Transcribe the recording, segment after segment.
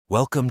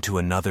Welcome to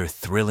another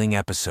thrilling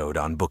episode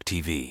on Book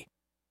TV.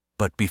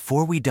 But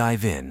before we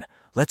dive in,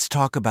 let's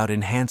talk about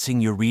enhancing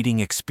your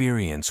reading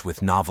experience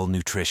with novel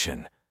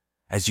nutrition.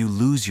 As you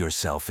lose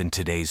yourself in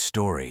today's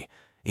story,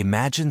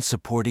 imagine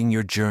supporting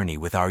your journey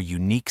with our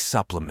unique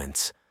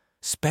supplements,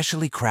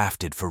 specially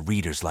crafted for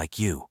readers like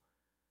you.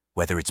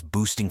 Whether it's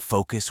boosting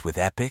focus with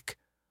Epic,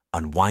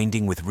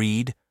 unwinding with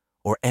Read,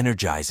 or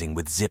energizing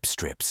with Zip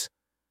Strips,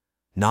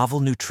 Novel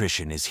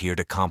Nutrition is here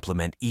to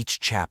complement each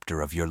chapter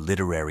of your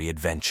literary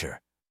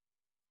adventure.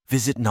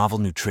 Visit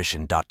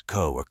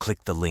novelnutrition.co or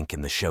click the link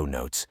in the show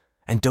notes,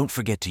 and don't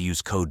forget to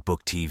use code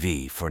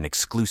BOOKTV for an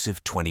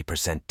exclusive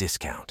 20%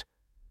 discount.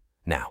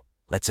 Now,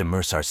 let's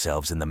immerse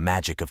ourselves in the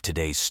magic of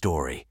today's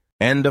story.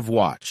 End of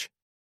Watch.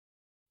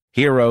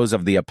 Heroes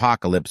of the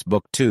Apocalypse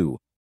Book 2.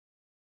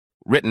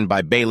 Written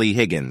by Bailey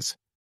Higgins.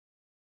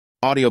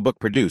 Audiobook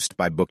produced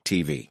by Book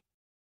TV.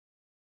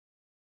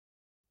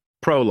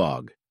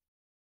 Prologue.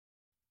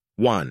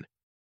 1.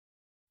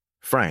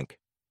 Frank.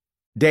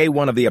 Day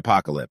 1 of the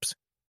apocalypse.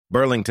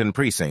 Burlington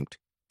Precinct,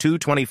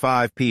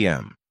 2:25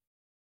 p.m.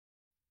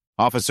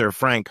 Officer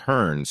Frank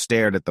Hearn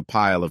stared at the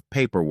pile of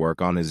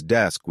paperwork on his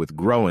desk with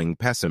growing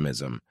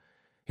pessimism.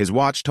 His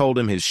watch told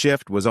him his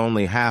shift was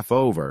only half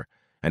over,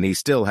 and he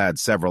still had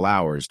several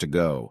hours to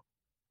go.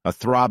 A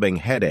throbbing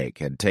headache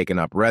had taken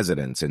up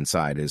residence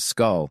inside his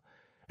skull,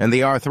 and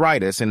the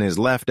arthritis in his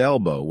left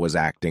elbow was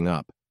acting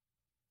up.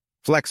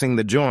 Flexing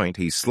the joint,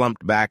 he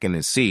slumped back in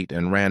his seat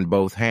and ran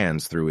both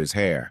hands through his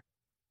hair.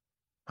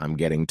 I'm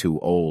getting too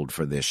old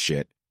for this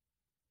shit.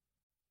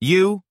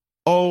 You?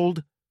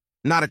 Old?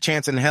 Not a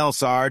chance in hell,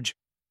 Sarge,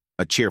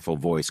 a cheerful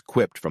voice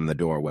quipped from the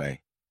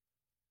doorway.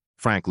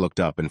 Frank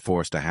looked up and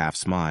forced a half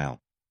smile.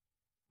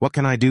 What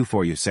can I do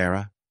for you,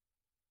 Sarah?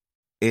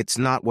 It's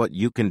not what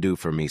you can do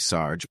for me,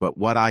 Sarge, but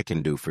what I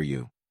can do for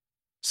you,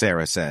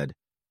 Sarah said,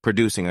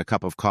 producing a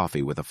cup of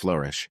coffee with a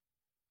flourish.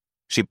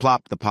 She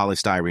plopped the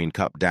polystyrene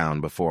cup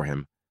down before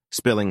him,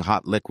 spilling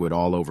hot liquid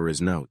all over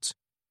his notes.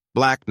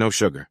 Black, no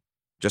sugar.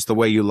 Just the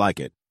way you like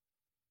it.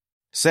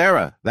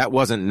 Sarah, that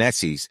wasn't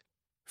Nessie's,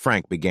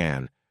 Frank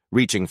began,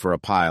 reaching for a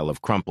pile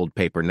of crumpled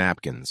paper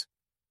napkins.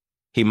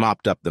 He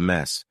mopped up the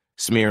mess,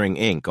 smearing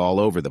ink all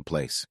over the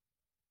place.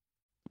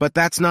 But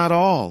that's not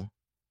all.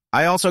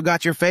 I also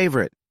got your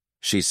favorite,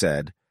 she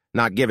said,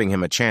 not giving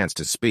him a chance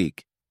to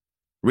speak.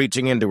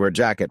 Reaching into her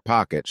jacket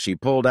pocket, she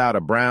pulled out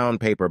a brown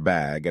paper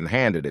bag and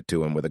handed it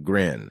to him with a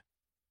grin.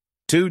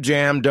 2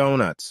 jam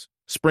donuts,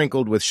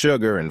 sprinkled with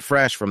sugar and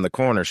fresh from the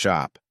corner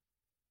shop.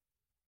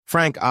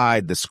 Frank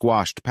eyed the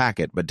squashed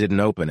packet but didn't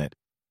open it.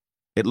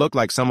 It looked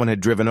like someone had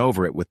driven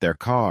over it with their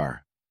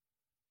car.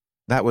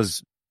 That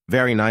was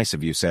very nice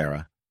of you,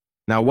 Sarah.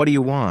 Now what do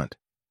you want?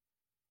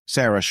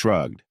 Sarah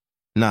shrugged.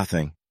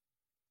 Nothing.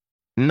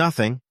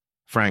 Nothing,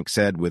 Frank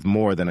said with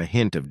more than a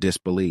hint of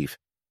disbelief.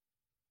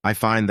 I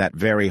find that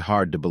very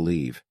hard to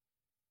believe.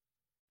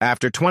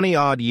 After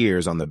 20-odd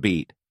years on the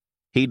beat,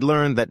 he'd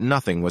learned that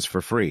nothing was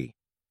for free,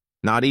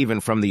 not even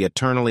from the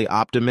eternally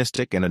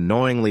optimistic and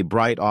annoyingly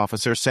bright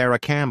officer Sarah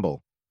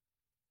Campbell.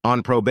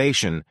 On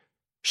probation,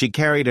 she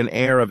carried an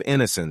air of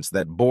innocence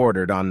that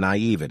bordered on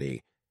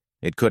naivety.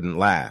 It couldn't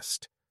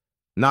last.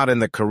 Not in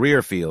the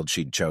career field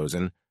she'd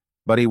chosen,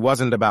 but he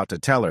wasn't about to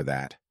tell her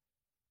that.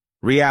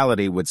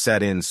 Reality would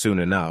set in soon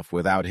enough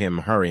without him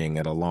hurrying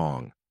it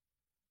along.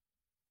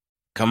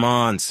 Come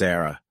on,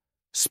 Sarah.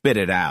 Spit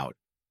it out,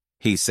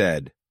 he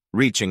said,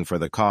 reaching for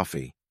the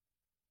coffee.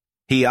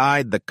 He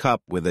eyed the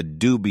cup with a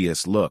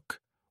dubious look,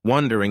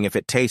 wondering if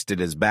it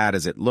tasted as bad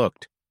as it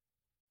looked.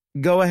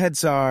 Go ahead,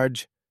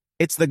 Sarge.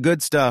 It's the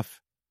good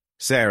stuff,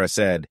 Sarah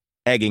said,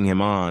 egging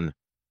him on.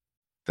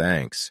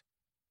 Thanks,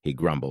 he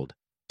grumbled,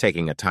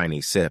 taking a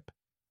tiny sip.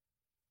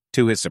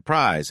 To his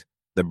surprise,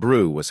 the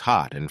brew was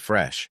hot and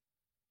fresh.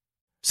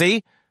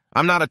 See?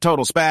 I'm not a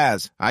total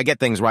spaz. I get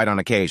things right on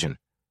occasion,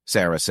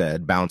 Sarah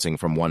said, bouncing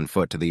from one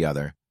foot to the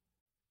other.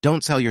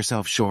 Don't sell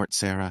yourself short,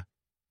 Sarah.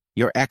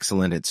 You're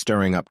excellent at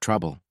stirring up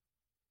trouble.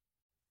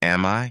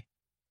 Am I?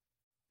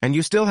 And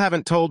you still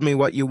haven't told me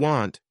what you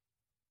want.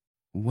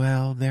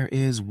 Well, there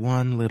is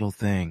one little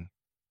thing,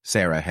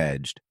 Sarah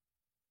hedged.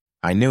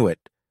 I knew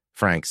it,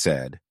 Frank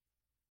said.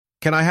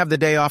 Can I have the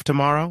day off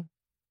tomorrow?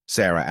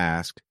 Sarah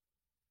asked.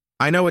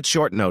 I know it's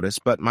short notice,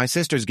 but my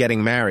sister's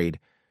getting married,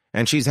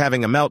 and she's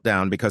having a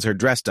meltdown because her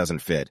dress doesn't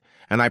fit,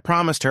 and I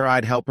promised her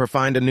I'd help her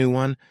find a new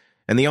one,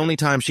 and the only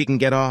time she can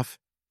get off.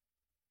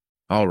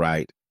 All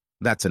right,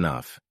 that's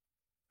enough,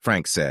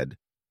 Frank said,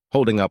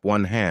 holding up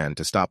one hand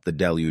to stop the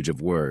deluge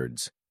of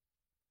words.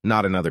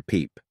 Not another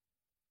peep.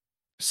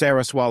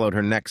 Sarah swallowed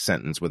her next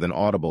sentence with an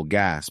audible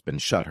gasp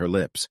and shut her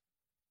lips.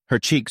 Her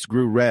cheeks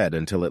grew red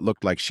until it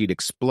looked like she'd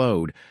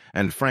explode,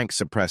 and Frank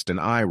suppressed an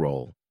eye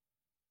roll.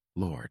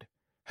 Lord,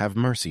 have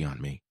mercy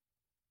on me.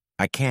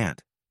 I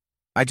can't.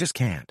 I just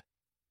can't.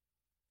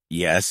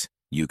 Yes,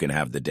 you can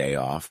have the day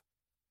off,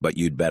 but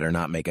you'd better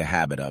not make a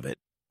habit of it,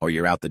 or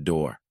you're out the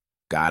door.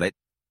 Got it?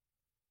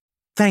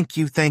 Thank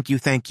you, thank you,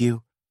 thank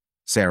you,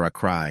 Sarah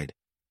cried.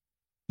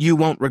 You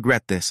won't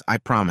regret this, I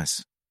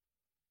promise.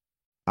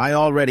 I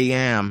already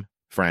am,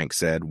 Frank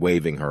said,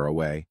 waving her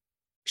away.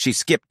 She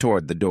skipped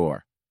toward the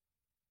door.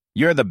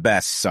 "You're the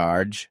best,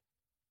 Sarge."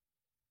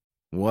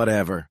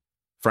 "Whatever,"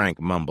 Frank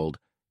mumbled,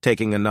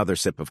 taking another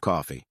sip of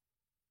coffee.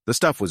 The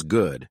stuff was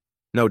good,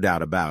 no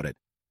doubt about it,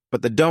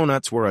 but the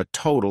donuts were a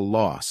total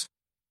loss.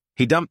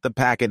 He dumped the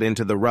packet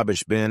into the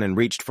rubbish bin and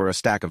reached for a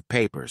stack of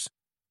papers.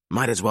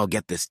 Might as well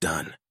get this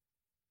done.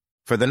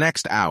 For the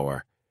next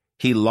hour,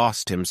 he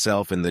lost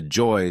himself in the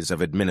joys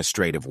of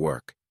administrative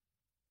work.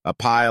 A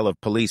pile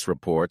of police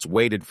reports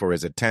waited for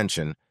his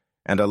attention,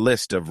 and a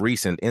list of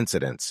recent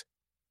incidents.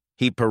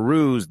 He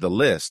perused the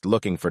list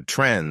looking for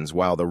trends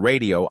while the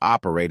radio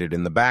operated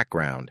in the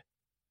background.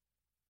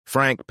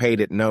 Frank paid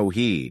it no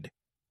heed.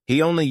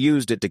 He only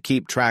used it to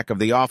keep track of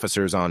the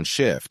officers on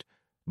shift,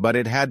 but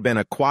it had been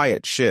a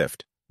quiet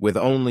shift with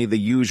only the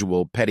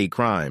usual petty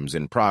crimes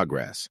in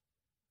progress.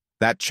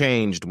 That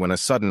changed when a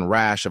sudden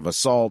rash of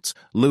assaults,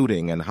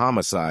 looting, and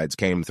homicides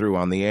came through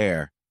on the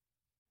air.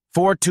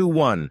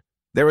 421.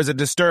 There is a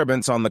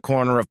disturbance on the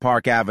corner of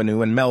Park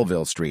Avenue and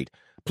Melville Street.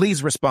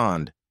 Please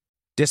respond.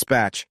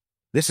 Dispatch.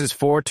 This is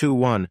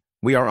 421.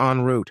 We are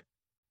en route.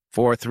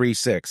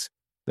 436.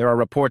 There are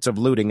reports of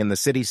looting in the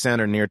city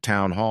center near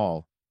Town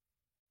Hall.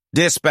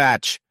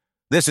 Dispatch.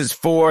 This is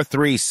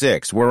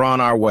 436. We're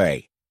on our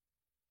way.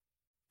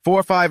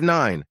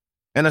 459.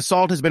 An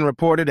assault has been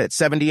reported at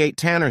 78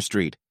 Tanner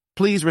Street.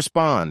 Please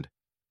respond.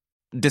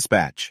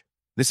 Dispatch.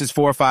 This is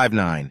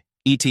 459.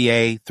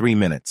 ETA 3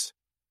 minutes.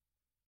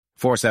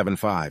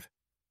 475.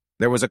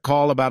 There was a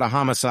call about a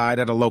homicide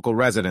at a local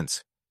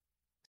residence.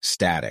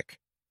 Static.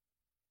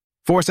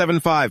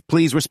 475.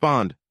 Please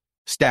respond.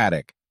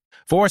 Static.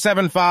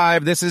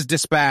 475. This is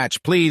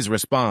dispatch. Please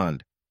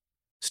respond.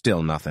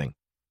 Still nothing.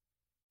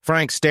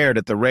 Frank stared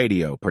at the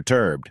radio,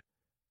 perturbed.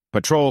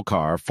 Patrol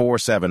car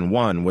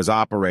 471 was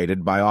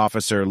operated by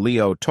Officer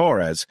Leo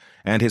Torres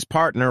and his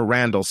partner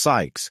Randall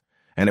Sykes,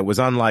 and it was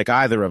unlike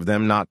either of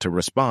them not to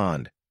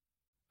respond.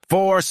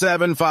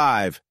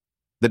 475.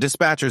 The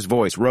dispatcher's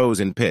voice rose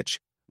in pitch.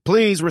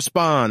 Please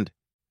respond.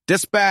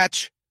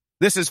 Dispatch.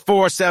 This is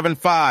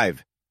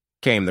 475,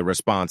 came the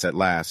response at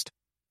last.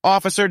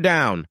 Officer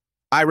down.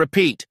 I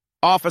repeat,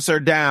 officer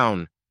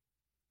down.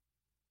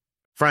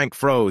 Frank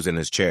froze in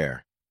his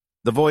chair.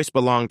 The voice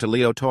belonged to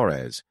Leo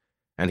Torres,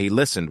 and he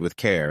listened with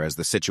care as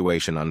the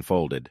situation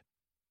unfolded.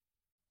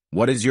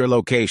 What is your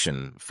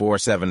location,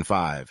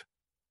 475?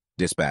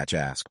 Dispatch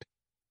asked.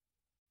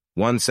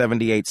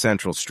 178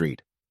 Central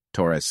Street,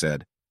 Torres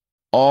said.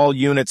 All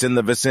units in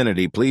the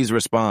vicinity, please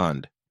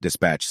respond,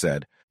 Dispatch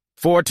said.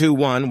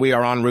 421, we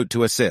are en route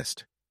to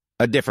assist.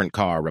 A different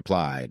car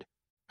replied.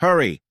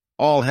 Hurry,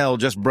 all hell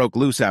just broke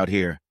loose out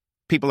here.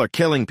 People are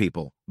killing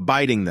people,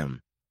 biting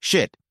them.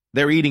 Shit,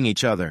 they're eating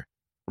each other.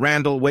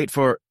 Randall, wait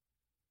for...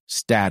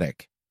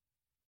 Static.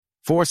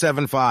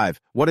 475,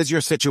 what is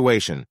your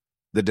situation?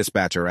 The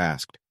dispatcher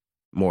asked.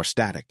 More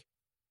static.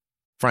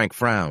 Frank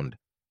frowned.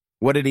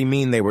 What did he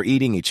mean they were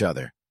eating each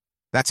other?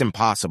 That's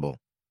impossible.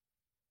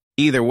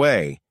 Either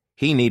way,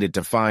 he needed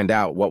to find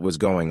out what was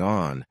going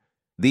on.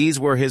 These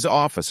were his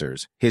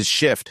officers, his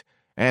shift,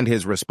 and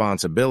his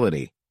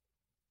responsibility.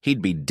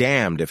 He'd be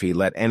damned if he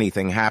let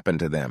anything happen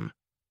to them.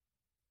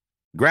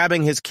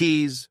 Grabbing his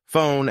keys,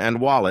 phone, and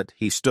wallet,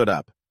 he stood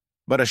up.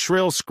 But a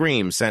shrill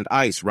scream sent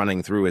ice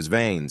running through his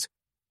veins.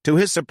 To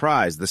his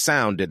surprise, the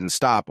sound didn't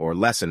stop or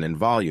lessen in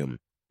volume.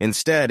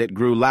 Instead, it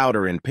grew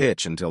louder in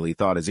pitch until he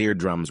thought his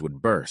eardrums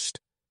would burst.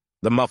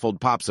 The muffled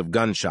pops of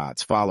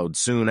gunshots followed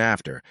soon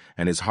after,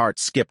 and his heart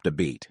skipped a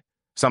beat.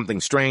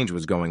 Something strange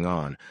was going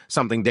on,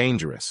 something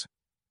dangerous.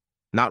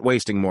 Not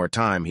wasting more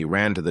time, he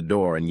ran to the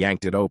door and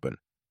yanked it open.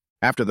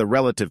 After the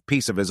relative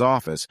peace of his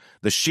office,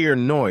 the sheer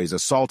noise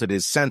assaulted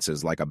his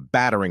senses like a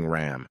battering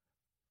ram.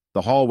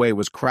 The hallway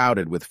was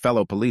crowded with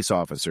fellow police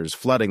officers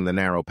flooding the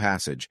narrow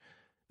passage.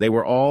 They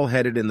were all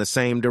headed in the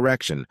same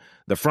direction,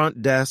 the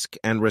front desk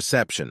and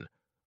reception.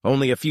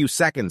 Only a few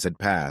seconds had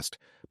passed,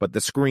 but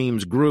the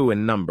screams grew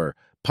in number,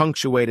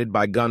 punctuated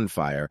by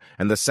gunfire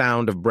and the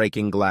sound of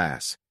breaking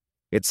glass.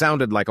 It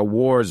sounded like a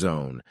war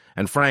zone,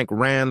 and Frank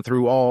ran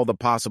through all the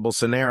possible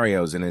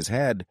scenarios in his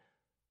head.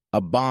 A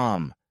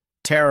bomb,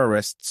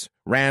 terrorists,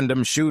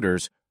 random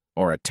shooters,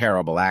 or a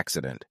terrible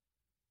accident.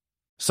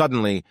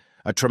 Suddenly,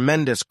 a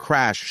tremendous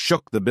crash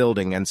shook the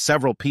building and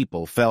several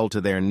people fell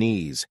to their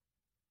knees.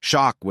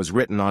 Shock was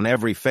written on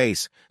every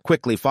face,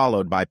 quickly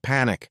followed by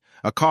panic.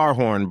 A car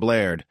horn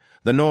blared,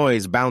 the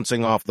noise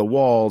bouncing off the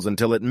walls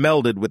until it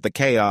melded with the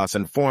chaos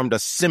and formed a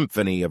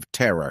symphony of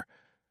terror.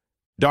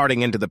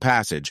 Darting into the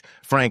passage,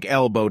 Frank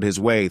elbowed his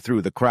way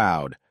through the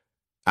crowd.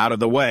 Out of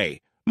the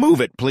way!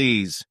 Move it,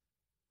 please!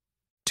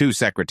 Two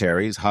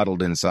secretaries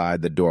huddled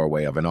inside the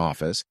doorway of an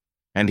office,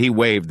 and he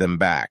waved them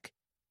back.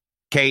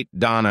 Kate,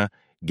 Donna,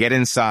 get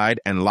inside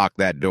and lock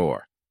that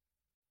door.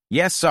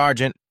 Yes,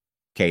 Sergeant,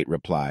 Kate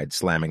replied,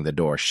 slamming the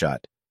door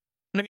shut.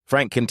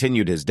 Frank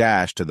continued his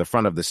dash to the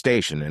front of the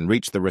station and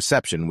reached the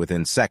reception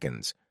within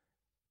seconds.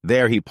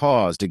 There he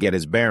paused to get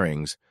his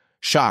bearings,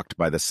 shocked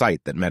by the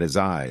sight that met his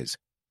eyes.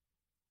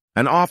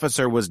 An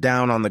officer was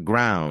down on the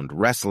ground,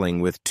 wrestling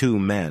with two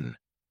men.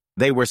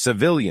 They were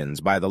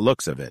civilians by the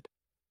looks of it.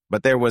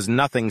 but there was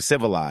nothing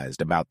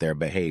civilized about their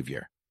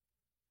behavior.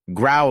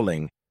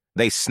 Growling,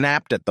 they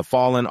snapped at the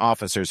fallen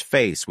officer's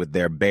face with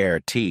their bare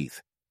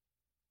teeth.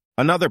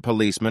 Another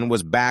policeman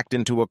was backed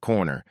into a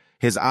corner,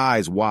 his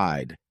eyes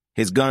wide.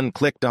 His gun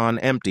clicked on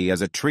empty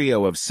as a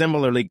trio of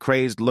similarly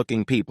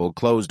crazed-looking people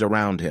closed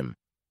around him.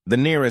 The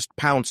nearest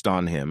pounced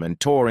on him and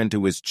tore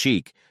into his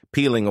cheek,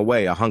 peeling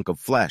away a hunk of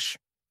flesh.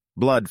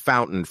 Blood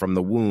fountained from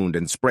the wound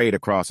and sprayed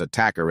across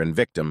attacker and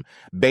victim,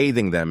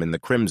 bathing them in the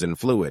crimson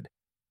fluid.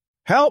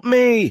 "Help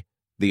me!"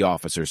 the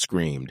officer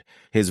screamed,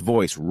 his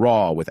voice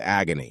raw with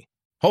agony.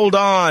 "Hold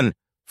on!"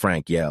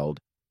 Frank yelled.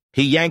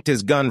 He yanked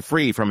his gun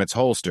free from its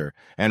holster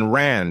and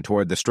ran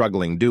toward the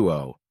struggling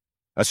duo.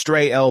 A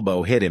stray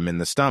elbow hit him in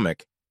the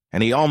stomach,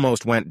 and he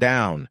almost went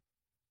down.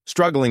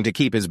 Struggling to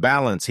keep his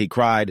balance, he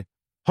cried,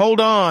 "Hold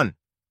on!"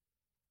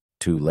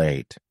 Too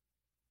late.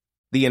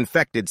 The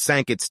infected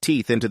sank its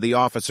teeth into the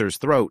officer's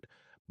throat.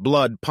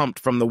 Blood pumped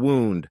from the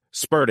wound,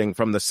 spurting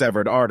from the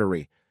severed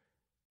artery.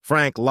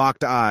 Frank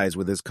locked eyes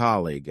with his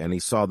colleague, and he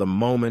saw the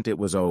moment it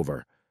was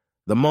over.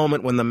 The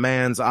moment when the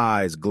man's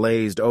eyes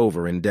glazed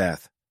over in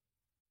death.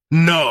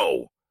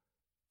 "No!"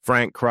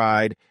 Frank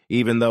cried,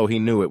 even though he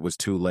knew it was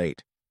too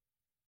late.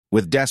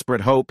 With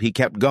desperate hope, he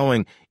kept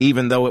going,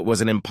 even though it was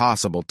an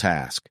impossible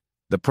task.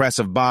 The press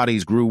of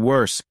bodies grew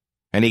worse,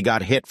 and he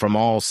got hit from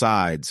all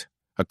sides.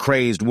 A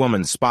crazed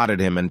woman spotted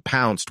him and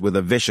pounced with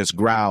a vicious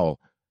growl.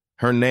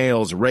 Her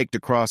nails raked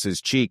across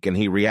his cheek, and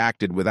he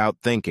reacted without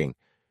thinking.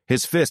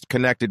 His fist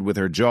connected with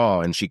her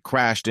jaw, and she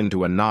crashed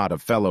into a knot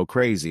of fellow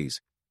crazies.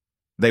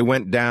 They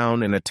went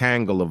down in a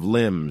tangle of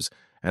limbs,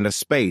 and a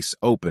space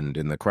opened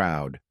in the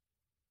crowd.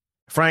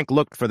 Frank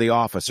looked for the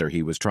officer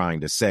he was trying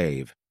to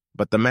save,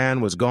 but the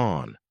man was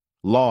gone,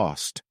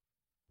 lost.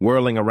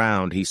 Whirling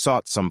around, he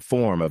sought some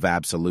form of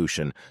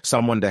absolution,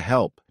 someone to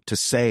help, to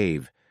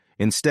save.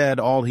 Instead,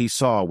 all he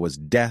saw was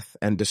death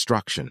and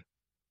destruction.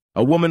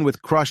 A woman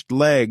with crushed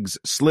legs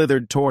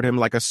slithered toward him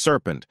like a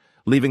serpent,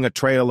 leaving a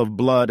trail of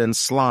blood and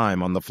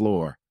slime on the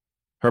floor.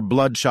 Her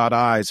bloodshot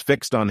eyes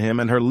fixed on him,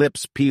 and her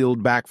lips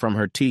peeled back from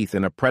her teeth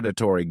in a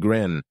predatory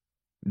grin.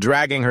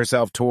 Dragging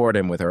herself toward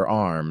him with her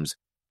arms,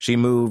 she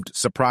moved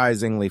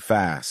surprisingly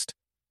fast.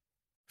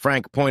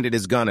 Frank pointed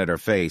his gun at her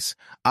face,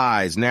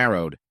 eyes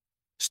narrowed.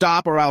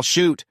 "Stop or I'll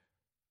shoot!"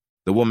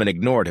 The woman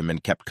ignored him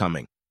and kept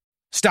coming.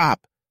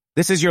 "Stop!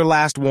 This is your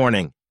last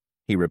warning,"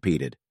 he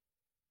repeated.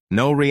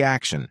 No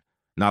reaction,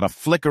 not a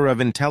flicker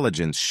of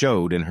intelligence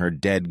showed in her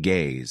dead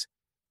gaze.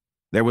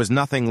 There was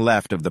nothing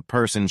left of the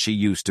person she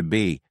used to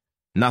be,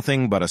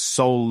 nothing but a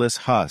soulless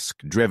husk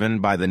driven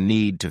by the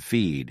need to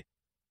feed.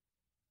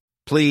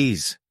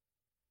 "Please,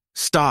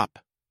 stop,"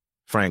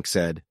 Frank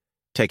said,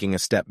 taking a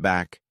step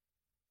back.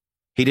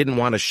 He didn't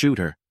want to shoot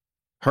her,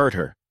 hurt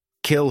her,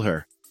 kill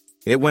her.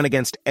 It went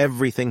against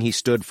everything he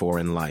stood for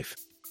in life,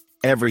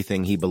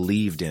 everything he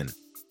believed in.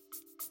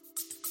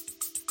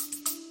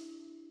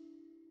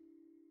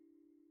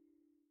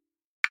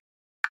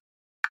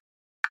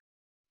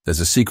 There's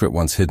a secret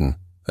once hidden,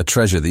 a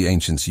treasure the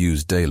ancients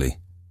used daily.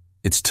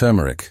 It's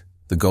turmeric,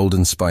 the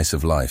golden spice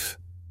of life.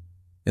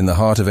 In the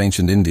heart of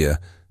ancient India,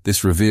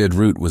 this revered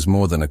root was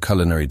more than a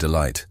culinary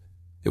delight.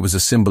 It was a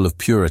symbol of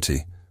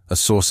purity, a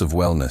source of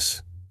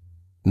wellness.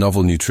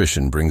 Novel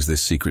Nutrition brings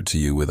this secret to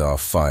you with our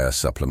Fire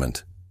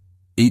supplement.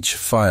 Each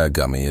Fire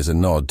gummy is a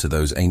nod to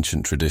those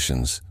ancient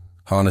traditions,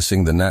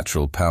 harnessing the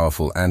natural,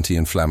 powerful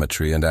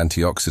anti-inflammatory and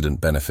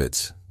antioxidant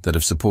benefits that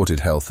have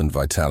supported health and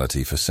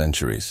vitality for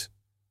centuries.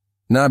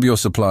 Nab your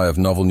supply of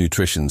Novel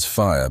Nutrition's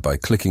Fire by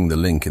clicking the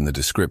link in the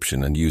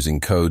description and using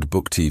code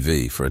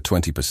BOOKTV for a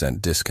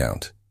 20%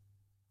 discount.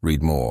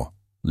 Read more,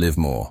 live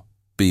more,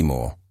 be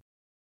more.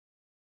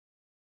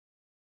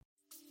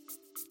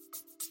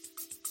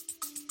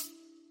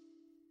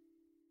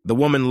 The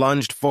woman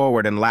lunged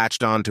forward and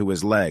latched onto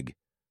his leg.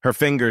 Her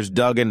fingers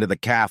dug into the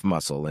calf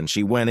muscle, and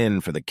she went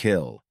in for the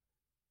kill.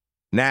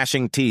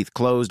 Gnashing teeth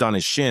closed on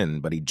his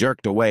shin, but he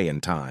jerked away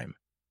in time.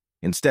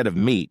 Instead of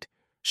meat,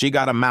 she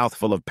got a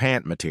mouthful of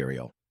pant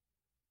material.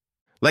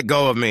 "Let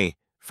go of me,"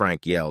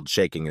 Frank yelled,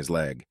 shaking his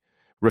leg.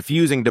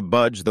 Refusing to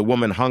budge, the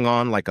woman hung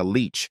on like a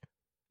leech.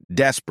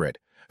 Desperate,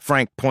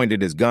 Frank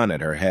pointed his gun at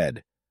her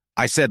head.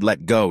 "I said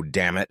let go,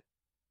 damn it."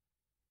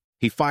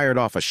 He fired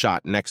off a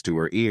shot next to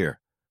her ear,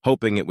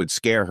 hoping it would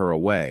scare her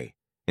away.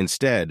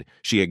 Instead,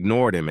 she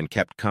ignored him and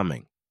kept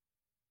coming.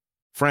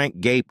 Frank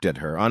gaped at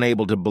her,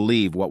 unable to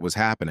believe what was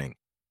happening.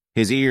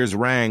 His ears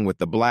rang with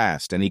the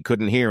blast, and he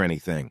couldn't hear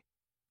anything.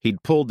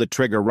 He'd pulled the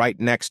trigger right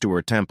next to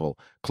her temple,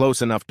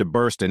 close enough to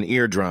burst an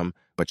eardrum,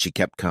 but she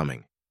kept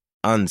coming.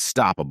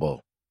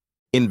 Unstoppable.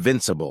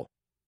 Invincible.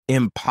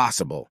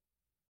 Impossible.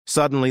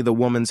 Suddenly, the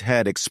woman's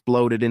head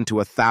exploded into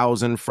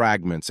 1,000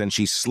 fragments, and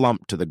she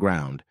slumped to the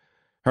ground.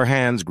 Her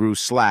hands grew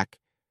slack,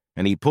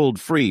 and he pulled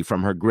free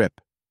from her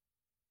grip.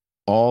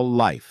 All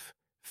life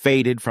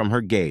faded from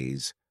her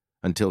gaze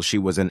until she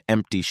was an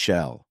empty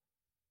shell.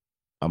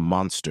 A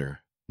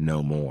monster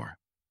no more.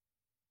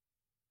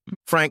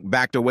 Frank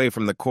backed away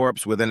from the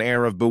corpse with an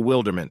air of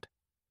bewilderment.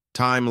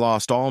 Time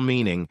lost all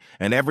meaning,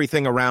 and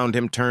everything around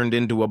him turned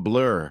into a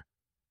blur.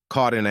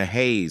 Caught in a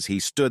haze,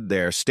 he stood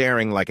there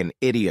staring like an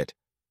idiot.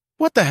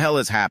 What the hell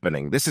is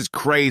happening? This is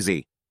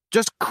crazy.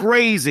 Just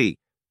crazy.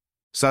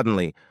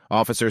 Suddenly,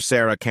 Officer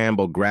Sarah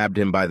Campbell grabbed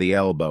him by the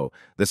elbow,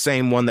 the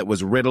same one that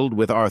was riddled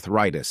with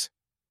arthritis.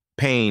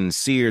 Pain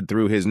seared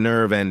through his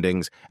nerve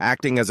endings,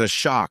 acting as a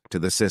shock to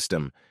the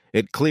system.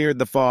 It cleared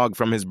the fog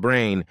from his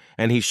brain,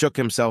 and he shook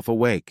himself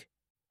awake.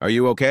 "Are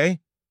you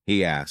okay?"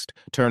 he asked,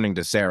 turning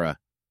to Sarah.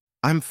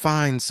 "I'm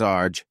fine,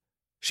 Sarge,"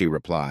 she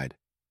replied.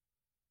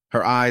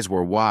 Her eyes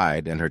were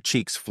wide and her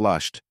cheeks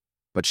flushed,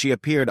 but she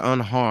appeared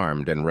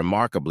unharmed and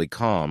remarkably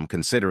calm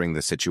considering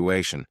the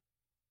situation.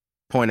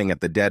 Pointing at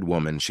the dead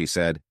woman, she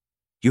said,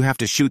 "You have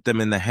to shoot them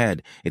in the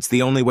head. It's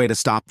the only way to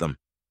stop them."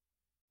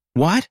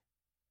 "What?"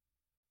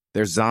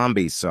 "They're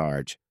zombies,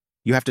 Sarge.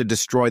 You have to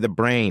destroy the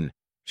brain,"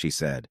 she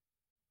said.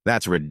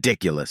 "That's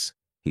ridiculous,"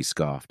 he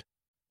scoffed.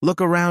 "Look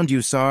around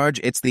you,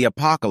 Sarge. It's the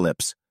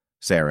apocalypse,"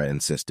 Sarah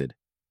insisted.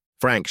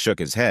 Frank shook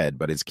his head,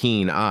 but his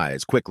keen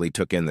eyes quickly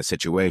took in the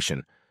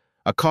situation.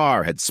 A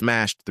car had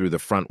smashed through the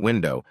front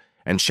window,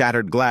 and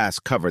shattered glass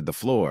covered the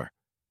floor.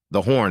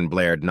 The horn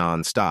blared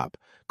non-stop,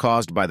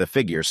 caused by the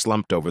figure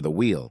slumped over the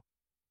wheel.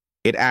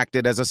 It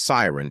acted as a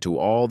siren to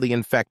all the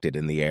infected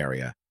in the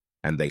area,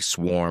 and they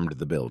swarmed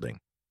the building.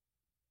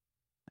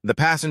 The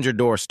passenger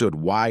door stood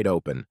wide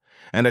open,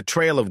 and a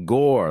trail of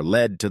gore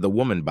led to the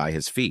woman by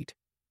his feet.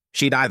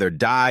 She'd either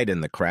died in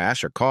the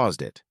crash or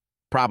caused it,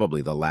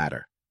 probably the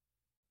latter.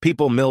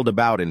 People milled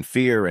about in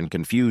fear and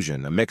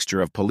confusion, a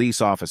mixture of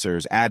police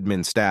officers,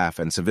 admin staff,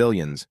 and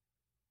civilians.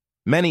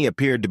 Many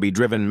appeared to be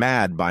driven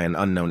mad by an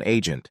unknown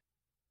agent.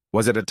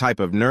 Was it a type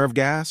of nerve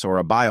gas or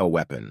a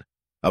bioweapon?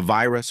 A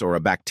virus or a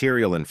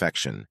bacterial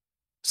infection?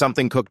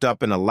 Something cooked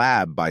up in a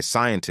lab by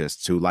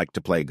scientists who liked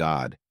to play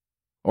God?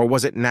 Or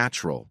was it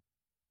natural?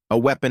 A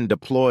weapon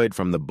deployed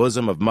from the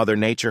bosom of Mother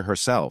Nature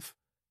herself,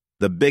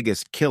 the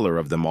biggest killer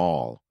of them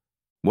all.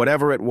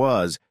 Whatever it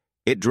was,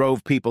 it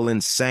drove people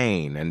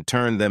insane and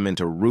turned them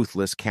into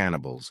ruthless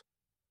cannibals.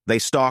 They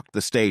stalked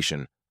the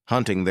station,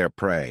 hunting their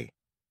prey.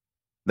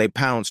 They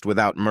pounced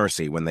without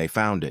mercy when they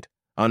found it,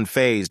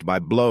 unfazed by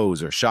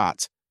blows or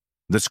shots.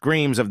 The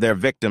screams of their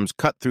victims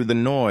cut through the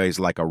noise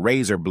like a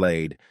razor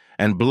blade,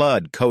 and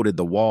blood coated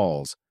the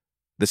walls.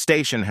 The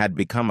station had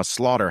become a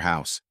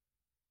slaughterhouse.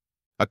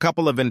 A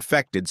couple of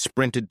infected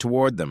sprinted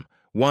toward them,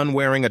 one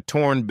wearing a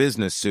torn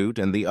business suit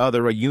and the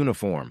other a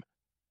uniform.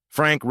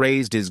 Frank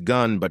raised his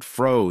gun but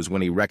froze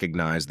when he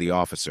recognized the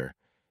officer.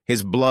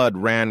 His blood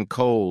ran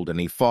cold and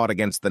he fought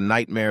against the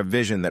nightmare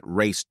vision that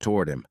raced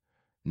toward him.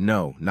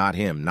 No, not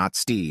him, not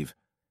Steve.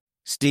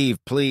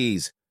 "Steve,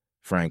 please,"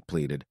 Frank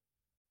pleaded.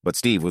 But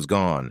Steve was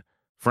gone.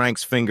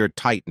 Frank's finger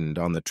tightened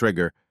on the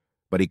trigger,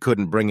 but he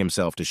couldn't bring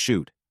himself to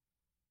shoot.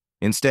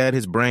 Instead,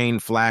 his brain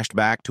flashed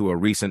back to a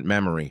recent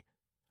memory.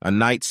 A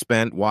night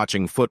spent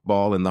watching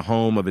football in the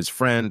home of his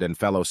friend and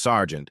fellow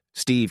sergeant,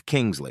 Steve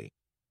Kingsley.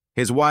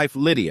 His wife,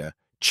 Lydia,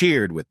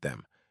 cheered with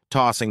them,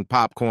 tossing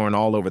popcorn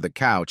all over the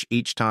couch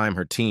each time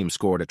her team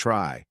scored a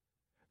try.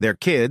 Their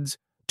kids,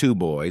 2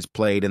 boys,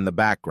 played in the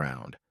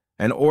background.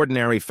 An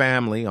ordinary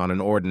family on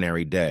an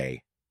ordinary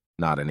day.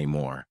 Not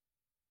anymore.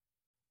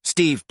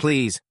 "Steve,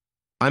 please.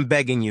 I'm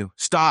begging you.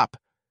 Stop."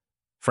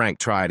 Frank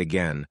tried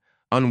again,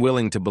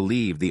 unwilling to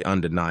believe the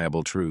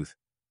undeniable truth.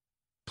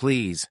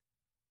 "Please."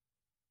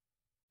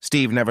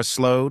 Steve never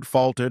slowed,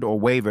 faltered, or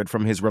wavered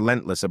from his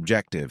relentless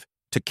objective,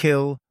 to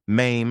kill,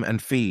 maim,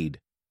 and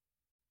feed.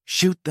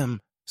 "Shoot them,"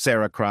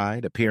 Sarah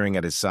cried, appearing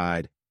at his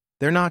side.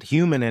 "They're not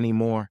human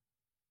anymore."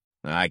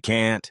 "I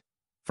can't,"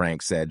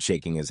 Frank said,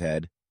 shaking his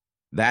head.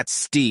 "That's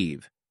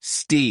Steve.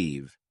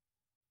 Steve."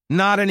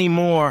 "Not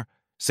anymore,"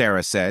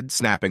 Sarah said,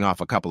 snapping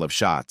off a couple of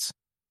shots.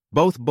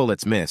 Both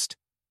bullets missed.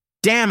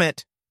 "Damn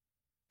it!"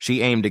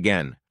 She aimed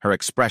again, her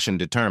expression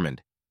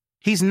determined.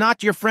 "He's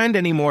not your friend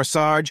anymore,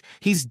 Sarge.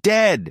 He's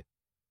dead."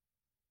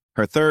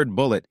 Her third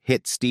bullet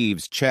hit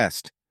Steve's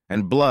chest,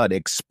 and blood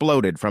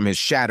exploded from his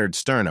shattered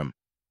sternum.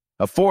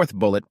 A fourth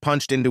bullet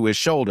punched into his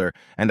shoulder,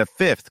 and a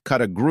fifth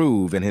cut a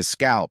groove in his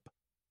scalp.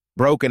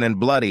 Broken and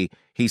bloody,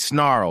 he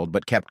snarled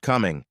but kept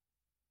coming.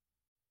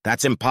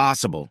 "That's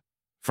impossible,"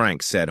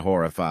 Frank said,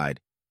 horrified.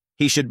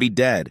 "He should be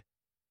dead."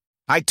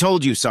 "I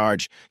told you,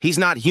 Sarge, he's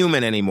not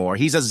human anymore.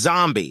 He's a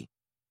zombie,"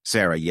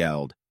 Sarah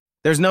yelled.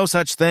 "There's no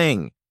such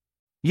thing."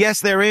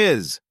 "Yes, there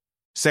is."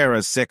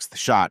 Sarah's 6th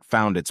shot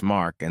found its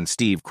mark, and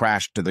Steve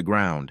crashed to the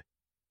ground.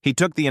 He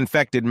took the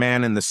infected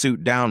man in the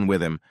suit down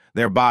with him,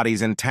 their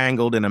bodies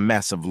entangled in a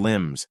mess of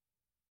limbs.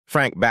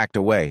 Frank backed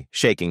away,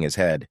 shaking his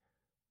head.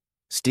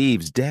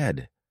 "Steve's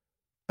dead.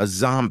 A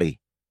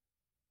zombie.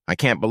 I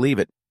can't believe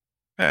it."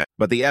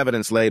 But the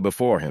evidence lay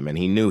before him, and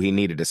he knew he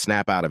needed to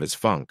snap out of his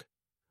funk.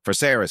 For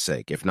Sarah's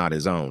sake, if not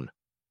his own.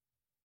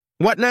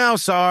 "What now,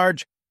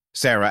 Sarge?"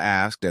 Sarah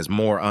asked as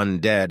more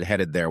undead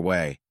headed their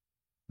way.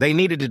 They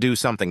needed to do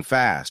something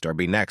fast or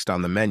be next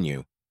on the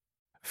menu.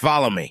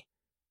 "Follow me,"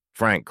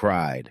 Frank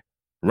cried,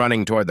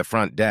 running toward the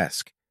front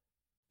desk.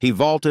 He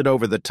vaulted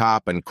over the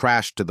top and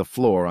crashed to the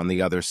floor on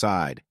the other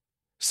side.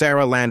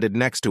 Sarah landed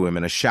next to him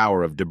in a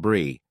shower of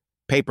debris,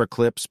 Paper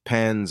clips,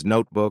 pens,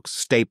 notebooks,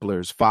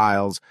 staplers,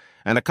 files,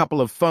 and a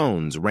couple of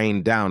phones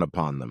rained down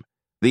upon them.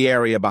 The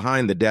area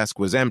behind the desk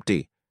was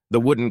empty, the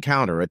wooden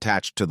counter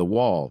attached to the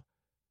wall.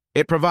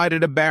 It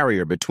provided a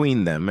barrier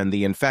between them and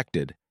the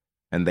infected,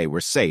 and they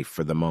were safe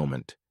for the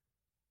moment.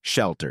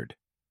 Sheltered.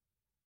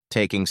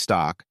 Taking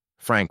stock,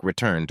 Frank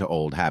returned to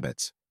old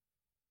habits.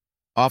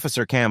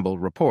 "Officer Campbell,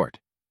 report."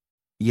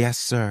 "Yes,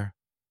 sir,"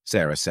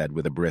 Sarah said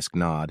with a brisk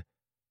nod.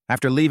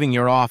 "After leaving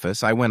your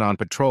office, I went on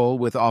patrol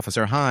with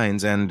Officer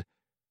Hines and—"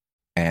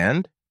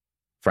 "And?"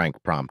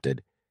 Frank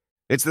prompted.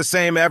 "It's the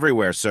same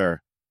everywhere, sir."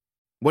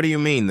 "What do you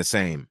mean, the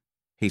same?"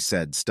 he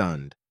said,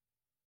 stunned.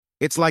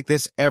 "It's like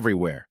this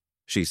everywhere,"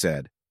 she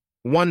said.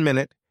 "1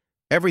 minute,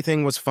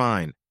 everything was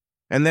fine,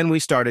 and then we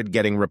started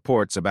getting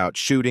reports about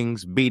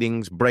shootings,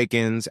 beatings,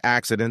 break-ins,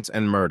 accidents,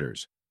 and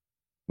murders.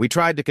 We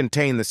tried to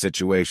contain the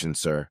situation,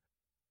 sir,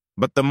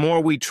 but the more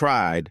we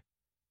tried,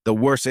 the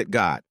worse it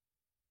got.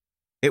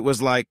 It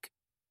was like...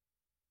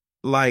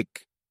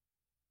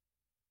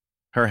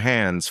 Her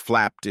hands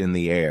flapped in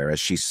the air as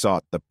she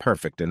sought the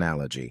perfect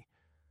analogy.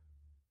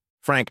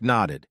 Frank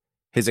nodded,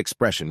 his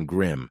expression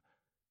grim.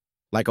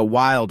 Like a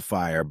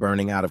wildfire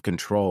burning out of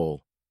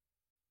control.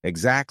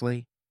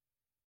 "Exactly.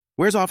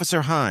 Where's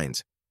Officer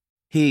Hines?"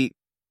 "He..."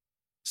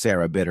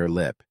 Sarah bit her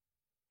lip.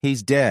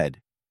 "He's dead."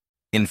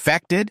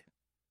 "Infected?"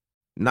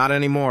 "Not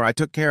anymore. I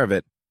took care of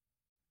it."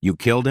 "You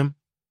killed him?"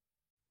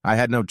 "I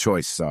had no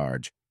choice,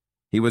 Sarge.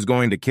 He was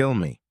going to kill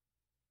me."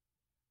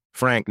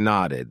 Frank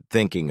nodded,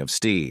 thinking of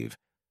Steve.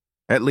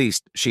 At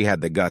least she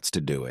had the guts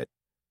to do it.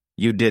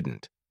 You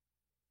didn't.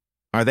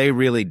 "Are they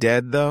really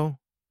dead, though?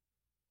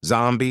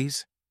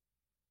 Zombies?"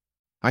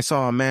 "I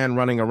saw a man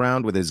running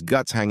around with his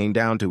guts hanging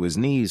down to his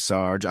knees,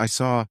 Sarge. I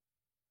saw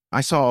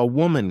a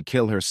woman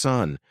kill her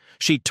son.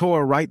 She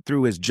tore right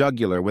through his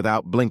jugular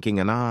without blinking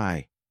an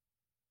eye."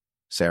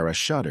 Sarah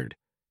shuddered,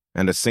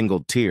 and a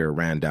single tear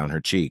ran down her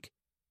cheek.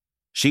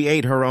 "She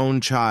ate her own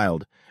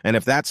child, and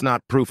if that's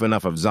not proof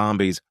enough of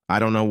zombies, I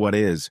don't know what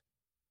is."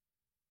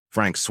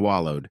 Frank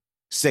swallowed,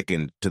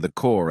 sickened to the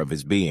core of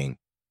his being.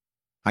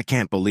 "I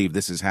can't believe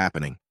this is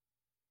happening."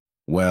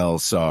 "Well,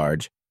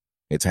 Sarge,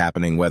 it's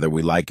happening whether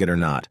we like it or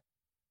not,"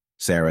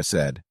 Sarah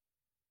said.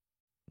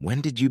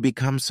 "When did you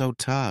become so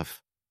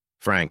tough?"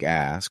 Frank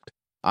asked,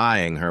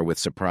 eyeing her with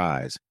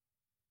surprise.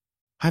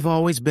 "I've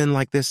always been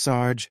like this,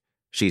 Sarge,"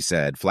 she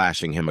said,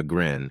 flashing him a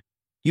grin.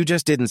 "You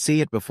just didn't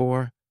see it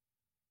before."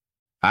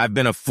 "I've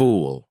been a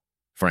fool,"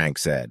 Frank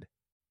said.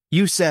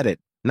 "You said it,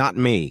 not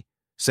me,"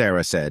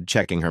 Sarah said,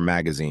 checking her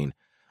magazine.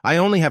 "I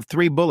only have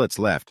 3 bullets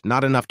left,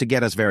 not enough to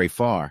get us very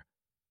far."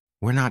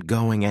 "We're not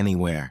going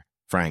anywhere,"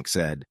 Frank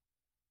said.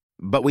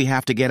 "But we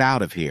have to get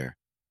out of here,"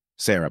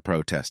 Sarah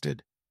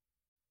protested.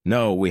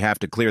 "No, we have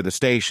to clear the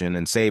station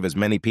and save as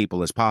many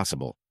people as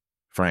possible,"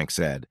 Frank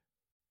said.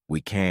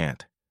 "We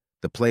can't.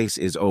 The place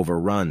is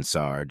overrun,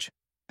 Sarge.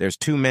 There's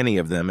too many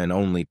of them and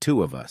only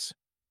 2 of us."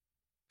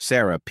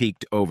 Sarah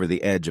peeked over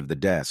the edge of the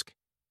desk.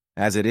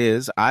 "As it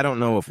is, I don't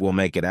know if we'll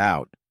make it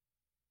out."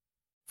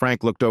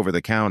 Frank looked over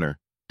the counter,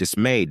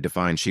 dismayed to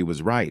find she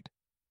was right.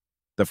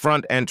 The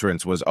front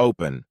entrance was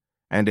open,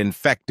 and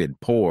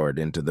infected poured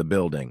into the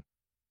building.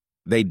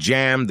 They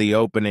jammed the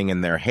opening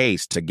in their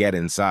haste to get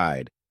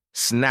inside,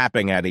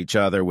 snapping at each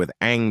other with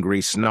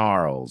angry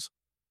snarls.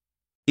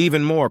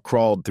 Even more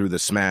crawled through the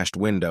smashed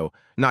window,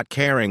 not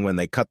caring when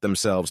they cut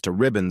themselves to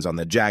ribbons on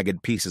the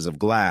jagged pieces of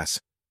glass.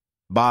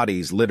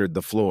 Bodies littered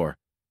the floor,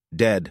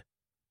 dead.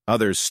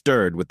 Others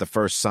stirred with the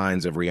first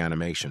signs of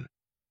reanimation.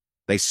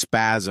 They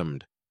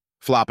spasmed,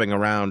 flopping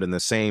around in the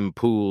same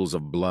pools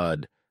of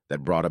blood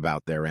that brought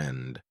about their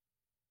end.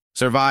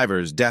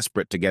 Survivors,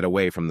 desperate to get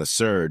away from the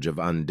surge of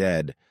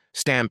undead,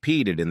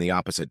 stampeded in the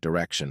opposite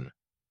direction.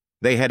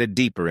 They headed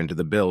deeper into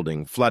the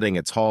building, flooding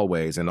its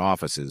hallways and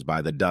offices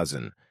by the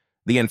dozen.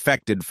 The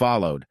infected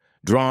followed,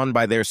 drawn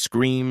by their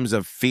screams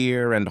of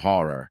fear and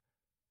horror.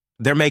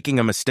 "They're making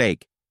a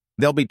mistake.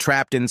 They'll be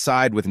trapped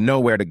inside with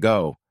nowhere to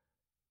go."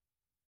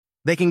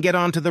 "They can get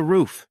onto the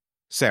roof,"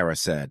 Sarah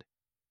said.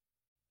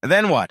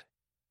 "Then what?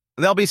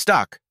 They'll be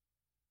stuck,"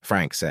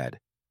 Frank said.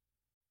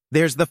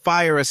 "There's the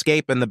fire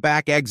escape and the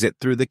back exit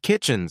through the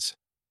kitchens,"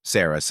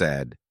 Sarah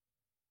said.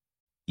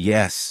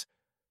 "Yes,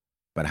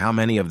 but how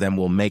many of them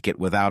will make it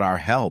without our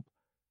help?"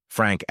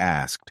 Frank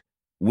asked,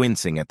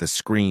 wincing at the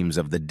screams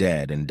of the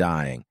dead and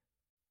dying.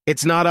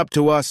 "It's not up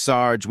to us,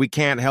 Sarge. We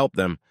can't help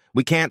them.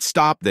 We can't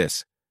stop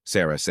this,"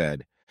 Sarah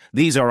said.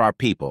 "These are our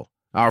people,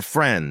 our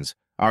friends,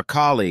 our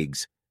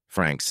colleagues,"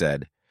 Frank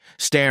said,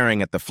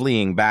 staring at the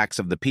fleeing backs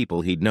of the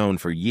people he'd known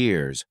for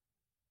years,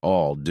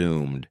 all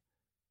doomed.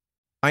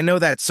 "I know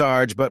that,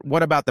 Sarge, but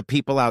what about the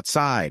people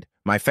outside?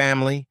 My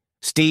family?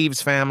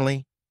 Steve's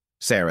family?"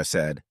 Sarah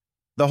said.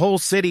 "The whole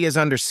city is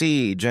under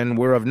siege, and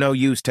we're of no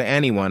use to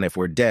anyone if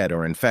we're dead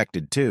or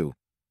infected, too."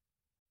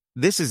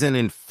 "This is an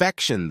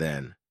infection,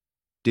 then.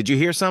 Did you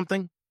hear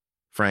something?"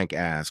 Frank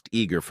asked,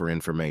 eager for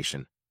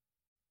information.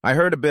 "I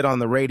heard a bit on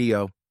the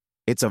radio.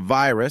 It's a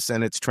virus,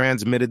 and it's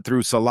transmitted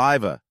through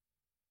saliva."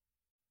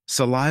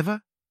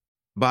 "Saliva?"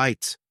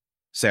 "Bites,"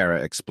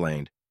 Sarah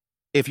explained.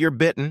 "If you're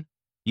bitten,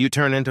 You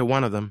turn into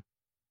one of them.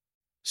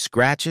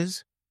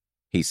 Scratches?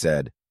 He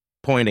said,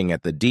 pointing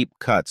at the deep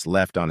cuts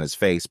left on his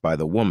face by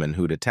the woman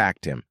who'd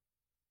attacked him.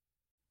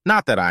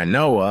 Not that I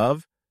know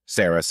of,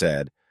 Sarah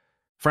said.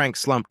 Frank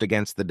slumped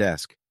against the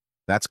desk.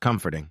 That's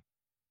comforting.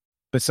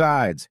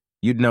 Besides,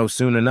 you'd know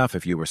soon enough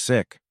if you were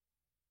sick.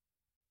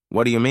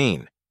 What do you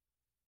mean?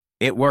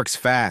 It works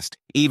fast,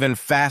 even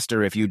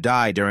faster if you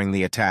die during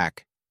the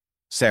attack,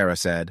 Sarah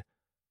said.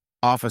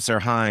 Officer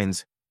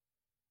Hines.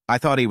 I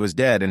thought he was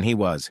dead, and he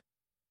was.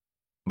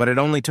 But it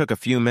only took a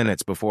few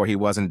minutes before he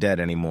wasn't dead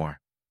anymore.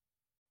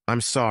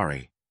 I'm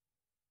sorry.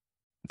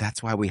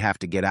 That's why we have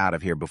to get out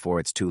of here before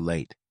it's too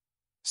late,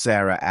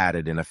 Sarah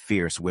added in a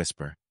fierce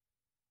whisper.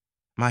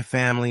 My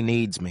family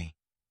needs me.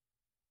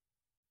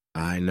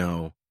 I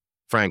know,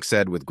 Frank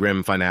said with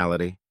grim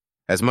finality.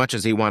 As much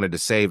as he wanted to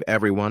save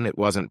everyone, it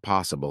wasn't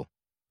possible.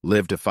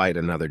 Live to fight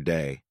another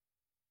day.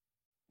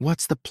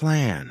 What's the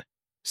plan?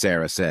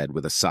 Sarah said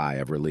with a sigh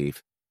of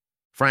relief.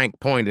 Frank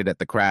pointed at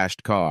the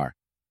crashed car.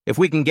 If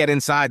we can get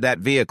inside that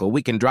vehicle,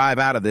 we can drive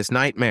out of this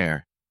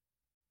nightmare.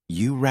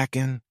 You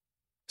reckon?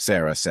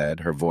 Sarah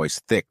said, her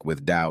voice thick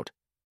with doubt.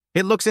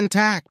 It looks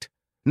intact.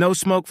 No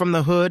smoke from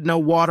the hood, no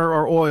water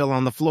or oil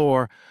on the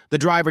floor. The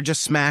driver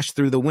just smashed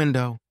through the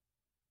window.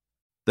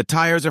 The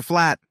tires are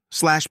flat,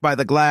 slashed by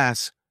the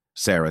glass,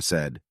 Sarah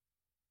said.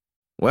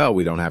 Well,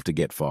 we don't have to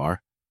get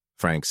far,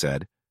 Frank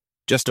said.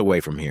 Just away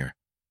from here.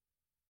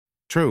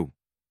 True,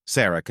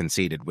 Sarah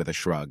conceded with a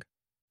shrug.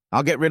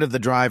 I'll get rid of the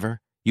driver.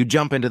 You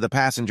jump into the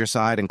passenger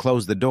side and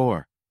close the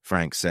door,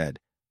 Frank said.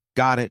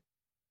 Got it?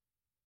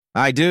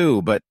 I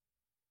do, but...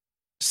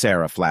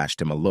 Sarah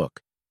flashed him a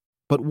look.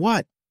 But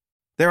what?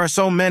 There are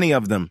so many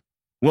of them.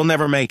 We'll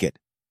never make it.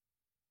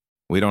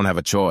 We don't have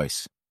a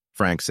choice,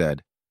 Frank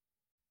said.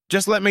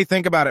 Just let me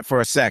think about it for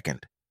a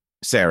second,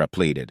 Sarah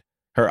pleaded,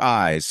 her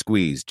eyes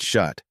squeezed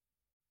shut.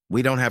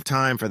 We don't have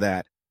time for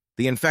that.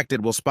 The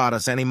infected will spot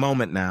us any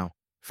moment now,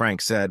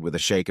 Frank said with a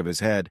shake of his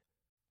head.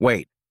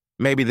 Wait,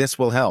 maybe this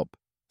will help,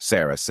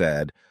 Sarah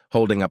said,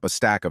 holding up a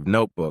stack of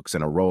notebooks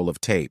and a roll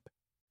of tape.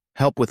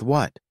 Help with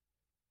what?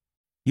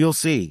 You'll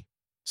see,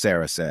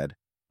 Sarah said,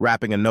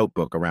 wrapping a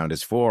notebook around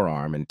his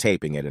forearm and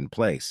taping it in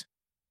place.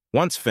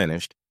 Once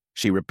finished,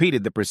 she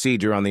repeated the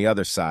procedure on the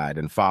other side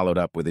and followed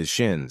up with his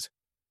shins.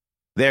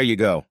 There you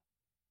go.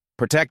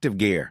 Protective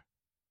gear.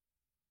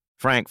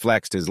 Frank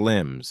flexed his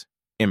limbs,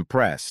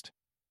 impressed.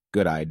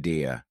 Good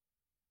idea.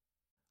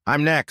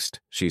 I'm next,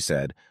 she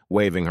said,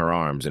 waving her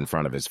arms in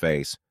front of his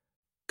face.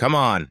 Come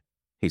on,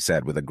 he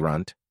said with a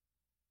grunt.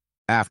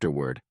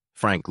 Afterward,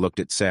 Frank looked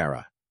at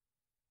Sarah.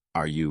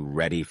 Are you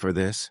ready for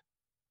this?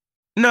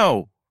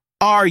 No,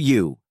 are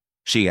you?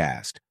 She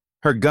asked,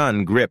 her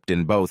gun gripped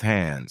in both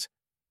hands.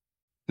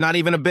 Not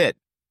even a bit,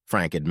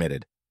 Frank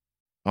admitted.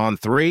 On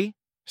 3?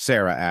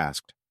 Sarah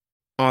asked.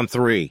 On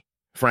 3,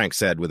 Frank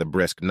said with a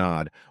brisk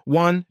nod.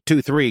 1,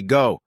 2, 3,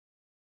 go.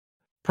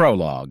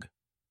 Prologue.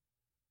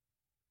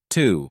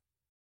 2.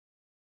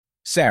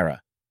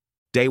 Sarah.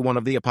 Day 1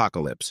 of the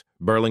apocalypse.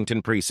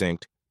 Burlington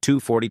Precinct,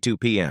 2:42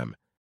 p.m.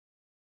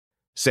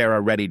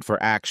 Sarah readied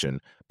for action,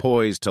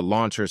 poised to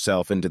launch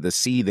herself into the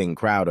seething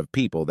crowd of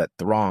people that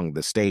thronged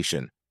the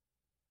station.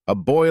 A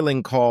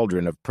boiling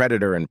cauldron of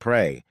predator and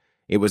prey,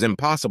 it was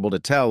impossible to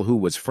tell who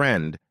was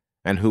friend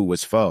and who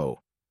was foe.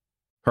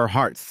 Her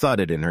heart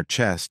thudded in her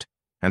chest,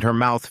 and her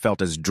mouth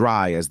felt as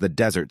dry as the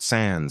desert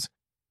sands.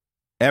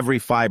 Every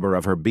fiber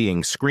of her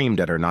being screamed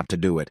at her not to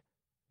do it,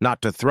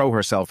 not to throw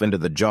herself into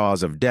the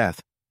jaws of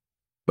death.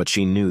 But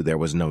she knew there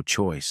was no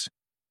choice.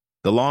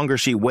 The longer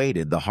she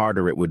waited, the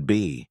harder it would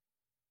be.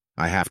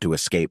 I have to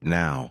escape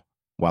now,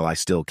 while I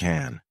still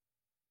can.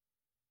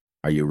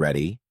 Are you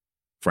ready?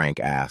 Frank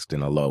asked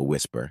in a low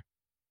whisper.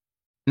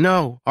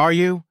 No, are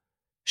you?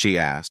 She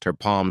asked, her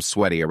palms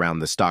sweaty around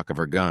the stock of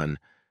her gun.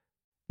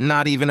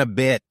 Not even a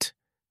bit,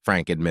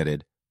 Frank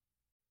admitted.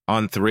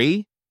 On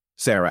 3?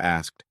 Sarah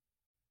asked.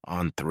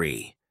 On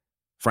 3,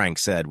 Frank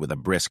said with a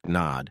brisk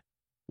nod.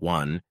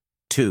 1,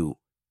 2,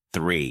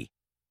 3,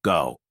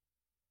 go.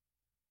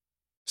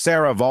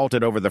 Sarah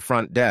vaulted over the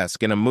front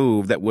desk in a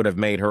move that would have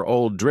made her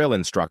old drill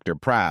instructor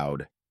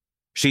proud.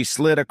 She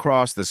slid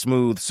across the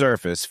smooth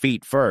surface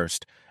feet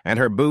first, and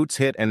her boots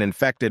hit an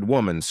infected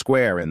woman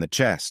square in the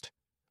chest.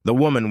 The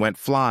woman went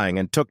flying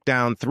and took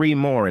down 3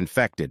 more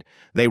infected.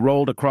 They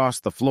rolled across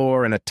the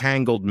floor in a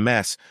tangled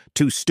mess,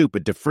 too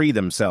stupid to free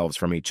themselves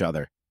from each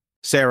other.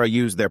 Sarah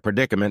used their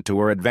predicament to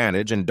her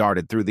advantage and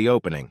darted through the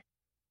opening.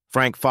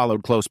 Frank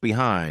followed close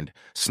behind,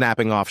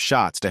 snapping off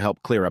shots to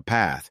help clear a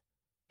path.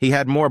 He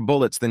had more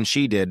bullets than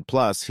she did,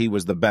 plus he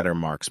was the better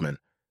marksman.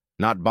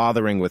 Not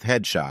bothering with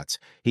headshots,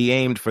 he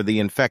aimed for the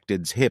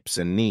infected's hips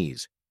and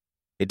knees.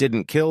 It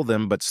didn't kill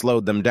them, but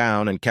slowed them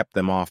down and kept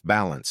them off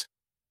balance.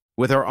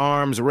 With her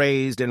arms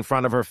raised in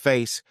front of her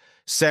face,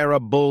 Sarah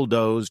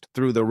bulldozed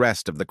through the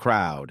rest of the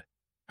crowd.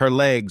 Her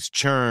legs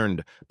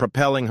churned,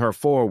 propelling her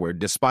forward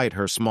despite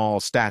her small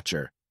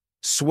stature.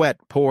 Sweat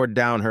poured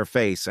down her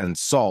face and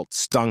salt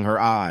stung her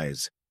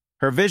eyes.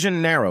 Her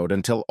vision narrowed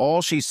until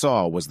all she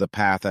saw was the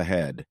path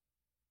ahead.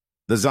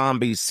 The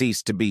zombies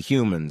ceased to be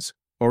humans,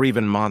 or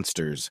even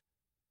monsters.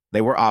 They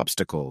were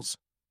obstacles,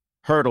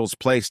 hurdles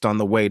placed on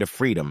the way to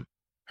freedom,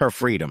 her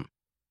freedom.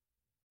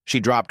 She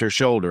dropped her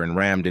shoulder and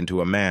rammed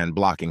into a man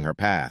blocking her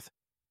path.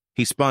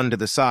 He spun to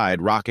the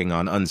side, rocking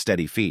on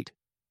unsteady feet.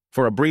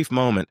 For a brief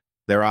moment,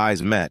 their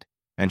eyes met,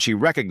 and she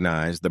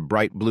recognized the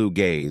bright blue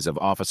gaze of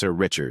Officer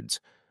Richards,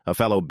 a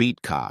fellow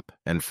beat cop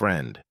and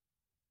friend.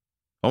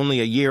 Only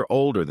a year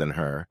older than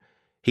her,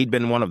 he'd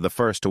been one of the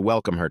first to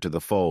welcome her to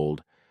the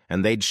fold,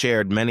 and they'd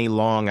shared many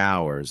long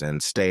hours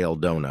and stale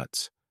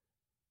donuts.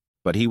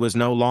 But he was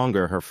no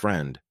longer her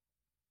friend.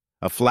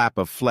 A flap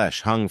of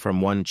flesh hung from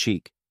one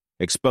cheek,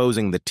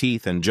 exposing the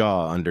teeth and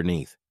jaw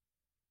underneath.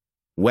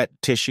 Wet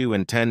tissue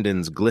and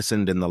tendons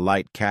glistened in the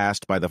light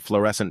cast by the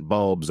fluorescent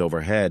bulbs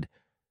overhead,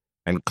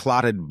 and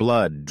clotted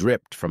blood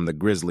dripped from the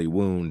grisly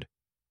wound.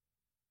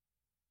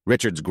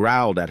 Richards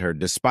growled at her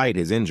despite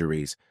his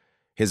injuries,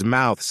 his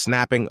mouth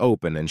snapping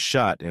open and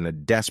shut in a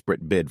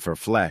desperate bid for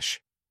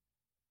flesh.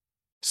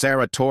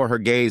 Sarah tore her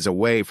gaze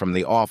away from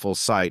the awful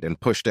sight and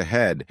pushed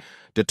ahead,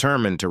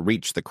 determined to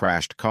reach the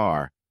crashed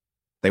car.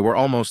 They were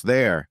almost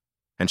there,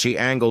 and she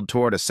angled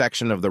toward a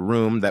section of the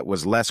room that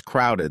was less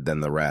crowded than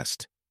the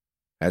rest.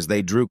 As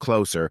they drew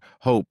closer,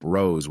 hope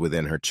rose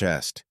within her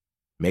chest.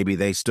 Maybe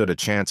they stood a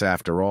chance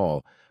after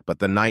all, but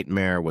the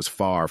nightmare was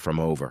far from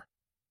over.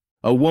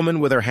 A woman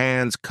with her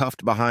hands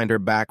cuffed behind her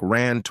back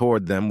ran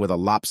toward them with a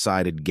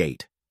lopsided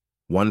gait.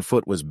 One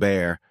foot was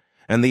bare,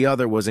 and the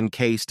other was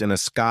encased in a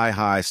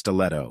sky-high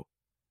stiletto.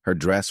 Her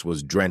dress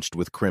was drenched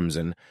with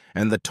crimson,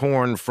 and the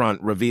torn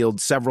front revealed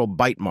several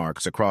bite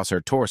marks across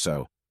her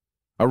torso.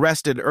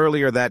 Arrested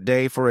earlier that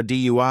day for a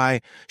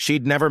DUI,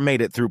 she'd never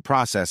made it through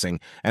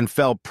processing and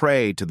fell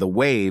prey to the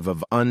wave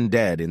of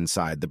undead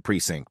inside the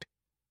precinct.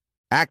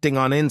 Acting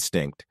on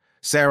instinct,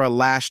 Sarah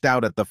lashed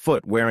out at the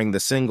foot wearing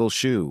the single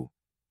shoe.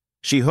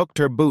 She hooked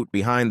her boot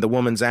behind the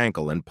woman's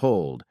ankle and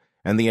pulled,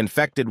 and the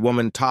infected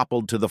woman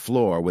toppled to the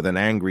floor with an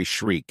angry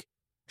shriek.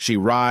 She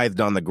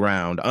writhed on the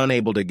ground,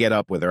 unable to get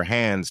up with her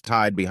hands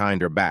tied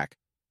behind her back.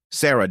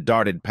 Sarah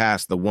darted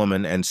past the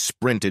woman and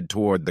sprinted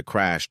toward the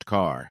crashed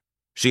car.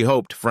 She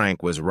hoped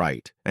Frank was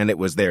right, and it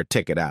was their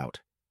ticket out.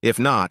 If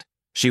not,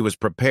 she was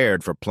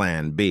prepared for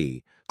Plan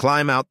B,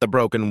 climb out the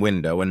broken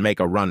window and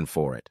make a run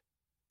for it.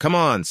 "Come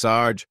on,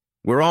 Sarge.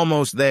 We're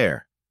almost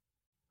there."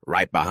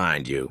 "Right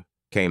behind you,"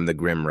 came the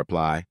grim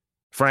reply.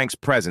 Frank's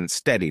presence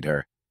steadied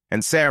her,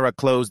 and Sarah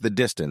closed the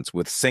distance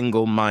with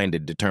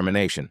single-minded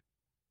determination.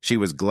 She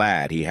was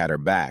glad he had her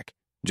back,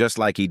 just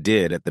like he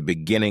did at the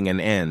beginning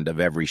and end of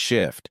every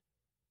shift.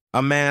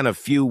 A man of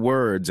few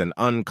words and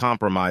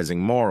uncompromising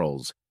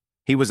morals,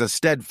 he was a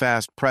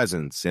steadfast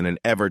presence in an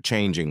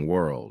ever-changing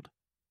world.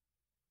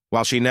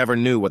 While she never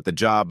knew what the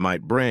job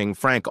might bring,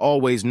 Frank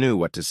always knew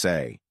what to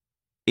say,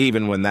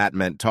 even when that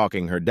meant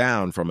talking her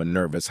down from a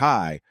nervous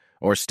high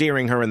or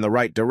steering her in the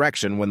right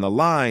direction when the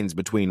lines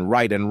between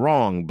right and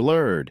wrong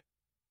blurred.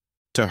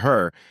 To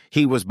her,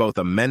 he was both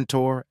a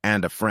mentor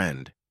and a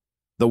friend,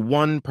 the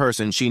one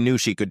person she knew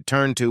she could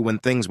turn to when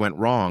things went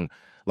wrong,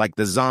 like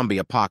the zombie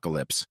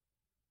apocalypse.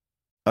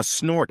 A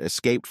snort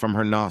escaped from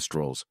her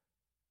nostrils.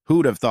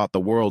 Who'd have thought the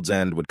world's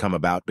end would come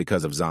about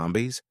because of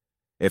zombies?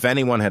 If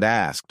anyone had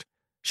asked,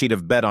 she'd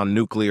have bet on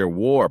nuclear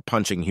war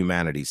punching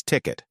humanity's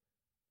ticket.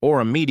 Or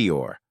a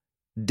meteor.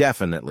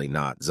 Definitely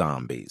not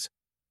zombies.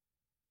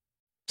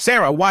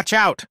 "Sarah, watch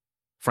out!"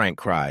 Frank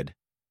cried.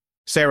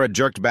 Sarah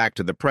jerked back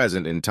to the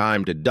present in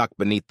time to duck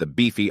beneath the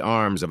beefy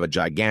arms of a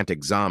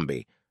gigantic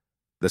zombie.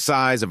 The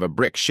size of a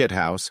brick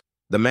shithouse,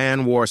 the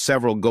man wore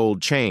several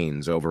gold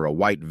chains over a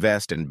white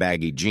vest and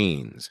baggy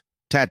jeans.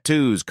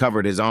 Tattoos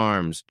covered his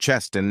arms,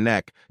 chest, and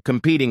neck,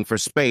 competing for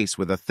space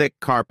with a thick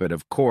carpet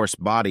of coarse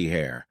body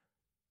hair.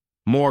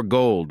 More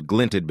gold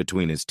glinted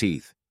between his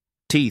teeth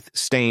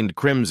stained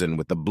crimson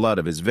with the blood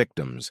of his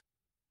victims.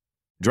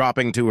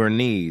 Dropping to her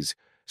knees,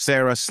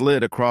 Sarah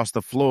slid across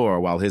the floor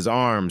while his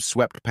arms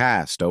swept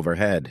past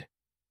overhead.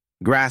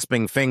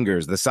 Grasping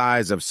fingers the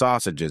size of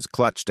sausages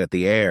clutched at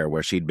the air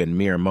where she'd been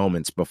mere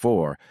moments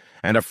before,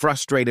 and a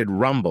frustrated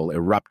rumble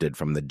erupted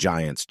from the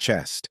giant's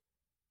chest.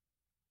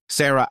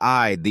 Sarah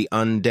eyed the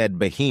undead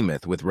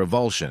behemoth with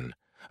revulsion.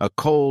 A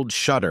cold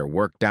shudder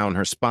worked down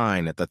her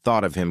spine at the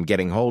thought of him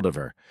getting hold of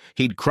her.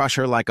 He'd crush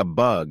her like a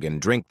bug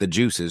and drink the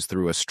juices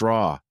through a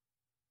straw.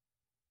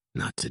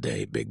 "Not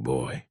today, big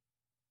boy."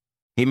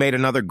 He made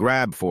another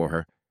grab for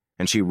her,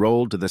 and she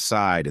rolled to the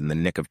side in the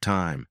nick of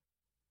time.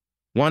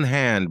 One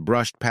hand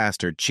brushed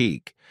past her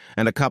cheek,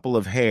 and a couple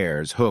of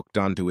hairs hooked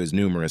onto his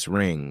numerous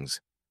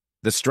rings.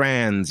 The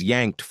strands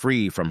yanked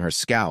free from her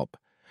scalp,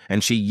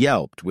 and she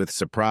yelped with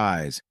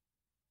surprise.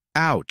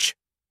 Ouch!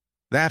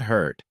 That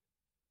hurt.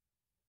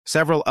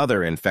 Several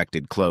other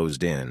infected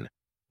closed in,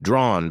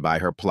 drawn by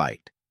her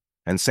plight,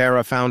 and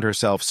Sarah found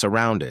herself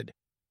surrounded.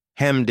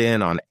 Hemmed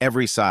in on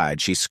every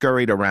side, she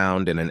scurried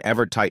around in an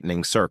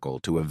ever-tightening circle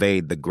to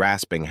evade the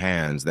grasping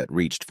hands that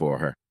reached for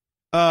her.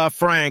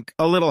 Frank,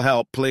 a little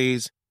help,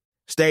 please."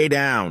 "Stay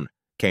down,"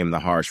 came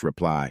the harsh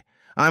reply.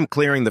 "I'm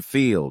clearing the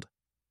field."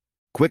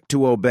 Quick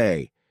to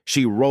obey,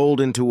 she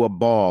rolled into a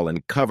ball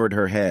and covered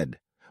her head.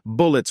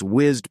 bullets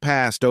whizzed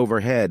past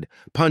overhead,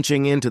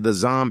 punching into the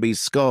zombies'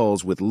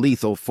 skulls with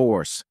lethal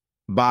force.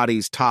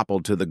 Bodies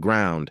toppled to the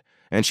ground,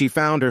 and she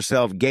found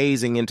herself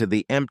gazing into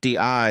the empty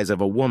eyes of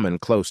a woman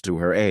close to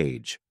her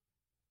age.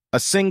 A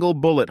single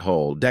bullet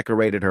hole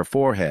decorated her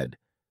forehead,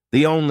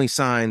 the only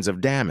signs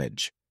of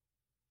damage.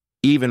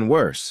 Even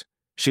worse,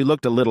 she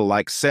looked a little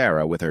like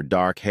Sarah with her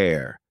dark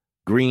hair,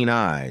 green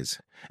eyes,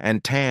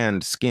 and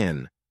tanned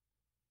skin.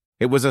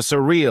 It was a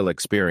surreal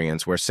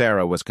experience where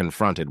Sarah was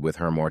confronted with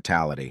her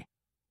mortality.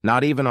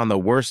 Not even on the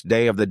worst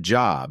day of the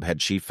job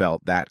had she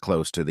felt that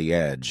close to the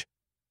edge.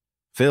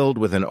 Filled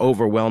with an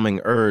overwhelming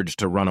urge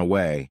to run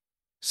away,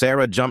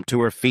 Sarah jumped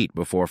to her feet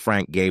before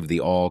Frank gave the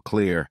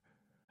all-clear.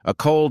 A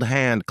cold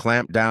hand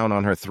clamped down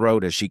on her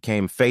throat as she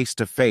came face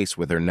to face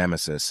with her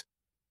nemesis.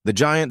 The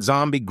giant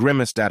zombie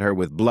grimaced at her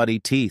with bloody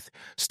teeth,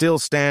 still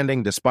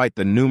standing despite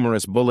the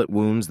numerous bullet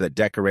wounds that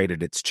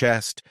decorated its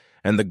chest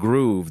and the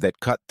groove that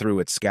cut through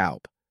its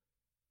scalp.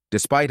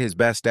 Despite his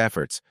best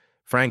efforts,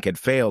 Frank had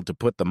failed to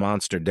put the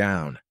monster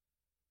down.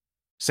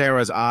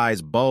 Sarah's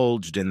eyes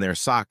bulged in their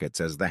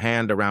sockets as the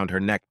hand around her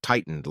neck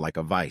tightened like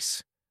a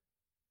vice.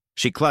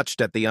 She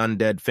clutched at the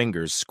undead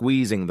fingers,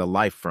 squeezing the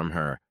life from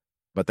her,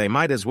 but they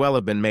might as well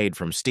have been made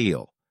from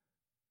steel.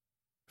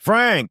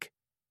 "Frank!"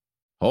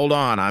 "Hold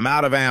on, I'm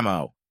out of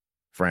ammo,"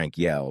 Frank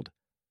yelled.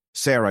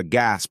 Sarah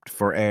gasped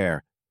for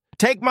air.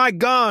 "Take my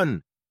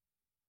gun!"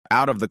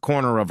 Out of the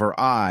corner of her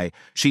eye,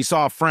 she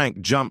saw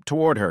Frank jump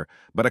toward her,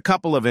 but a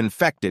couple of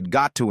infected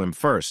got to him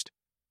first.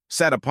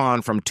 Set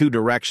upon from two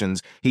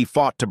directions, he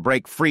fought to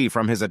break free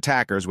from his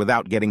attackers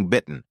without getting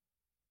bitten.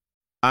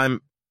 I'm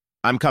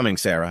coming,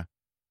 Sarah,"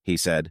 he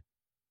said,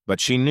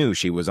 but she knew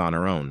she was on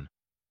her own,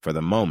 for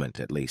the moment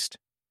at least.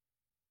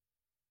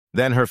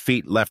 Then her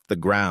feet left the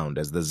ground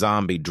as the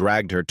zombie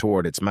dragged her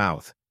toward its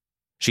mouth.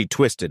 She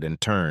twisted and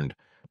turned,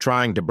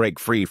 trying to break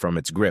free from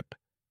its grip,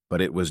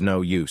 but it was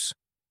no use.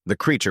 The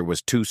creature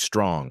was too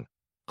strong.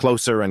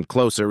 Closer and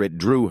closer it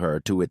drew her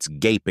to its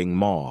gaping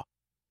maw.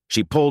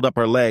 She pulled up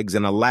her legs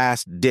in a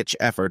last-ditch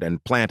effort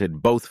and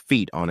planted both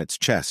feet on its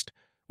chest.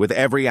 With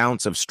every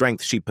ounce of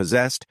strength she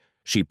possessed,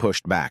 she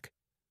pushed back.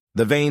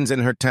 The veins in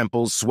her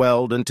temples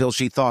swelled until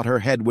she thought her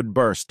head would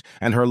burst,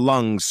 and her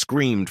lungs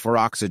screamed for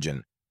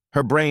oxygen.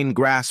 Her brain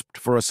grasped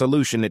for a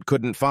solution it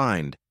couldn't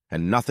find,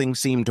 and nothing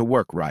seemed to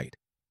work right.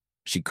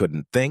 She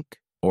couldn't think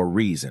or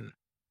reason.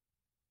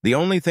 The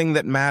only thing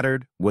that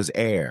mattered was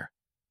air.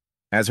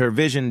 As her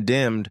vision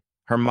dimmed,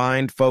 her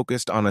mind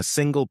focused on a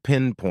single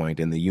pinpoint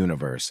in the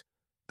universe,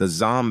 the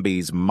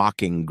zombie's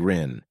mocking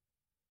grin.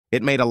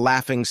 It made a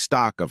laughing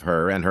stock of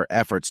her and her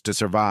efforts to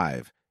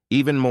survive.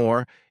 Even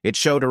more, it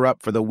showed her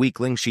up for the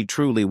weakling she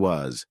truly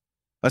was.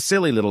 A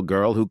silly little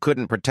girl who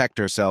couldn't protect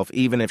herself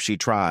even if she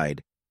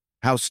tried.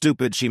 How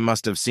stupid she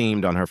must have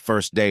seemed on her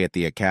first day at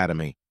the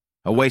academy.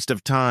 A waste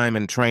of time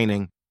and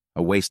training,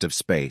 a waste of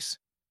space.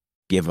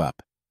 Give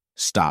up.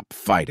 Stop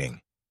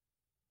fighting.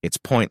 It's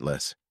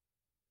pointless.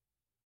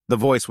 The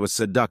voice was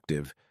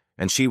seductive,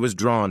 and she was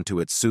drawn to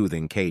its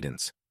soothing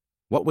cadence.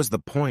 What was the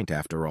point,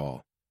 after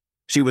all?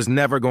 She was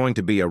never going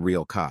to be a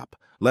real cop,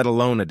 let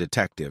alone a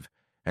detective,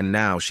 and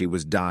now she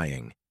was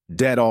dying.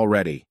 Dead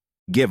already.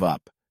 Give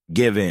up.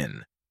 Give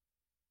in.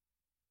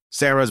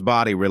 Sarah's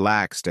body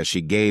relaxed as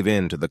she gave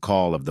in to the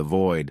call of the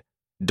void.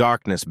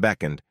 Darkness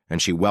beckoned,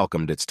 and she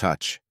welcomed its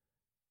touch.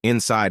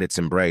 Inside its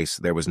embrace,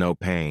 there was no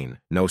pain,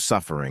 no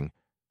suffering,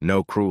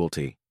 no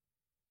cruelty.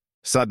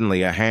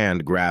 Suddenly, a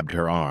hand grabbed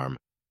her arm.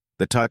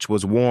 The touch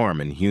was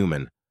warm and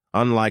human,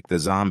 unlike the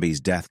zombie's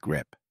death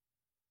grip.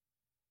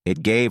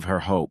 It gave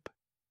her hope,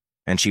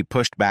 and she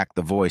pushed back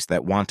the voice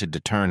that wanted to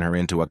turn her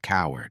into a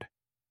coward.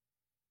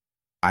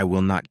 I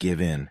will not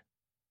give in.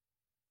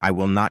 I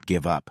will not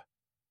give up.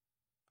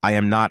 I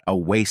am not a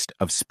waste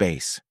of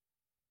space.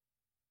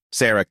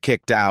 Sarah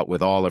kicked out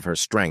with all of her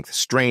strength,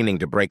 straining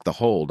to break the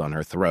hold on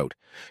her throat.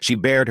 She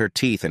bared her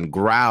teeth and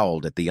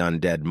growled at the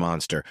undead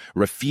monster,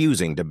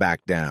 refusing to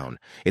back down.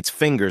 Its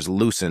fingers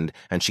loosened,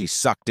 and she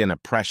sucked in a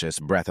precious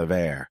breath of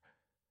air.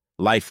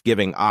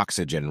 Life-giving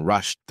oxygen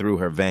rushed through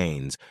her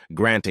veins,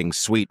 granting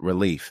sweet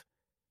relief.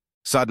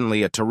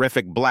 Suddenly, a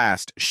terrific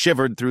blast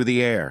shivered through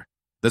the air.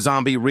 The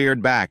zombie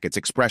reared back, its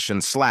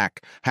expression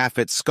slack, half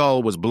its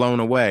skull was blown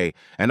away,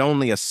 and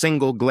only a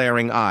single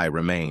glaring eye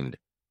remained.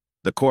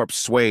 The corpse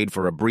swayed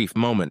for a brief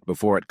moment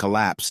before it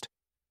collapsed.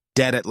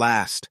 Dead at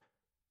last.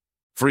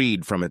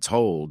 Freed from its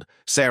hold,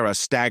 Sarah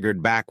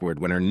staggered backward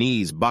when her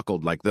knees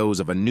buckled like those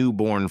of a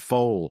newborn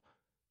foal.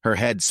 Her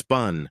head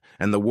spun,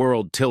 and the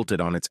world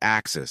tilted on its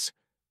axis.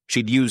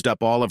 She'd used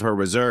up all of her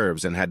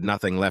reserves and had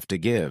nothing left to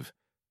give.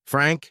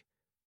 "Frank,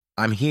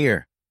 I'm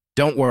here.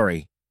 Don't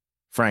worry,"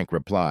 Frank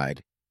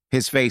replied,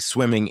 his face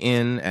swimming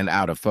in and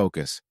out of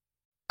focus.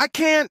 I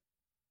can't!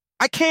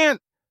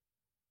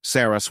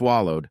 Sarah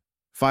swallowed,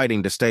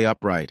 fighting to stay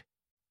upright.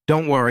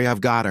 "Don't worry,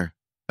 I've got her,"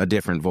 a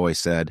different voice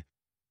said.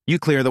 "You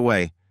clear the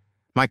way.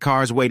 My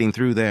car's waiting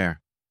through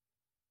there."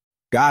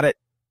 "Got it,"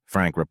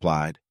 Frank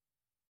replied.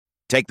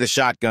 "Take the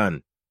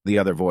shotgun," the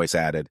other voice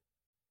added.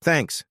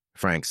 "Thanks,"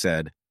 Frank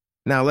said.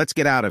 "Now let's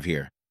get out of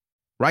here.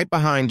 Right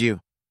behind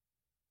you."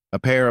 A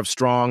pair of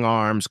strong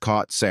arms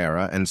caught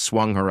Sarah and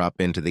swung her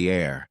up into the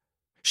air.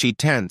 She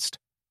tensed,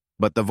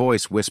 but the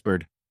voice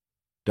whispered,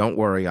 "Don't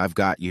worry, I've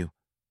got you.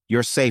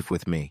 You're safe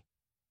with me."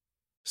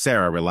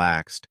 Sarah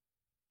relaxed.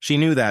 She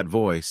knew that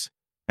voice,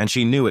 and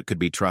she knew it could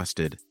be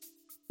trusted.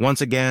 Once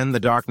again, the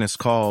darkness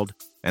called,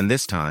 and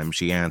this time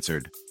she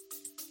answered.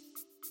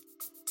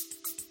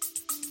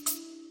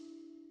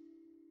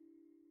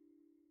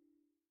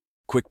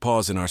 Quick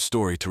pause in our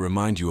story to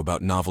remind you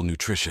about novel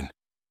nutrition.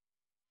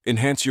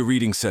 Enhance your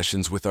reading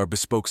sessions with our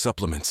bespoke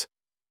supplements.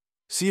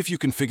 See if you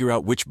can figure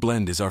out which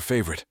blend is our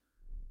favorite.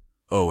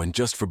 Oh, and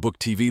just for Book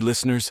TV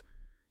listeners,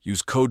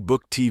 use code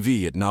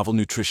BOOKTV at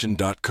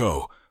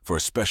novelnutrition.co for a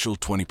special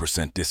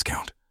 20%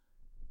 discount.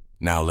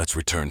 Now let's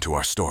return to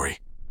our story.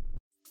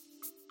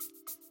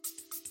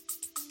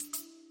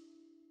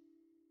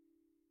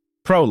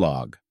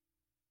 Prologue.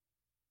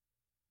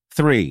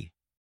 3.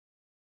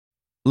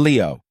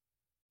 Leo.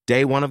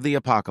 Day 1 of the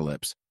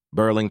apocalypse.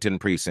 Burlington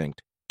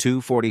Precinct.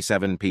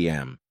 2:47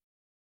 p.m.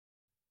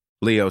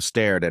 Leo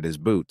stared at his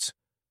boots.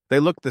 They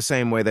looked the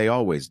same way they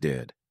always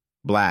did.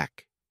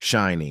 Black,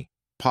 shiny,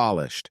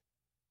 polished.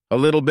 A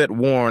little bit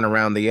worn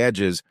around the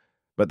edges,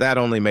 but that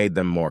only made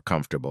them more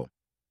comfortable.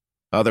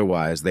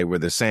 Otherwise, they were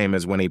the same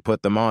as when he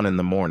put them on in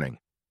the morning.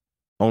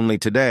 Only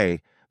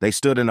today, they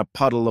stood in a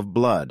puddle of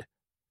blood.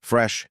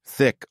 Fresh,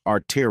 thick,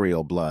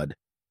 arterial blood.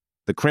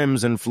 The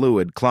crimson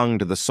fluid clung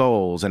to the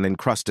soles and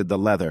encrusted the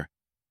leather.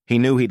 He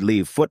knew he'd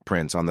leave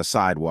footprints on the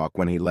sidewalk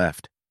when he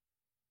left.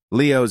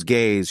 Leo's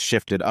gaze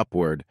shifted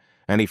upward,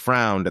 and he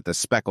frowned at the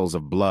speckles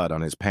of blood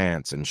on his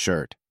pants and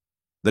shirt.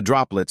 The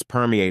droplets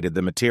permeated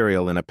the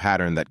material in a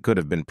pattern that could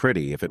have been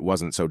pretty if it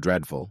wasn't so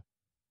dreadful.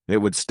 It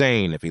would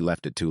stain if he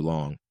left it too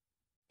long.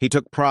 He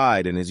took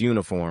pride in his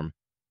uniform.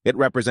 It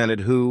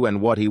represented who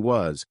and what he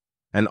was,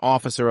 an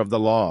officer of the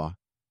law.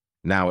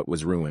 Now it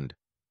was ruined,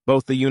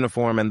 both the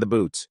uniform and the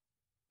boots.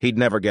 He'd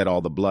never get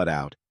all the blood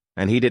out,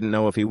 and he didn't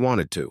know if he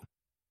wanted to.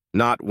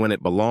 Not when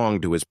it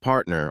belonged to his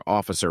partner,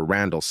 Officer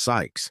Randall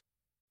Sykes.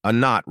 A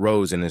knot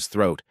rose in his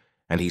throat,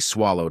 and he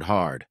swallowed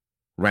hard.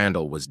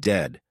 Randall was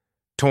dead,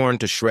 torn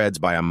to shreds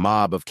by a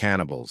mob of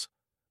cannibals.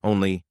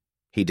 Only,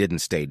 he didn't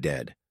stay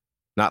dead.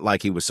 Not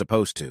like he was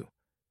supposed to.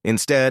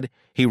 Instead,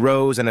 he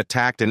rose and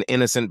attacked an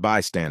innocent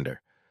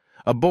bystander.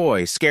 A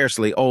boy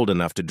scarcely old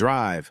enough to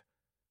drive.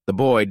 The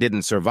boy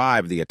didn't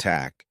survive the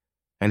attack,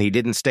 and he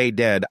didn't stay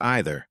dead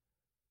either.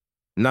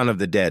 None of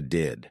the dead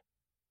did.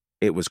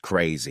 It was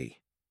crazy.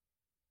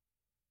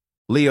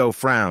 Leo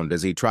frowned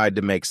as he tried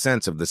to make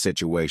sense of the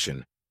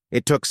situation.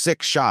 It took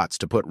 6 shots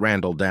to put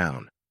Randall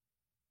down.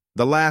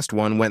 The last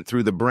one went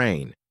through the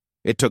brain.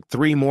 It took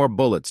 3 more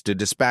bullets to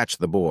dispatch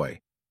the boy,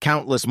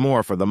 countless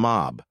more for the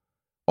mob.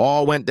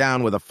 All went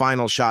down with a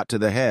final shot to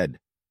the head.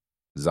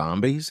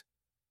 Zombies?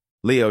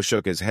 Leo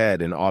shook his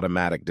head in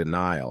automatic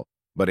denial,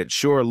 but it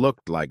sure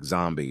looked like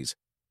zombies.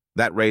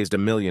 That raised a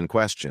million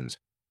questions.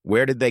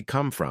 Where did they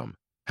come from?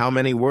 How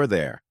many were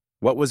there?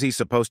 What was he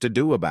supposed to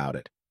do about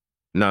it?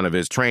 None of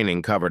his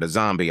training covered a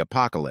zombie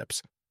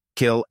apocalypse.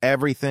 Kill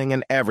everything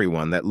and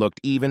everyone that looked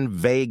even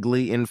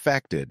vaguely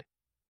infected.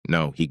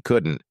 No, he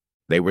couldn't.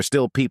 They were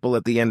still people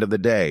at the end of the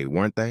day,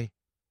 weren't they?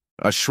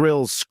 A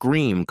shrill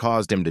scream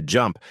caused him to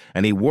jump,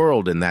 and he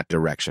whirled in that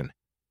direction.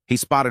 He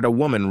spotted a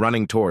woman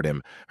running toward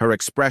him, her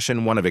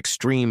expression one of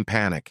extreme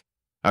panic.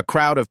 A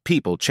crowd of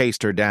people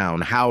chased her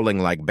down, howling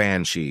like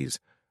banshees.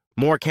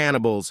 More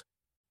cannibals.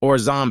 Or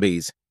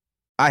zombies.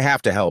 I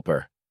have to help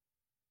her.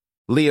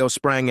 Leo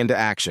sprang into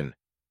action.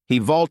 He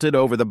vaulted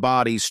over the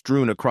bodies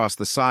strewn across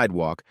the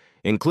sidewalk,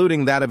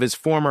 including that of his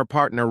former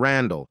partner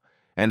Randall,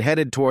 and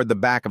headed toward the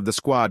back of the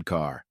squad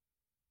car.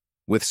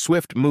 With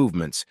swift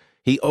movements,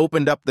 he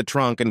opened up the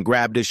trunk and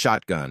grabbed his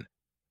shotgun.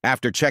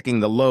 After checking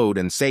the load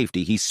and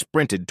safety, he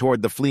sprinted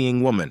toward the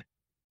fleeing woman.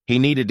 He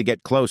needed to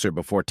get closer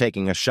before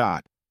taking a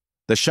shot.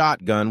 The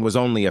shotgun was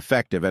only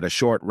effective at a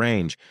short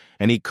range,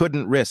 and he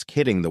couldn't risk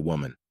hitting the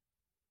woman.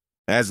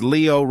 As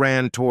Leo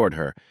ran toward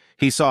her,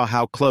 he saw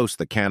how close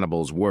the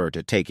cannibals were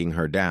to taking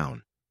her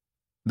down.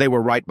 They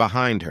were right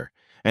behind her,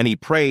 and he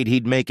prayed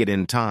he'd make it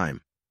in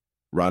time.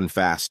 Run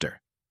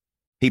faster.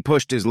 He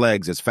pushed his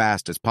legs as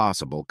fast as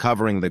possible,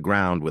 covering the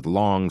ground with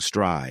long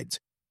strides.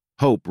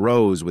 Hope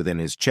rose within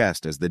his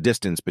chest as the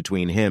distance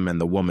between him and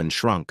the woman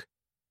shrunk.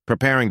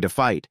 Preparing to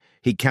fight,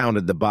 he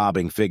counted the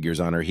bobbing figures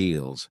on her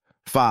heels.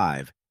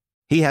 5.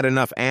 He had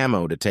enough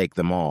ammo to take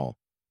them all.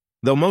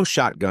 Though most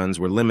shotguns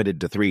were limited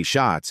to 3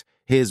 shots,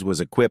 his was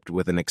equipped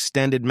with an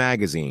extended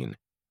magazine,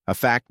 a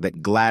fact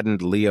that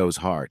gladdened Leo's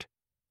heart.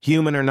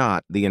 Human or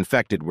not, the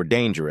infected were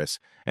dangerous,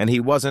 and he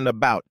wasn't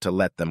about to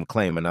let them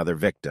claim another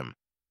victim.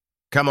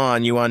 Come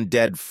on, you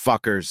undead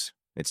fuckers.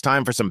 It's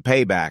time for some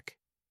payback.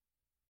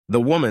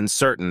 The woman,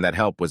 certain that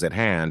help was at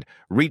hand,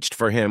 reached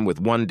for him with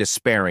one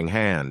despairing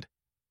hand.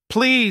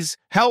 Please,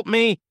 help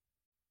me!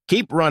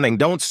 Keep running,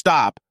 don't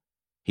stop,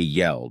 he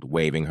yelled,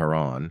 waving her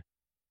on.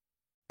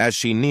 As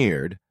she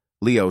neared,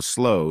 Leo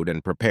slowed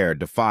and prepared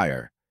to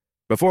fire.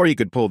 Before he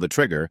could pull the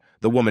trigger,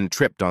 the woman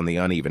tripped on the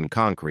uneven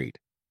concrete.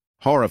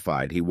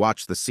 Horrified, he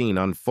watched the scene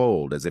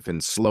unfold as if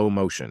in slow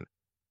motion.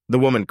 The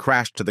woman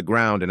crashed to the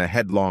ground in a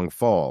headlong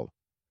fall.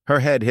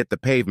 Her head hit the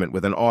pavement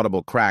with an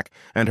audible crack,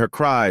 and her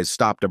cries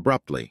stopped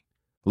abruptly.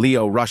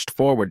 Leo rushed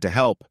forward to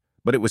help,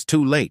 but it was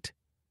too late.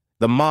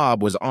 The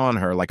mob was on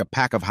her like a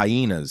pack of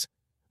hyenas.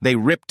 They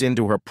ripped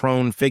into her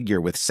prone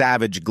figure with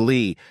savage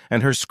glee,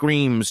 and her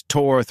screams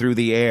tore through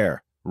the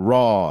air,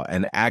 raw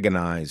and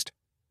agonized.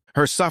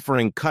 Her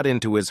suffering cut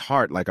into his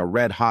heart like a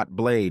red-hot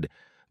blade.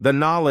 The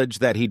knowledge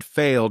that he'd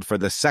failed for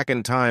the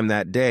second time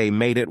that day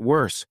made it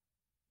worse.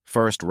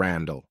 First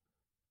Randall,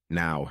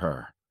 now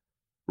her.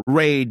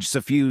 Rage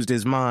suffused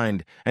his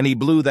mind, and he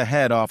blew the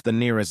head off the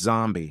nearest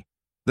zombie.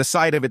 The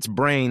sight of its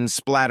brains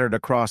splattered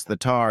across the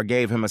tar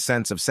gave him a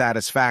sense of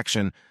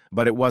satisfaction,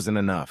 but it wasn't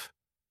enough.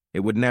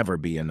 It would never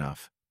be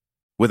enough.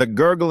 With a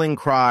gurgling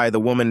cry, the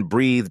woman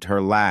breathed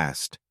her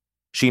last.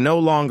 She no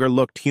longer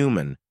looked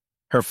human,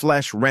 her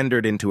flesh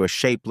rendered into a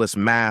shapeless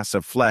mass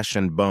of flesh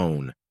and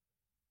bone.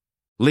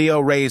 Leo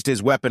raised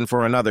his weapon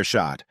for another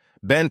shot,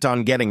 bent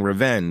on getting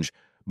revenge,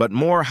 but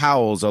more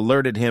howls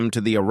alerted him to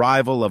the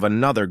arrival of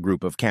another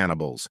group of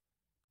cannibals.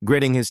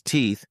 Gritting his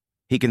teeth,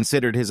 he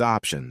considered his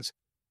options.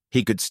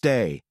 He could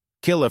stay,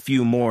 kill a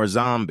few more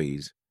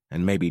zombies,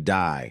 and maybe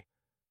die,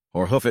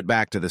 or hoof it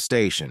back to the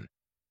station.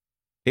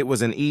 It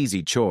was an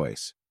easy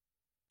choice.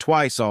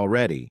 Twice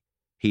already,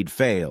 he'd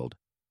failed,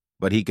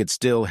 but he could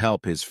still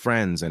help his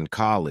friends and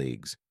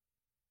colleagues.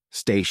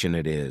 Station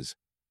it is.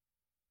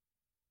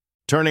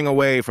 Turning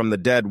away from the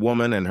dead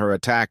woman and her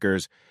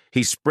attackers,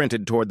 he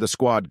sprinted toward the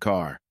squad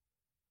car.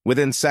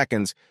 Within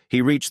seconds,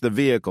 he reached the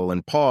vehicle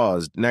and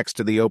paused next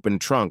to the open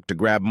trunk to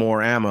grab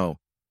more ammo.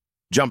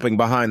 Jumping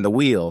behind the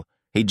wheel,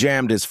 he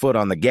jammed his foot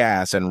on the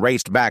gas and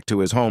raced back to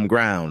his home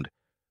ground.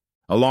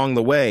 Along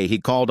the way, he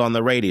called on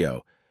the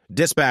radio.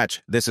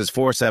 "Dispatch, this is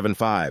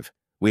 475.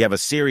 We have a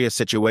serious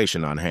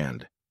situation on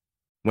hand."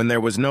 When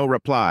there was no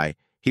reply,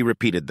 he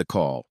repeated the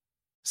call.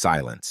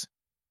 Silence.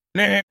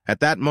 At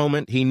that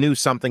moment, he knew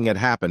something had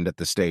happened at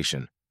the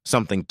station,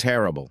 something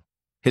terrible.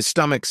 His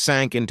stomach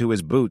sank into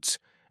his boots,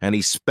 and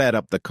he sped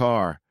up the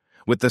car.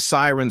 With the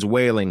sirens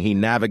wailing, he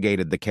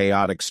navigated the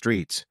chaotic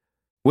streets.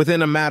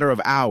 Within a matter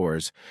of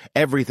hours,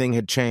 everything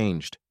had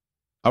changed.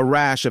 A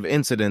rash of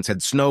incidents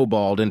had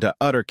snowballed into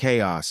utter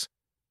chaos.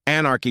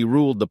 Anarchy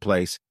ruled the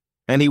place,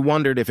 and he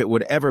wondered if it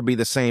would ever be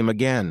the same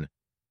again.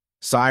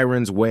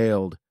 Sirens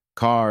wailed,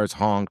 cars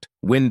honked,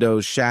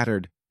 windows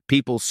shattered,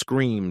 people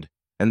screamed,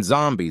 and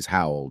zombies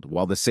howled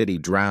while the city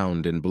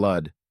drowned in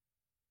blood.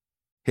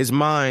 His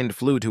mind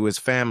flew to his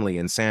family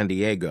in San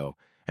Diego,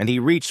 and he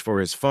reached for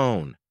his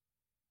phone.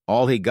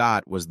 All he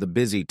got was the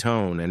busy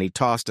tone, and he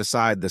tossed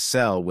aside the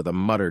cell with a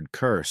muttered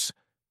curse.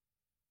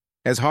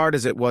 As hard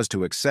as it was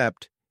to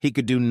accept, he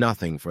could do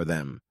nothing for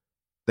them.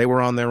 They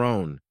were on their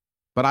own,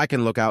 but I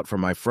can look out for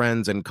my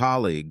friends and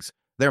colleagues.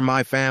 They're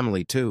my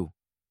family, too.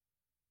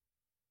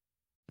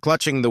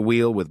 Clutching the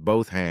wheel with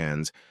both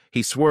hands,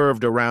 he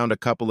swerved around a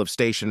couple of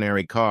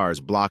stationary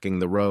cars blocking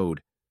the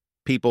road.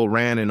 People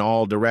ran in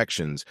all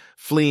directions,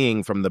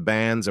 fleeing from the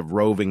bands of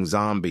roving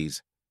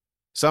zombies.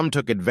 Some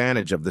took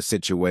advantage of the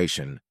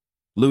situation,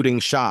 looting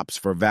shops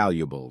for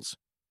valuables.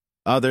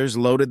 Others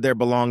loaded their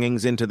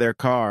belongings into their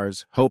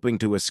cars, hoping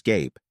to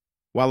escape,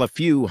 while a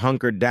few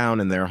hunkered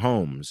down in their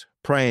homes,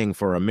 praying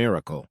for a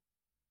miracle.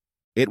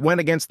 It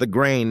went against the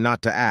grain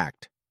not to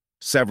act.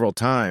 Several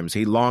times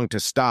he longed to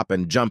stop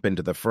and jump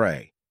into the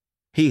fray.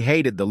 He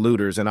hated the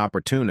looters and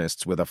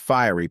opportunists with a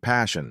fiery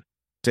passion.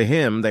 To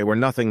him, they were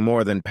nothing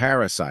more than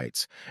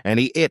parasites, and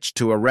he itched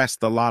to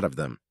arrest the lot of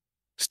them.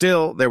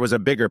 Still, there was a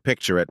bigger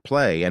picture at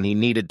play, and he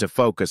needed to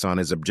focus on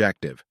his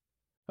objective.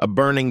 A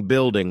burning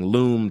building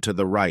loomed to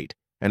the right,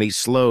 and he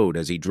slowed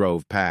as he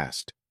drove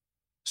past.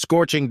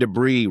 Scorching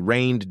debris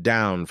rained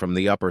down from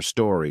the upper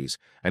stories,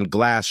 and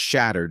glass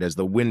shattered as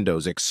the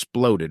windows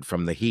exploded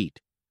from the heat.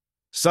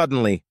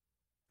 Suddenly,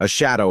 a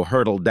shadow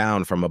hurtled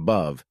down from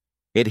above.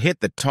 It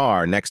hit the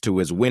tar next to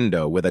his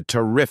window with a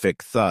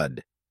terrific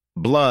thud.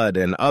 Blood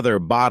and other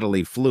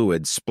bodily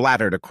fluid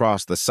splattered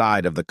across the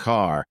side of the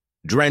car,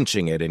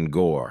 drenching it in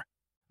gore.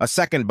 A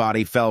second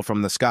body fell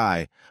from the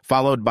sky,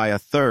 followed by a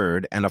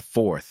third and a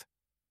fourth.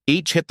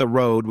 Each hit the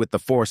road with the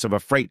force of a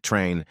freight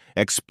train,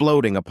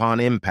 exploding upon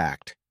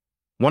impact.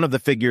 One of the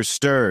figures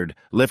stirred,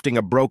 lifting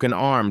a broken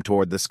arm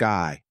toward the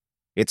sky.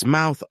 Its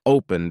mouth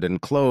opened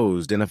and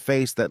closed in a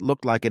face that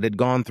looked like it had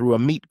gone through a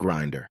meat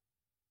grinder.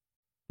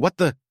 "What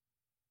the...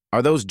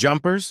 Are those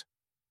jumpers?"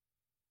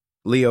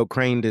 Leo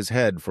craned his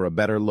head for a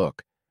better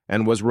look,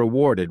 and was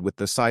rewarded with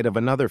the sight of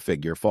another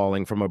figure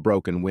falling from a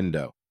broken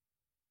window.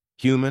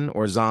 Human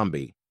or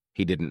zombie,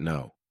 he didn't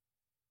know.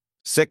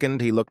 Sickened,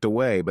 he looked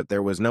away, but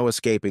there was no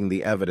escaping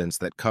the evidence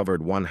that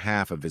covered one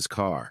half of his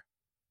car.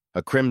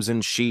 A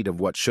crimson sheet of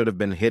what should have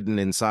been hidden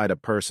inside a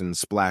person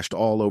splashed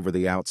all over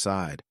the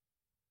outside.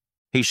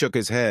 He shook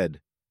his head,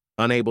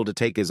 unable to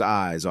take his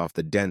eyes off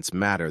the dense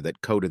matter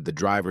that coated the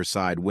driver's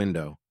side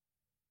window.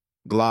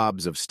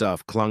 Globs of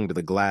stuff clung to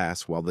the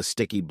glass while the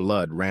sticky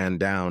blood ran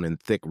down in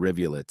thick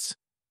rivulets.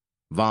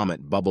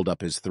 Vomit bubbled up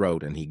his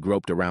throat, and he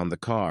groped around the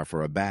car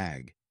for a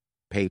bag.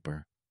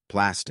 Paper,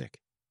 plastic.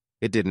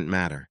 It didn't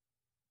matter.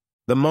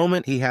 The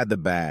moment he had the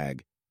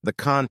bag, the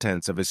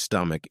contents of his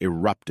stomach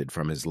erupted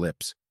from his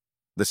lips.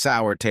 The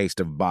sour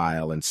taste of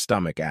bile and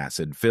stomach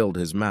acid filled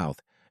his mouth,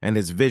 and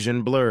his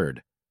vision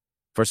blurred.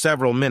 For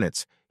several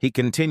minutes, he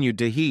continued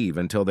to heave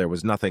until there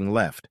was nothing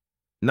left,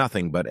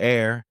 nothing but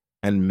air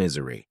and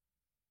misery.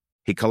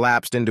 He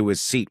collapsed into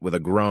his seat with a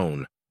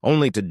groan,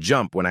 only to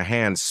jump when a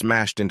hand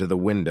smashed into the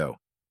window.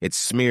 It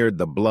smeared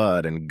the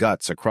blood and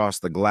guts across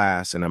the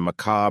glass in a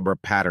macabre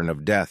pattern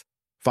of death,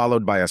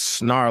 followed by a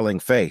snarling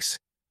face.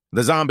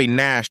 The zombie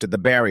gnashed at the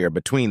barrier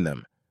between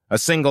them, a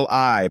single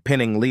eye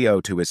pinning Leo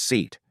to his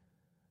seat.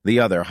 The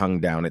other hung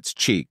down its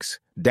cheeks,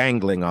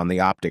 dangling on the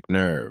optic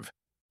nerve.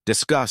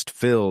 Disgust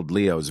filled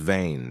Leo's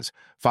veins,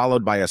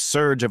 followed by a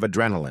surge of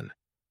adrenaline.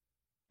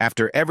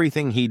 After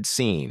everything he'd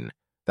seen,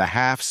 the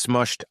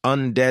half-smushed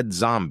undead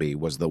zombie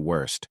was the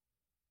worst.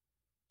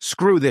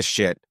 "Screw this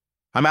shit.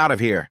 I'm out of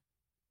here."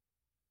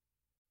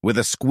 With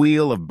a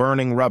squeal of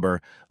burning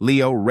rubber,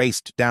 Leo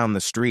raced down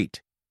the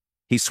street.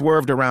 He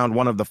swerved around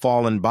one of the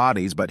fallen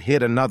bodies but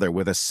hit another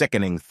with a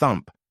sickening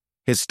thump.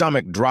 His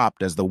stomach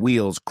dropped as the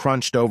wheels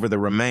crunched over the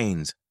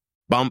remains.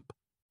 Bump,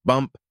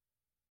 bump.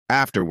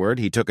 Afterward,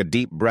 he took a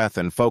deep breath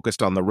and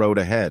focused on the road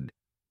ahead.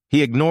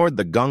 He ignored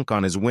the gunk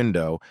on his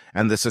window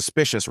and the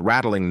suspicious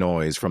rattling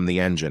noise from the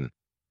engine.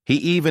 He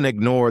even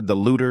ignored the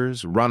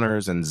looters,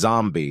 runners, and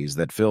zombies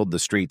that filled the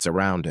streets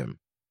around him.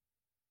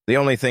 The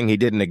only thing he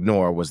didn't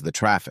ignore was the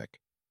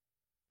traffic.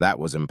 That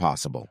was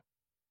impossible.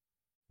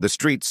 The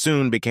streets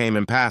soon became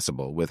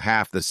impassable, with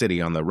half the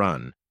city on the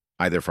run,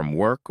 either from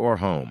work or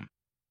home.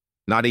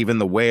 Not even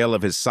the wail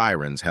of his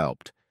sirens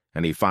helped,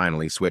 and he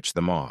finally switched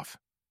them off.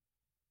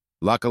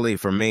 "Luckily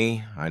for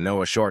me, I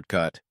know a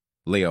shortcut,"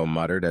 Leo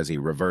muttered as he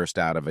reversed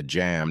out of a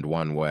jammed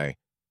one-way.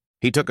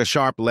 He took a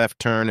sharp left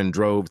turn and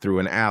drove through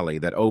an alley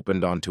that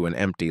opened onto an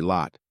empty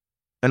lot.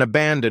 An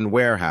abandoned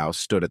warehouse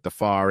stood at the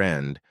far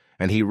end,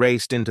 and he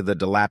raced into the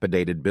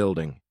dilapidated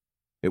building.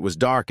 It was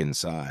dark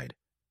inside.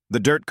 The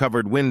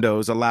dirt-covered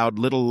windows allowed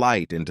little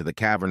light into the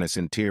cavernous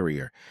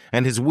interior,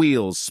 and his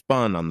wheels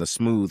spun on the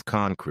smooth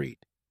concrete.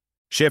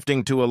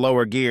 Shifting to a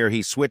lower gear,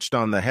 he switched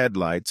on the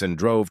headlights and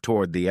drove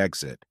toward the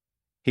exit.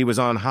 He was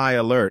on high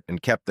alert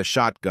and kept the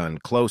shotgun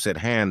close at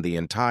hand the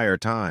entire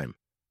time.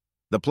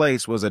 The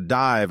place was a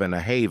dive and a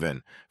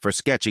haven for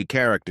sketchy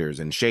characters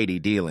and shady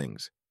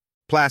dealings.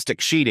 Plastic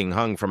sheeting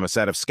hung from a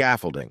set of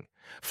scaffolding,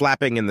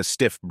 flapping in the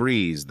stiff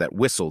breeze that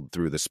whistled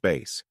through the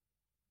space.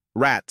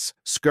 Rats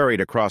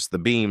scurried across the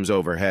beams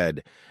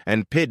overhead,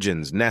 and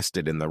pigeons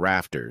nested in the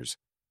rafters.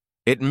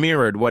 It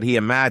mirrored what he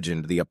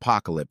imagined the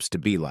apocalypse to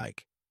be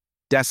like.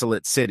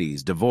 Desolate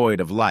cities devoid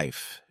of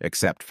life,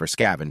 except for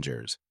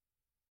scavengers.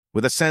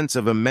 With a sense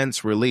of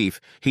immense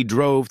relief, he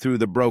drove through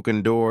the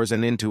broken doors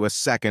and into a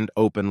second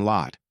open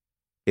lot.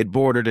 It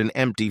bordered an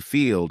empty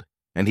field,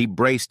 and he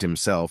braced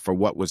himself for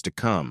what was to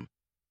come.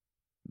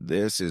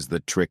 This is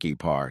the tricky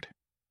part.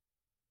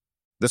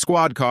 The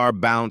squad car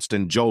bounced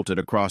and jolted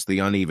across the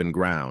uneven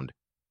ground.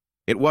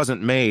 It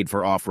wasn't made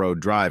for off-road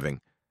driving,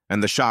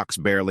 and the shocks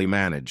barely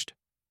managed.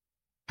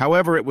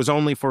 However, it was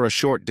only for a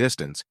short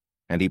distance,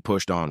 and he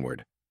pushed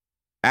onward.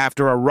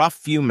 After a rough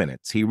few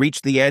minutes, he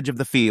reached the edge of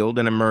the field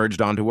and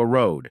emerged onto a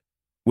road.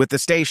 With the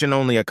station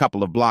only a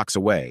couple of blocks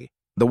away,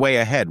 the way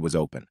ahead was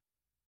open.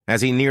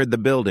 As he neared the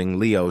building,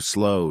 Leo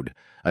slowed.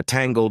 A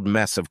tangled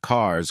mess of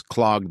cars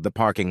clogged the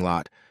parking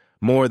lot,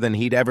 more than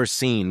he'd ever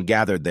seen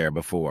gathered there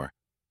before.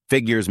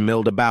 Figures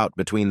milled about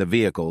between the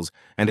vehicles,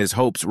 and his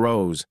hopes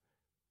rose.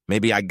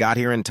 Maybe I got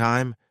here in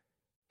time?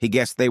 He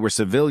guessed they were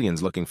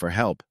civilians looking for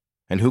help,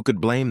 and who could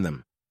blame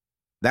them?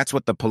 That's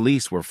what the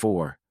police were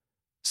for.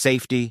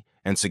 Safety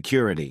and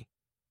security.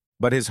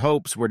 But his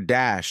hopes were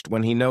dashed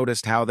when he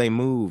noticed how they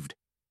moved,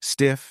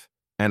 stiff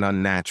and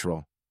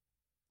unnatural.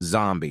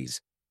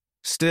 Zombies.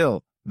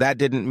 Still, that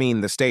didn't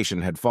mean the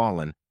station had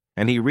fallen,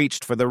 and he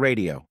reached for the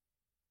radio.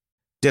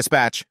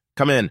 "Dispatch,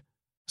 come in."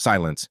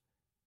 Silence.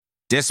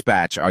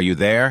 "Dispatch, are you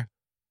there?"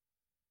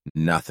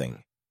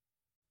 Nothing.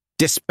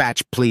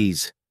 "Dispatch,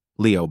 please,"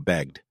 Leo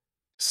begged.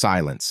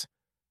 Silence.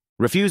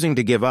 Refusing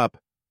to give up,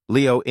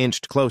 Leo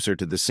inched closer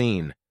to the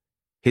scene.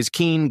 His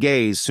keen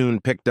gaze soon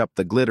picked up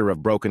the glitter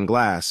of broken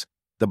glass,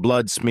 the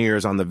blood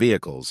smears on the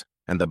vehicles,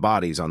 and the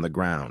bodies on the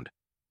ground.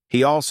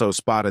 He also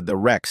spotted the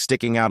wreck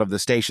sticking out of the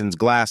station's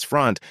glass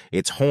front,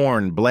 its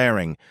horn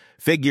blaring.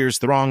 Figures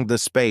thronged the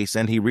space,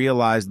 and he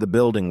realized the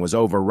building was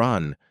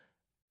overrun.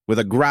 With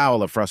a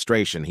growl of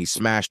frustration, he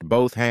smashed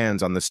both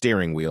hands on the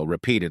steering wheel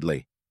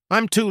repeatedly.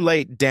 "I'm too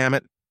late, damn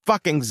it!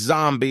 Fucking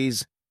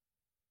zombies!"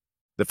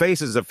 The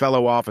faces of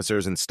fellow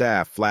officers and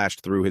staff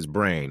flashed through his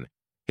brain.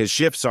 His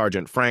shift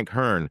sergeant, Frank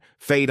Hearn,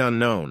 fate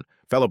unknown,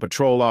 fellow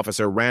patrol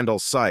officer Randall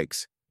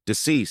Sykes,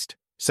 deceased,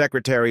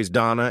 secretaries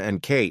Donna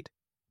and Kate,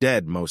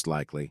 dead most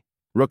likely,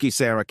 rookie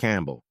Sarah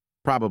Campbell,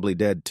 probably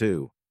dead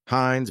too,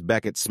 Hines,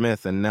 Beckett,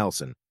 Smith, and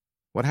Nelson.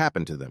 What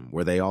happened to them?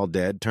 Were they all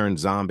dead, turned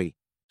zombie?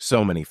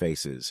 So many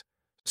faces.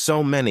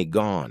 So many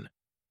gone.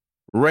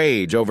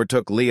 Rage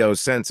overtook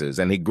Leo's senses,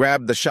 and he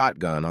grabbed the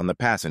shotgun on the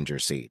passenger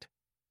seat.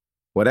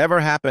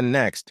 Whatever happened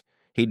next,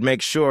 he'd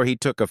make sure he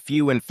took a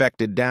few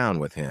infected down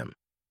with him.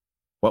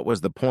 What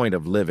was the point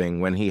of living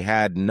when he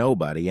had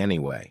nobody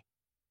anyway?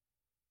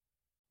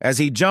 As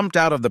he jumped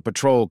out of the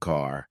patrol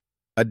car,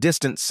 a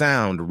distant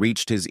sound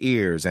reached his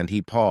ears and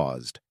he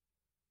paused.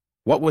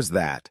 What was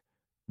that?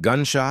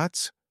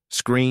 Gunshots?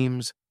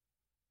 Screams?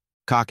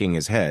 Cocking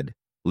his head,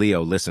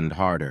 Leo listened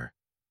harder.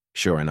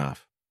 Sure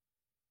enough.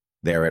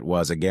 There it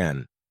was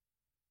again.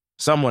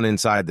 Someone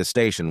inside the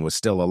station was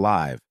still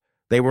alive.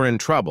 They were in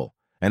trouble,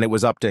 and it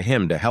was up to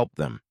him to help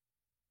them.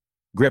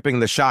 Gripping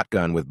the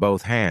shotgun with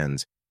both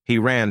hands, he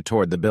ran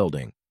toward the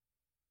building.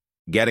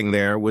 Getting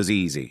there was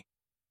easy.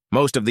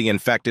 Most of the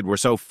infected were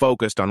so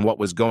focused on what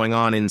was going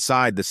on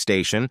inside the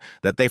station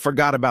that they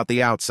forgot about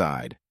the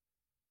outside.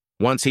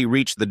 Once he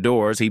reached the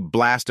doors, he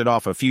blasted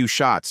off a few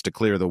shots to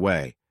clear the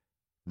way.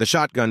 The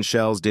shotgun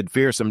shells did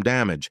fearsome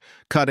damage,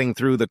 cutting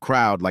through the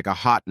crowd like a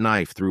hot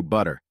knife through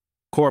butter.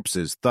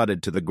 Corpses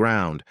thudded to the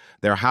ground,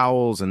 their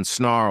howls and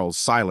snarls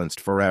silenced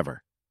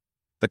forever.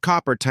 The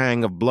copper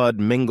tang of blood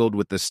mingled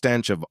with the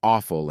stench of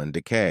offal and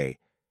decay,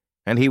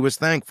 and he was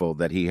thankful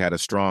that he had a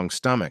strong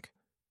stomach.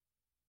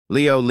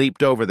 Leo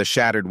leaped over the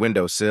shattered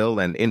windowsill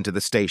and into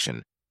the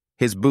station.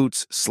 His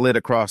boots slid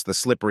across the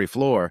slippery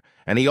floor,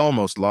 and he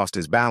almost lost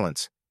his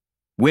balance.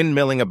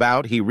 Windmilling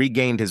about, he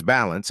regained his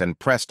balance and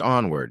pressed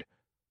onward.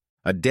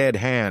 A dead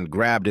hand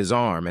grabbed his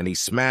arm, and he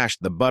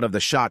smashed the butt of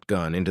the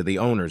shotgun into the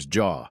owner's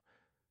jaw.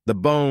 The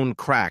bone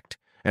cracked,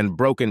 and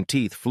broken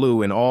teeth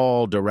flew in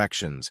all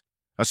directions.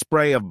 A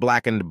spray of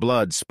blackened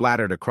blood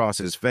splattered across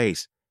his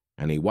face,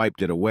 and he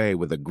wiped it away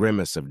with a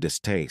grimace of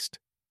distaste.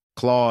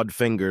 Clawed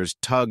fingers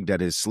tugged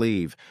at his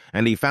sleeve,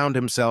 and he found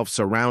himself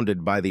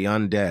surrounded by the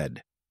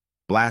undead.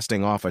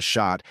 Blasting off a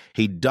shot,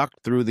 he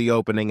ducked through the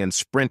opening and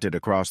sprinted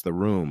across the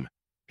room.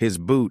 His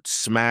boot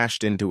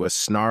smashed into a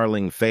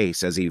snarling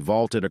face as he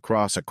vaulted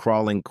across a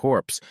crawling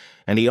corpse,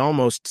 and he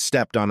almost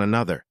stepped on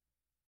another.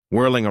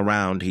 Whirling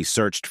around, he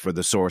searched for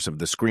the source of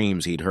the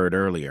screams he'd heard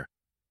earlier.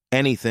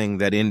 Anything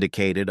that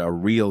indicated a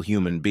real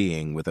human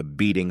being with a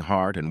beating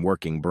heart and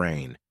working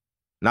brain.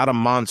 Not a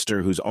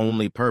monster whose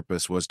only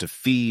purpose was to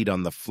feed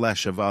on the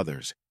flesh of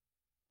others.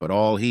 But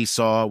all he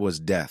saw was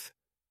death.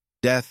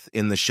 Death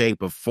in the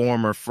shape of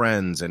former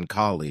friends and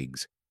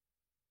colleagues.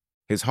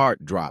 His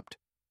heart dropped,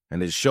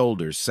 and his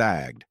shoulders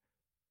sagged.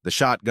 The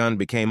shotgun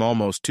became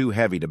almost too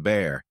heavy to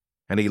bear,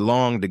 and he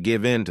longed to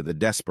give in to the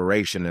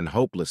desperation and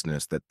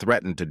hopelessness that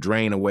threatened to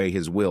drain away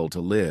his will to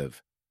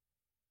live.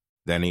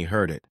 Then he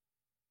heard it.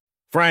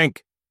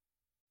 "Frank!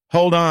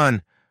 Hold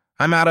on!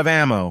 I'm out of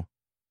ammo!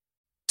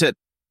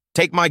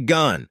 Take my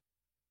gun!"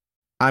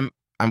 I'm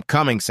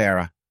coming,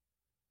 Sarah."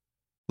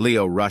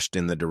 Leo rushed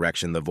in the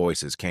direction the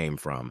voices came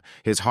from,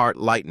 his heart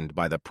lightened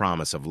by the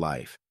promise of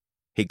life.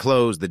 He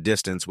closed the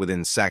distance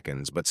within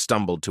seconds, but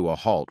stumbled to a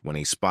halt when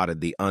he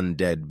spotted the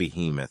undead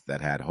behemoth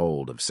that had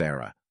hold of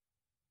Sarah.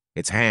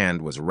 Its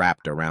hand was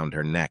wrapped around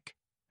her neck,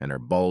 and her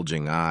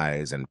bulging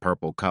eyes and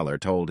purple color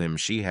told him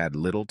she had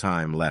little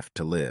time left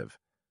to live.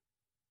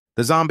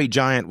 The zombie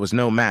giant was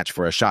no match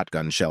for a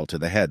shotgun shell to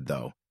the head,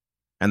 though,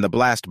 and the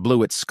blast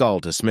blew its skull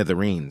to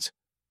smithereens.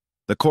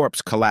 The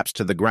corpse collapsed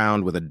to the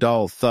ground with a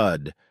dull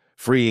thud,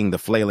 freeing the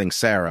flailing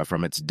Sarah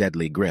from its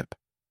deadly grip.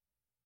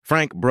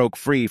 Frank broke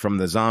free from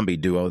the zombie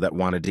duo that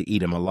wanted to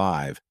eat him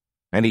alive,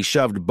 and he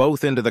shoved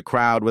both into the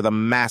crowd with a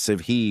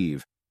massive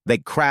heave. They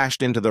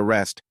crashed into the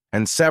rest,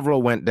 and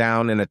several went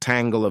down in a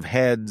tangle of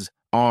heads,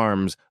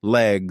 arms,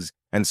 legs,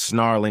 and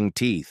snarling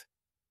teeth.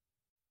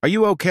 "Are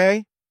you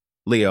okay?"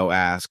 Leo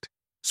asked,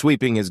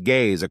 sweeping his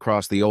gaze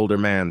across the older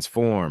man's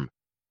form.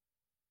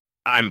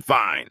 "I'm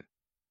fine,"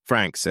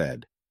 Frank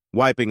said,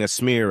 wiping a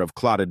smear of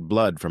clotted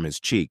blood from his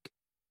cheek.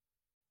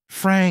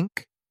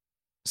 "Frank,"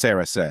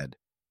 Sarah said,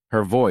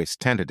 her voice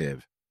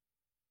tentative.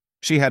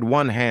 She had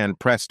one hand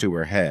pressed to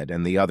her head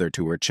and the other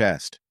to her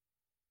chest.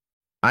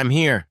 "I'm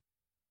here.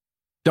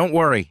 Don't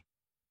worry,"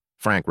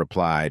 Frank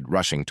replied,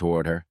 rushing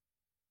toward her.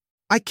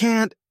 I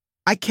can't,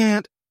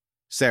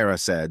 Sarah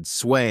said,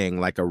 swaying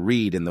like a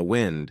reed in the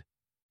wind.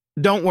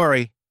 "Don't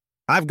worry.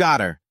 I've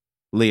got her,"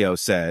 Leo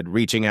said,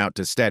 reaching out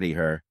to steady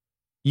her.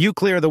 "You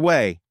clear the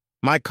way.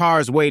 My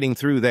car's waiting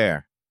through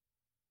there."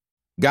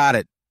 "Got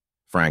it,"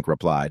 Frank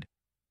replied.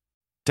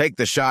 "Take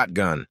the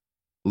shotgun,"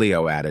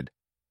 Leo added.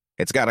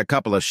 "It's got a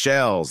couple of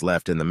shells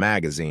left in the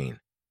magazine."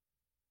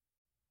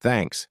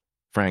 "Thanks,"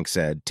 Frank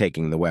said,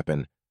 taking the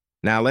weapon.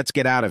 "Now let's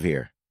get out of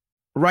here."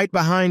 "Right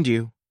behind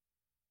you."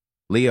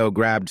 Leo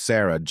grabbed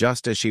Sarah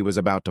just as she was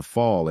about to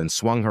fall and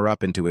swung her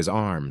up into his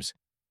arms.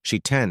 She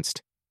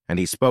tensed, and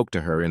he spoke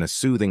to her in a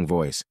soothing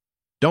voice.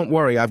 "Don't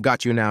worry, I've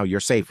got you now. You're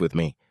safe with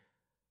me."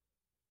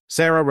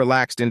 Sarah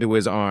relaxed into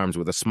his arms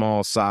with a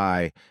small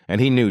sigh,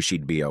 and he knew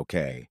she'd be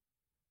okay.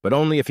 But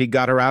only if he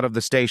got her out of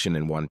the station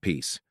in one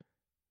piece.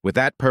 With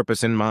that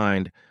purpose in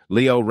mind,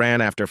 Leo ran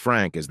after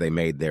Frank as they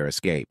made their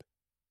escape.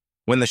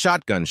 When the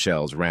shotgun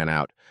shells ran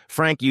out,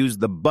 Frank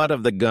used the butt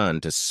of the gun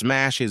to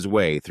smash his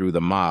way through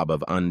the mob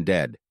of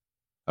undead.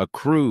 A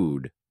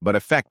crude but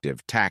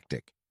effective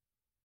tactic.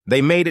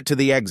 They made it to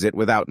the exit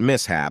without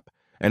mishap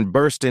and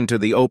burst into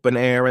the open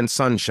air and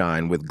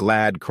sunshine with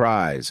glad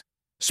cries.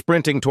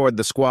 Sprinting toward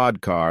the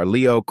squad car,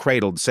 Leo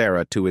cradled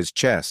Sarah to his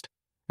chest.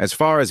 As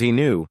far as he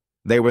knew,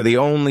 they were the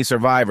only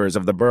survivors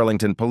of the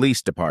Burlington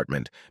Police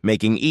Department,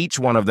 making each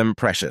one of them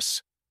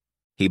precious.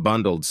 He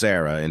bundled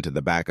Sarah into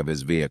the back of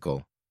his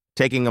vehicle,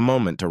 taking a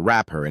moment to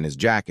wrap her in his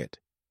jacket.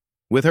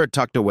 With her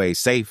tucked away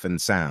safe and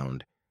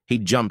sound, he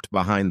jumped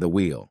behind the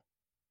wheel.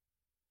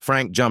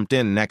 Frank jumped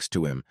in next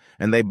to him,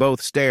 and they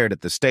both stared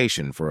at the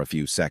station for a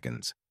few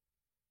seconds.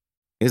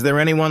 "Is there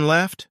anyone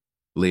left?"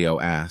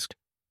 Leo asked.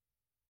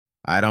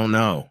 "I don't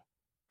know,"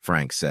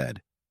 Frank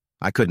said.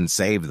 "I couldn't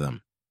save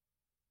them."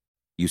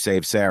 "You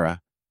saved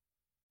Sarah?"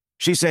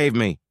 "She saved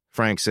me,"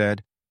 Frank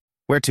said.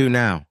 "Where to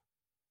now?"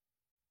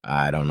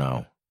 "I don't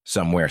know.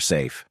 Somewhere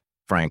safe,"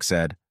 Frank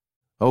said.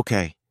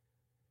 "Okay."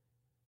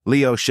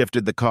 Leo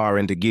shifted the car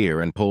into gear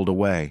and pulled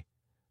away.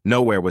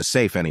 Nowhere was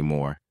safe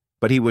anymore,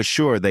 but he was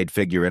sure they'd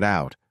figure it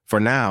out. For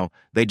now,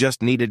 they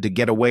just needed to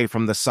get away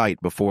from the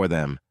sight before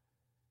them.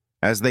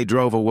 As they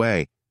drove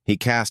away, he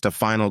cast a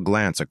final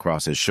glance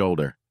across his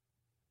shoulder.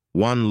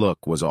 One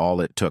look was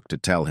all it took to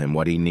tell him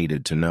what he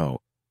needed to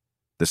know.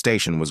 The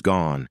station was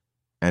gone,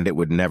 and it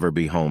would never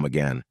be home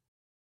again.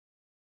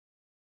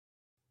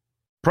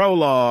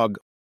 Prologue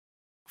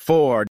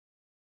 4.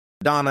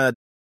 Donna,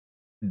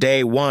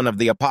 Day 1 of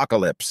the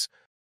Apocalypse.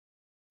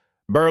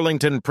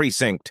 Burlington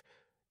Precinct,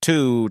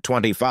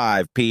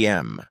 2:25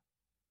 p.m.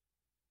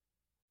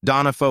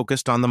 Donna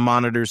focused on the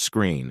monitor's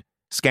screen,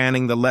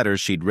 scanning the letters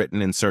she'd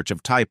written in search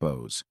of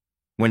typos.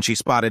 When she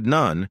spotted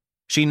none,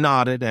 she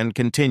nodded and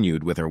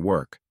continued with her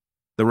work.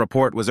 The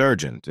report was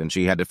urgent, and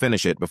she had to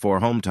finish it before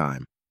home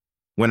time.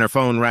 When her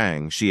phone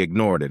rang, she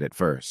ignored it at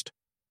first.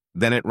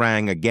 Then it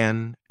rang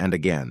again and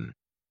again.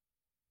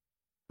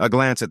 A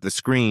glance at the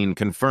screen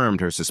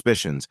confirmed her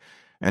suspicions,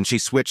 and she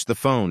switched the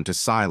phone to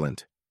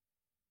silent.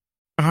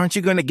 "Aren't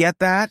you going to get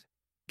that?"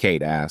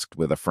 Kate asked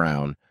with a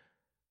frown.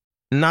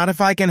 "Not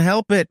if I can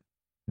help it,"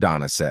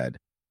 Donna said.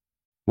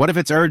 "What if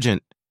it's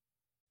urgent?"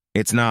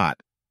 "It's not,"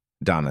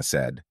 Donna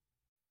said.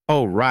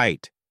 "Oh,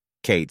 right,"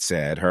 Kate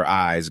said, her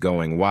eyes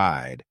going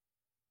wide.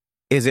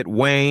 "Is it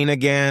Wayne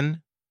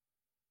again?"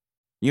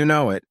 "You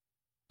know it,"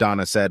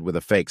 Donna said with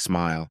a fake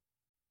smile.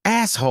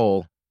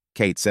 "Asshole,"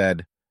 Kate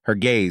said, her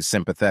gaze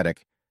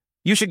sympathetic.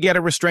 "You should get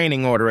a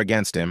restraining order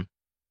against him."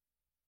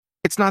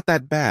 "It's not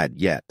that bad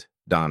yet,"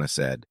 Donna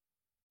said.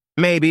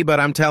 "Maybe, but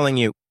I'm telling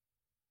you."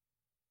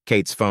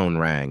 Kate's phone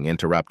rang,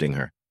 interrupting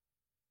her.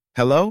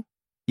 "Hello?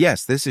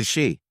 Yes, this is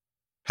she.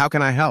 How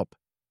can I help?"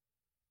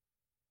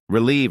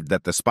 Relieved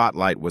that the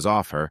spotlight was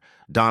off her,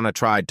 Donna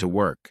tried to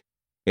work.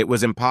 It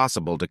was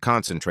impossible to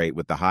concentrate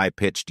with the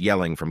high-pitched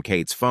yelling from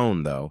Kate's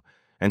phone, though,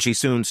 and she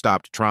soon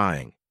stopped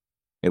trying.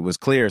 It was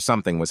clear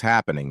something was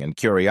happening, and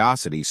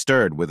curiosity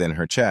stirred within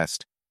her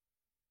chest.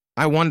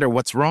 "I wonder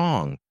what's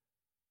wrong."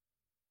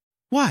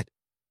 "What?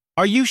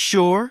 Are you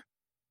sure?"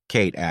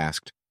 Kate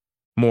asked.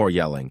 More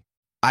yelling.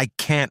 "I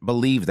can't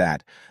believe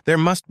that. There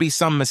must be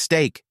some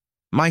mistake.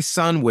 My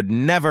son would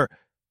never—"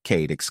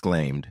 Kate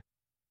exclaimed.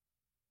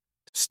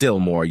 Still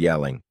more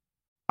yelling.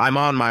 "I'm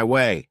on my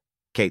way,"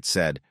 Kate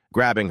said,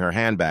 grabbing her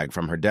handbag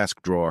from her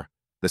desk drawer,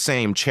 the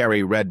same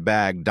cherry-red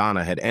bag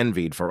Donna had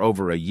envied for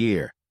over a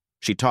year.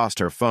 She tossed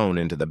her phone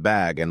into the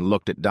bag and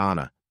looked at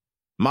Donna.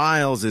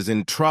 "Miles is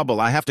in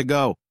trouble. I have to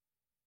go."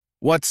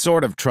 "What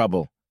sort of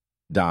trouble?"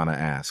 Donna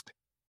asked.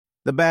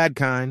 "The bad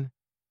kind.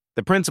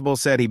 The principal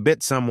said he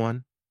bit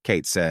someone,"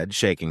 Kate said,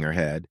 shaking her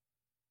head.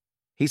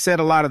 "He said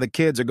a lot of the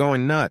kids are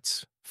going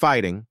nuts,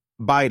 fighting,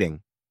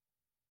 biting."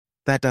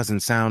 "That doesn't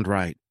sound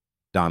right,"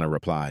 Donna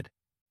replied.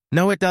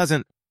 "No, it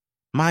doesn't.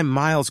 My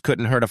Miles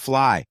couldn't hurt a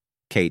fly,"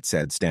 Kate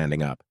said,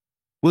 standing up.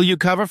 "Will you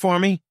cover for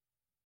me?"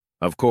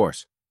 "Of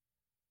course."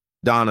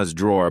 Donna's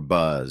drawer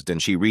buzzed,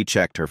 and she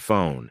rechecked her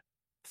phone.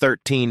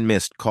 13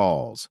 missed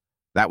calls.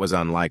 That was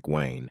unlike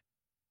Wayne.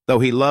 Though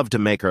he loved to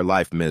make her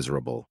life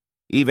miserable,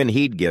 even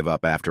he'd give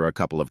up after a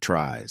couple of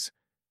tries.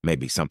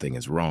 Maybe something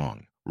is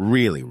wrong,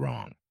 really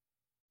wrong.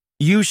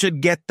 "You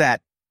should get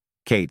that,"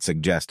 Kate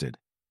suggested.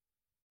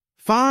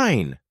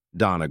 "Fine,"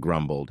 Donna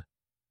grumbled.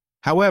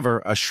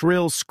 However, a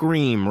shrill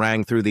scream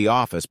rang through the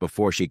office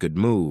before she could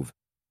move.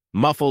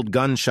 Muffled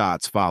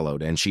gunshots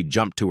followed, and she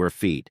jumped to her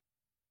feet.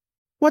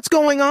 "What's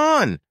going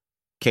on?"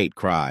 Kate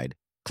cried,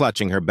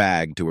 clutching her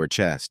bag to her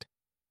chest.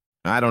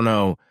 "I don't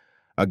know.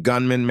 A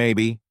gunman,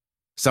 maybe.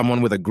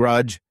 Someone with a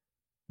grudge,"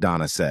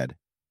 Donna said.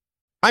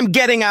 "I'm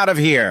getting out of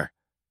here!"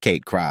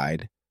 Kate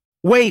cried.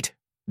 "Wait!"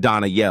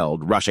 Donna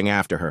yelled, rushing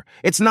after her.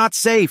 "It's not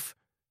safe!"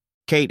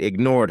 Kate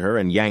ignored her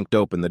and yanked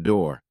open the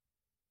door.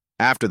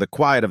 After the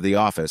quiet of the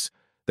office,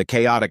 the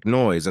chaotic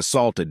noise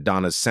assaulted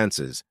Donna's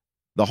senses.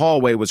 The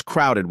hallway was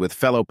crowded with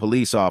fellow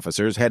police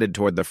officers headed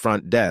toward the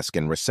front desk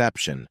and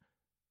reception.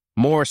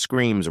 More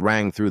screams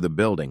rang through the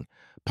building,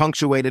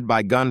 punctuated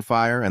by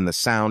gunfire and the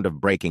sound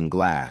of breaking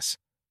glass.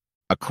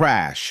 A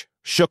crash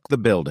shook the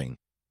building,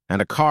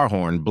 and a car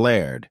horn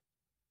blared.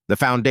 The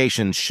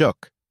foundations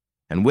shook,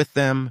 and with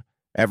them,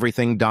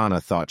 everything Donna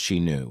thought she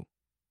knew.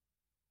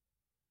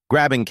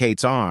 Grabbing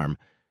Kate's arm,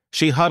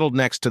 she huddled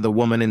next to the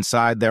woman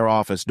inside their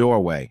office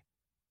doorway.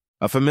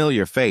 A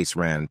familiar face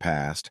ran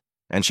past,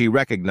 and she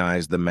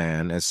recognized the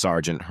man as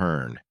Sergeant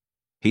Hearn.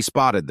 He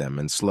spotted them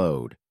and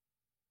slowed.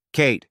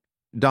 "Kate,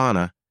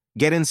 Donna,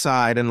 get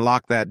inside and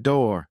lock that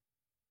door."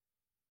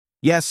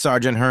 "Yes,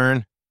 Sergeant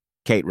Hearn,"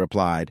 Kate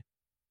replied.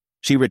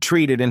 She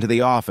retreated into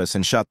the office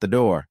and shut the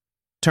door.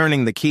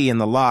 Turning the key in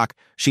the lock,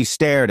 she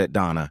stared at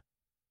Donna.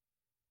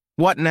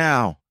 "What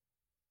now?"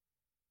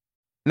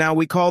 "Now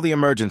we call the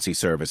emergency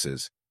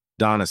services,"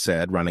 Donna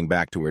said, running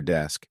back to her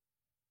desk.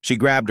 She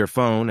grabbed her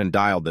phone and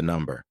dialed the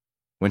number.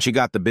 When she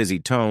got the busy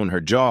tone,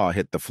 her jaw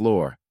hit the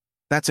floor.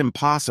 "That's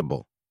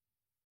impossible."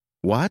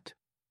 "What?"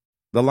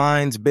 "The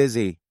line's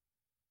busy."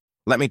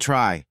 "Let me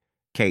try,"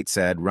 Kate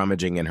said,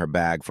 rummaging in her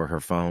bag for her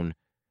phone.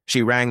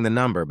 She rang the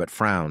number but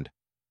frowned.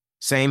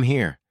 "Same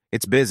here.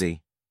 It's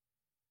busy."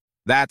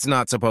 "That's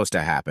not supposed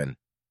to happen."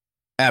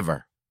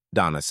 "Ever,"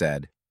 Donna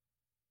said.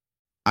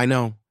 "I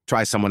know.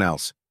 Try someone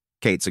else,"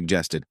 Kate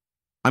suggested.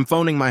 "I'm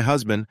phoning my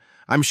husband.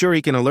 I'm sure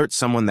he can alert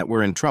someone that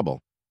we're in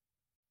trouble."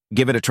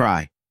 "Give it a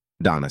try,"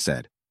 Donna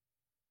said.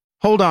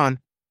 "Hold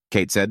on,"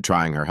 Kate said,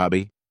 trying her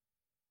hubby.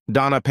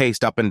 Donna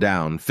paced up and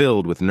down,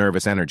 filled with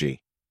nervous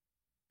energy.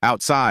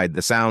 Outside,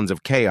 the sounds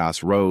of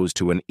chaos rose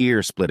to an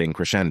ear-splitting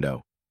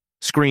crescendo.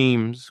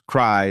 Screams,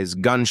 cries,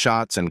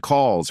 gunshots, and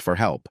calls for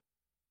help,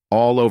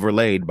 all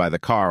overlaid by the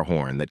car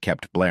horn that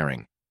kept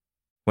blaring.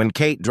 When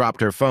Kate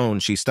dropped her phone,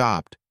 she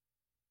stopped.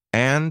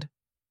 And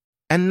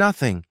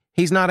nothing.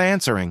 He's not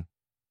answering,"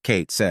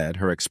 Kate said,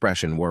 her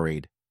expression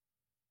worried.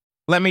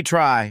 "Let me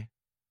try,"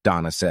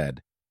 Donna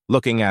said,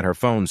 looking at her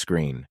phone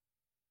screen.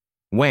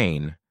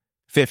 "Wayne,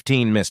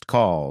 15 missed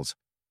calls.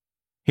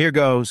 Here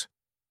goes."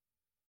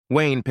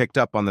 Wayne picked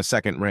up on the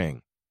second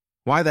ring.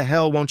 "Why the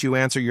hell won't you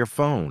answer your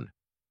phone?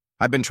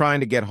 I've been trying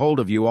to get hold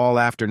of you all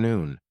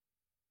afternoon."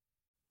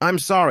 "I'm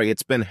sorry,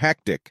 it's been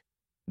hectic,"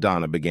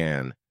 Donna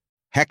began.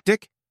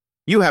 "Hectic?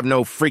 You have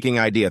no freaking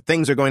idea.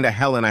 Things are going to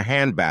hell in a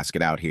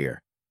handbasket out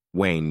here,"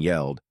 Wayne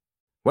yelled.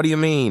 "What do you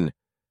mean?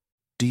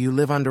 Do you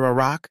live under a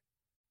rock?"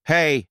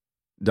 "Hey,"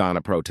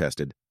 Donna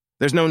protested.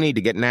 "There's no need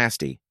to get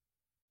nasty."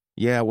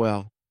 "Yeah,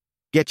 well,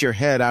 get your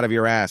head out of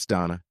your ass,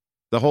 Donna.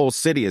 The whole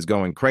city is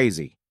going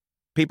crazy.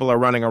 People are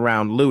running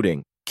around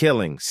looting,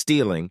 killing,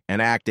 stealing,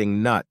 and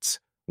acting nuts,"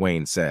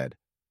 Wayne said.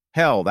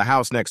 "Hell, the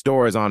house next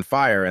door is on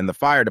fire and the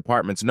fire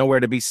department's nowhere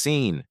to be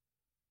seen."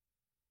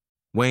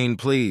 "Wayne,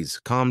 please,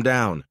 calm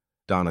down,"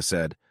 Donna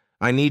said.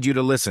 "I need you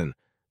to listen.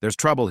 There's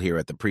trouble here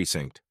at the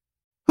precinct."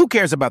 "Who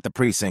cares about the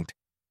precinct?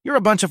 You're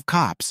a bunch of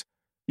cops.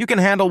 You can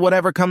handle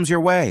whatever comes your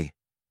way."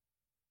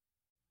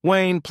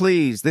 "Wayne,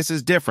 please, this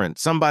is different.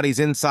 Somebody's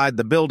inside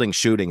the building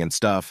shooting and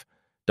stuff,"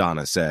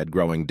 Donna said,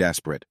 growing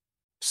desperate.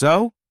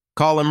 "So?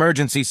 Call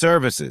emergency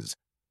services,"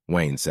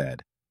 Wayne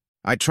said.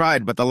 "I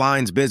tried, but the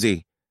line's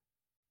busy."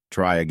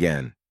 "Try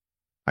again.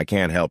 I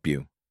can't help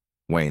you,"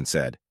 Wayne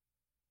said.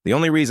 "The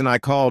only reason I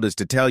called is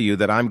to tell you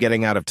that I'm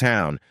getting out of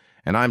town,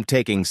 and I'm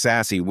taking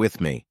Sassy with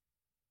me."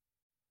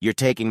 "You're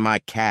taking my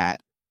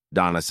cat,"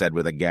 Donna said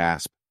with a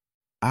gasp.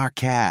 "Our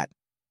cat,"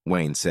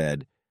 Wayne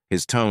said,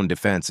 his tone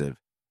defensive.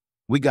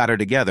 "We got her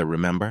together,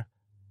 remember?"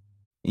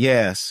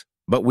 "Yes,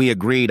 but we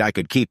agreed I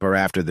could keep her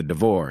after the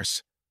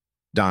divorce,"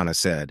 Donna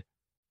said.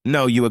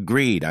 "No, you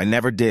agreed. I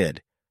never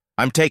did.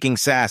 I'm taking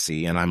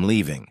Sassy and I'm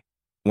leaving,"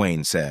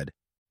 Wayne said.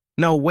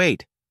 "No,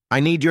 wait.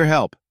 I need your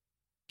help."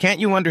 "Can't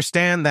you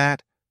understand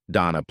that?"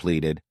 Donna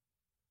pleaded.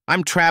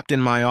 "I'm trapped in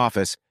my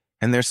office,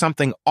 and there's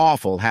something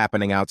awful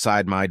happening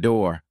outside my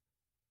door."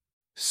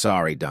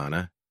 "Sorry,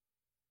 Donna.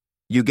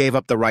 You gave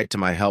up the right to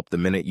my help the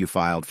minute you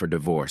filed for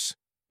divorce,"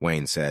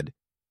 Wayne said.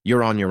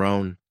 "You're on your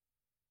own."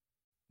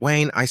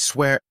 "Wayne, I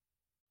swear—"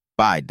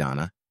 "Bye,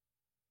 Donna."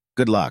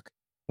 "Good luck,"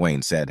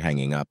 Wayne said,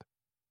 hanging up.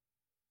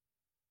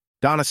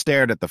 Donna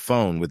stared at the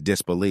phone with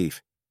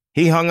disbelief.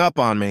 "He hung up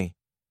on me."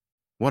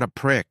 "What a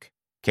prick,"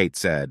 Kate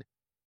said.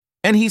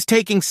 "And he's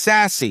taking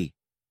Sassy,"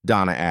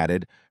 Donna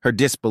added, her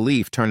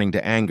disbelief turning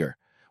to anger.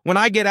 "When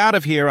I get out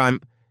of here, I'm—"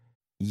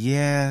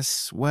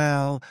 "Yes,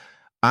 well,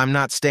 I'm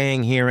not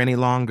staying here any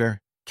longer,"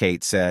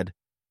 Kate said.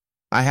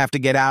 "I have to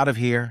get out of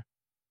here."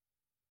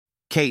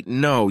 "Kate,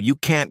 no, you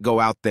can't go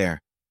out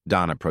there,"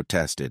 Donna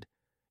protested.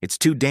 "It's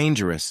too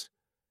dangerous."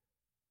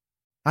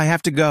 "I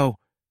have to go,"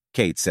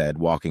 Kate said,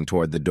 walking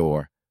toward the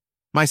door.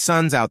 "My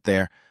son's out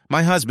there.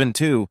 My husband,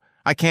 too.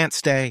 I can't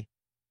stay."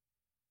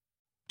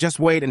 "Just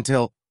wait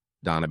until—"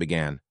 Donna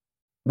began.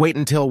 "Wait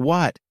until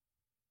what?"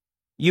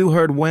 "You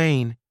heard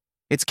Wayne.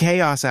 It's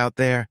chaos out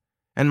there,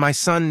 and my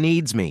son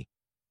needs me,"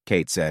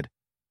 Kate said.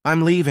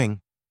 "I'm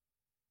leaving."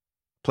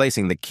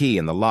 Placing the key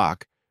in the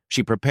lock,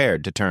 she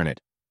prepared to turn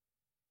it.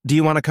 "Do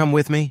you want to come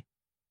with me?"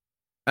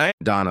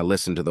 Donna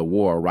listened to the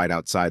war right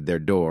outside their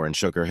door and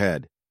shook her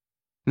head.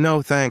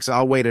 "No, thanks.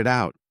 I'll wait it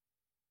out."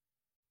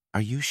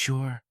 "Are you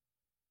sure?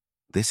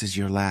 This is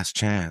your last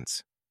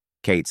chance,"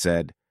 Kate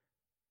said.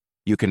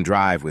 "You can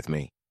drive with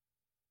me."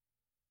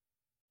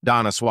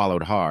 Donna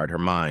swallowed hard, her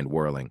mind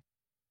whirling.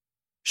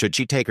 Should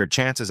she take her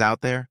chances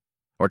out there,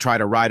 or try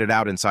to ride it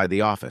out inside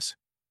the office?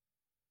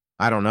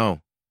 "I don't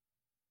know."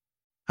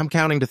 "I'm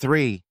counting to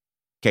 3,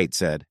 Kate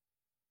said.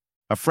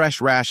 A fresh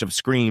rash of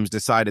screams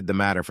decided the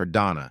matter for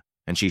Donna,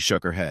 and she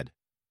shook her head.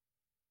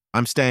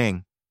 I'm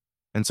staying,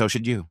 and so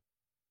should you.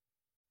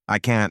 I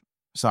can't,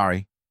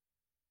 sorry.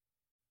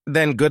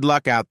 Then good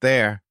luck out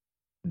there,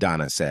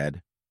 Donna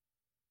said.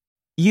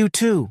 You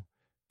too,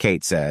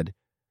 Kate said,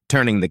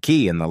 turning the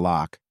key in the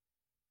lock.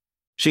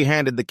 She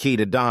handed the key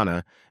to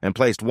Donna and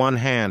placed one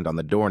hand on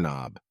the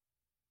doorknob.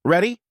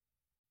 Ready?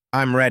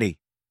 I'm ready,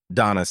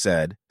 Donna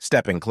said,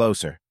 stepping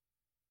closer.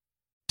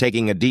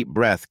 Taking a deep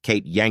breath,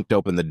 Kate yanked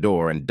open the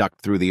door and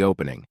ducked through the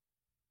opening.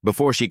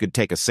 Before she could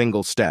take a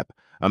single step,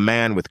 a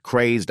man with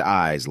crazed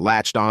eyes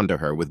latched onto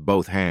her with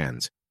both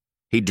hands.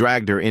 He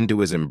dragged her into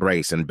his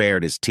embrace and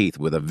bared his teeth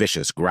with a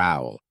vicious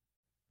growl.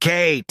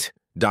 Kate!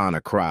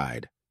 Donna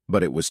cried,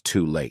 but it was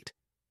too late.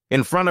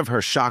 In front of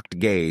her shocked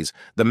gaze,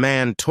 the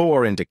man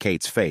tore into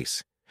Kate's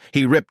face.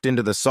 He ripped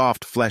into the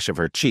soft flesh of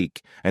her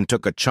cheek and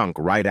took a chunk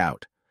right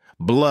out.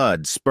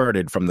 Blood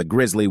spurted from the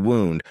grisly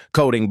wound,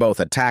 coating both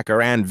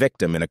attacker and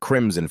victim in a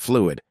crimson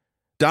fluid.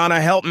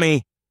 Donna, help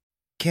me!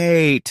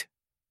 Kate!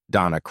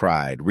 Donna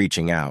cried,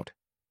 reaching out.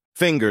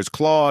 Fingers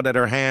clawed at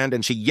her hand,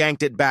 and she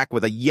yanked it back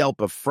with a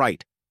yelp of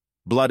fright.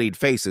 Bloodied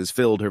faces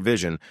filled her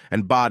vision,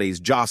 and bodies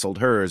jostled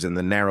hers in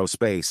the narrow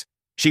space.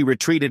 She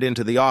retreated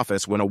into the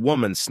office when a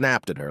woman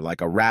snapped at her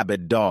like a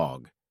rabid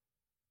dog.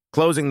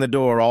 Closing the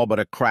door all but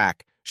a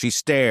crack, she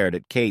stared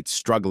at Kate's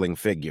struggling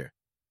figure.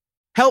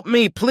 Help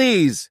me,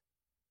 please!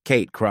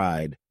 Kate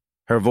cried,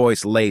 her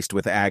voice laced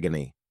with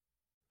agony.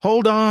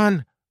 Hold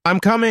on, I'm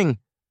coming,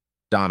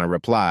 Donna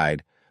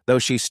replied, though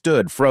she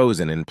stood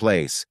frozen in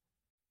place.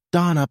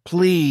 Donna,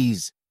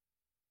 please.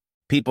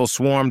 People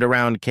swarmed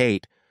around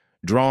Kate,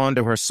 drawn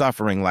to her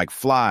suffering like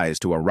flies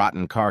to a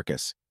rotten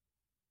carcass.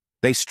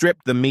 They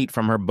stripped the meat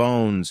from her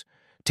bones,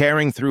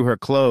 tearing through her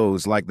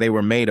clothes like they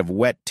were made of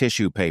wet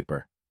tissue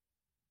paper.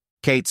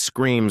 Kate's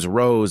screams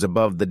rose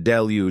above the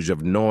deluge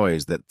of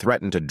noise that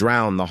threatened to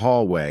drown the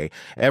hallway,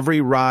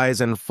 every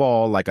rise and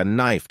fall like a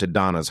knife to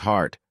Donna's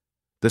heart.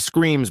 The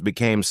screams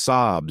became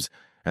sobs,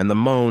 and the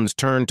moans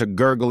turned to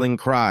gurgling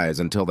cries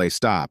until they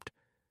stopped.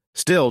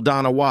 Still,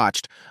 Donna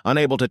watched,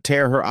 unable to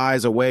tear her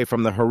eyes away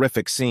from the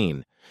horrific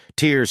scene.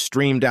 Tears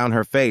streamed down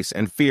her face,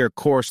 and fear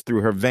coursed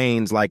through her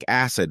veins like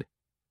acid.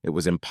 It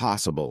was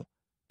impossible.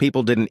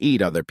 People didn't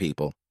eat other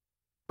people.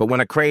 But when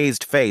a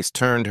crazed face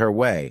turned her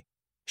way,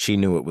 she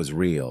knew it was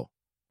real.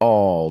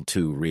 All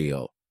too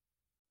real.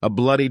 A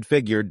bloodied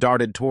figure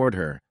darted toward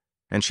her,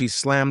 and she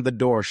slammed the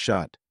door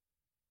shut.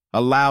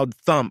 A loud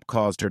thump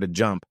caused her to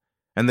jump,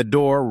 and the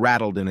door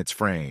rattled in its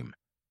frame.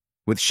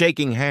 With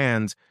shaking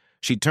hands,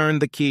 she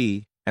turned the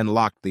key and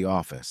locked the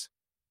office.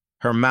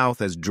 Her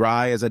mouth as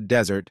dry as a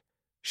desert,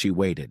 she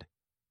waited.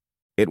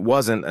 It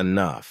wasn't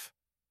enough.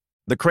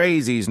 The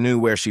crazies knew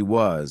where she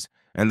was,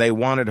 and they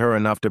wanted her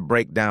enough to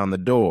break down the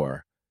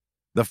door.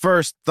 The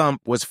first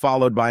thump was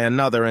followed by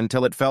another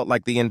until it felt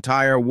like the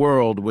entire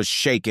world was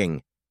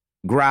shaking.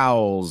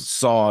 Growls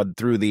sawed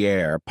through the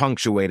air,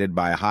 punctuated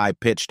by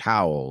high-pitched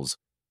howls.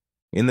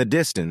 In the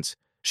distance,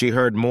 she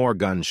heard more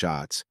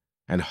gunshots,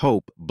 and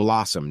hope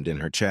blossomed in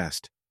her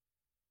chest.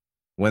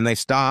 When they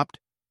stopped,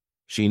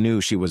 she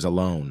knew she was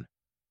alone.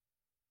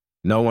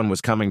 No one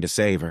was coming to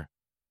save her.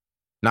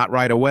 Not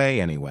right away,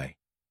 anyway.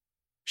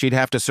 She'd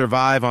have to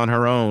survive on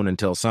her own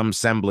until some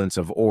semblance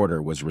of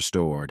order was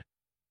restored.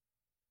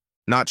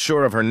 Not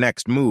sure of her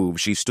next move,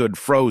 she stood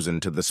frozen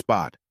to the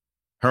spot.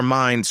 Her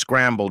mind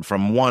scrambled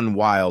from one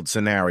wild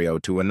scenario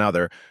to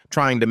another,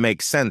 trying to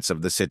make sense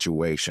of the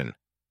situation.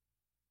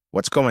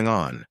 What's going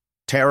on?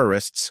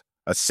 Terrorists?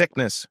 A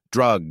sickness?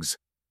 Drugs?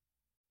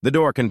 The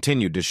door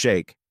continued to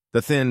shake,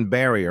 the thin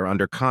barrier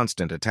under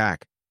constant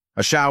attack.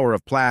 A shower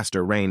of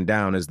plaster rained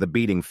down as the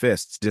beating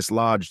fists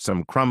dislodged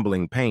some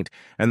crumbling paint,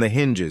 and the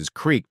hinges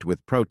creaked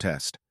with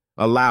protest.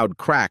 A loud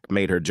crack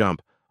made her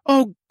jump.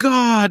 Oh,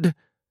 God!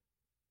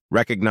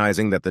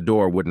 Recognizing that the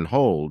door wouldn't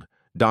hold,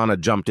 Donna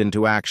jumped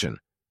into action.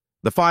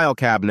 The file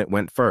cabinet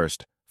went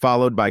first,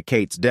 followed by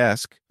Kate's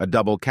desk, a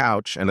double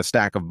couch, and a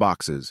stack of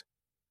boxes.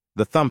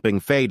 The thumping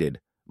faded,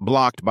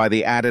 blocked by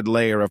the added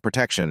layer of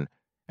protection,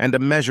 and a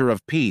measure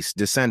of peace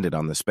descended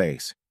on the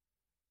space.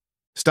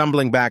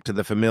 Stumbling back to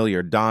the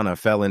familiar, Donna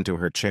fell into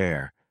her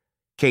chair.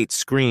 Kate's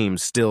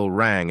screams still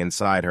rang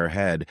inside her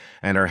head,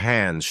 and her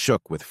hands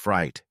shook with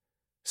fright.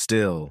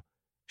 Still,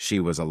 she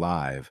was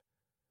alive.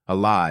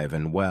 Alive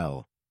and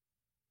well.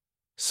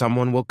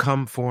 Someone will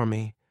come for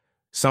me.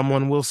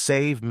 Someone will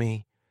save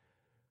me.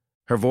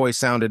 Her voice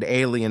sounded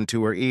alien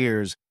to her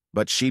ears,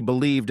 but she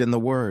believed in the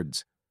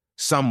words.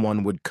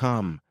 Someone would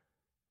come.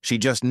 She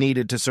just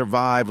needed to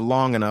survive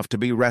long enough to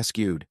be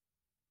rescued.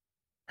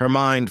 Her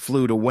mind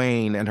flew to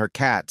Wayne and her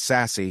cat,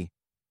 Sassy.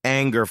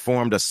 Anger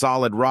formed a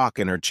solid rock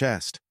in her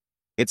chest.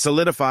 It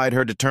solidified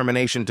her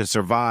determination to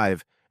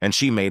survive, and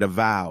she made a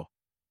vow.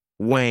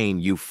 Wayne,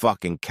 you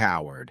fucking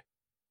coward.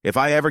 If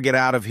I ever get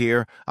out of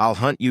here, I'll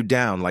hunt you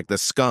down like the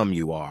scum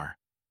you are.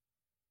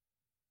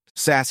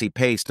 Sassy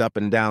paced up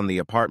and down the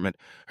apartment,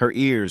 her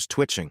ears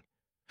twitching.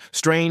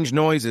 Strange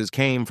noises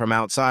came from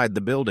outside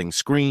the building,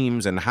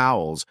 screams and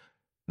howls.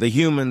 The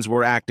humans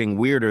were acting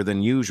weirder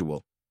than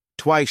usual.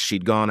 Twice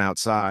she'd gone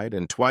outside,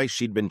 and twice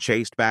she'd been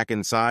chased back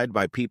inside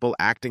by people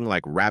acting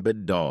like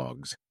rabid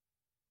dogs.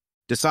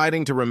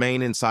 Deciding to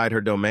remain inside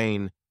her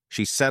domain,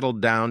 she settled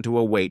down to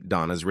await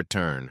Donna's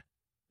return.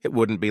 It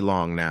wouldn't be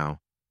long now.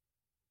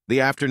 The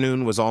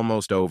afternoon was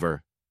almost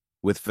over.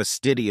 With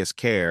fastidious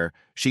care,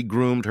 she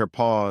groomed her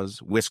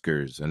paws,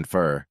 whiskers, and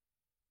fur.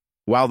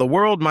 While the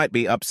world might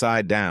be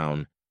upside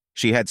down,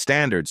 she had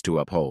standards to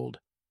uphold.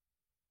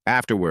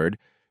 Afterward,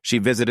 she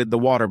visited the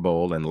water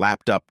bowl and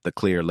lapped up the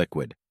clear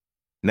liquid.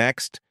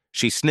 Next,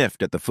 she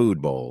sniffed at the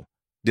food bowl,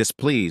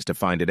 displeased to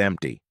find it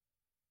empty.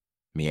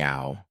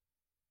 Meow.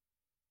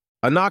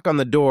 A knock on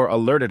the door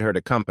alerted her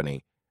to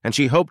company, and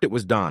she hoped it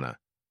was Donna.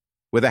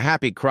 With a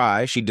happy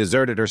cry, she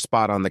deserted her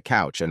spot on the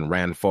couch and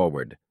ran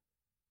forward.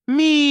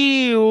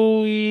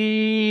 Meow.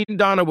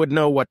 Donna would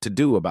know what to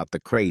do about the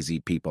crazy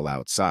people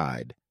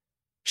outside.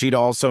 She'd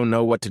also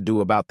know what to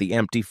do about the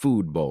empty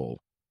food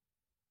bowl.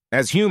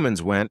 As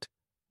humans went,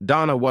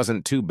 Donna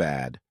wasn't too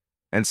bad,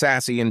 and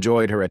Sassy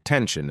enjoyed her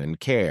attention and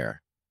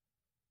care.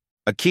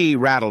 A key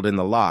rattled in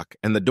the lock,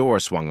 and the door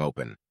swung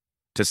open.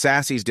 To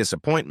Sassy's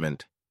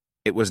disappointment,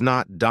 it was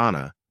not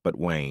Donna, but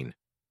Wayne.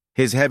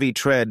 His heavy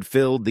tread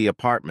filled the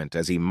apartment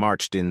as he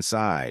marched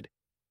inside.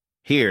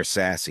 Here,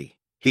 Sassy.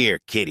 Here,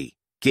 kitty,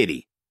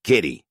 kitty,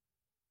 kitty.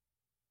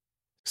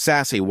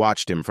 Sassy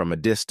watched him from a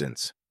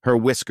distance, her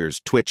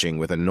whiskers twitching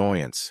with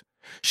annoyance.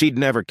 She'd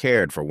never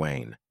cared for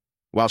Wayne.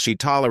 While she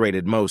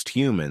tolerated most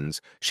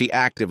humans, she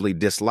actively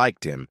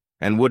disliked him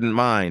and wouldn't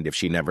mind if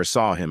she never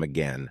saw him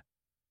again.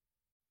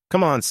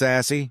 Come on,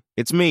 Sassy.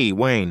 It's me,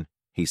 Wayne,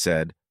 he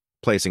said,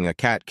 placing a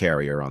cat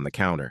carrier on the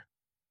counter.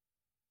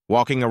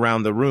 Walking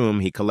around the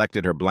room, he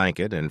collected her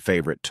blanket and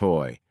favorite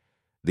toy.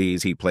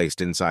 These he placed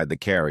inside the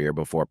carrier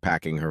before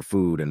packing her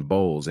food and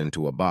bowls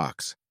into a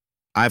box.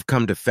 I've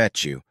come to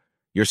fetch you.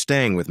 You're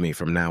staying with me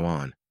from now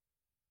on.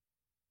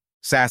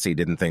 Sassy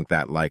didn't think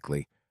that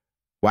likely.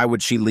 Why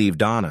would she leave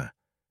Donna,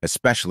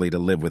 especially to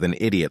live with an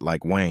idiot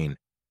like Wayne?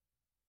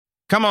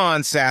 Come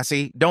on,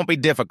 Sassy, don't be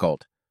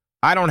difficult.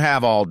 I don't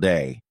have all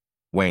day,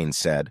 Wayne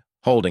said,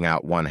 holding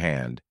out one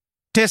hand.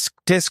 Tisk,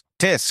 tisk,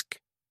 tisk.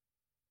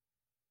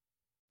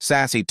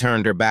 Sassy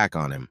turned her back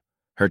on him,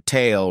 her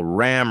tail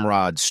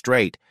ramrod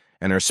straight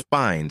and her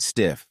spine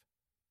stiff.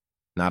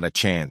 Not a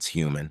chance,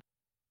 human.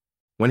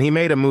 When he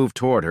made a move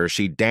toward her,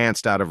 she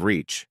danced out of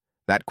reach.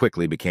 That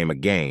quickly became a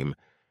game,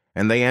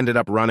 and they ended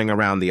up running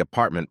around the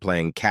apartment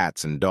playing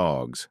cats and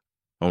dogs.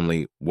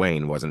 Only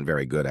Wayne wasn't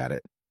very good at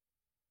it.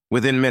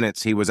 Within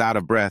minutes, he was out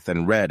of breath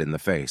and red in the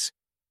face.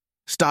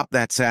 Stop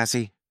that,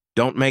 Sassy.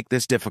 Don't make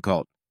this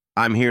difficult.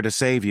 I'm here to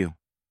save you.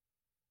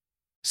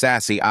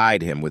 Sassy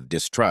eyed him with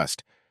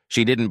distrust.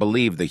 She didn't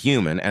believe the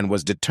human and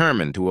was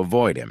determined to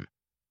avoid him.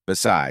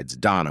 Besides,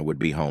 Donna would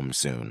be home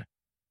soon.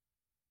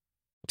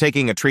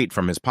 Taking a treat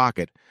from his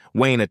pocket,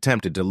 Wayne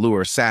attempted to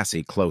lure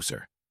Sassy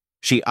closer.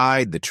 She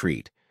eyed the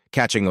treat,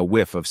 catching a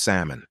whiff of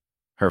salmon,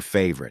 her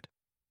favorite.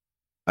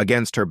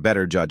 Against her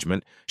better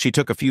judgment, she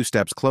took a few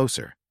steps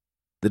closer.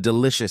 The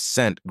delicious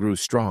scent grew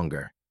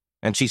stronger,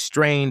 and she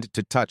strained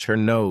to touch her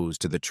nose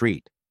to the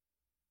treat.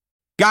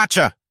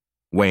 Gotcha!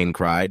 Wayne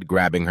cried,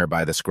 grabbing her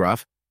by the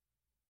scruff.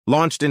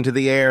 Launched into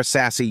the air,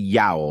 Sassy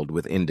yowled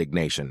with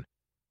indignation.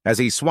 As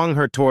he swung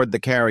her toward the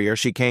carrier,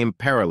 she came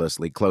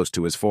perilously close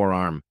to his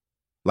forearm.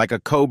 Like a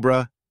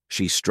cobra,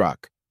 she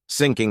struck,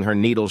 sinking her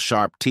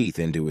needle-sharp teeth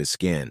into his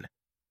skin.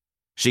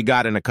 She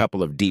got in a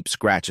couple of deep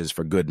scratches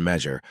for good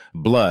measure,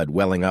 blood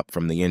welling up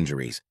from the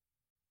injuries.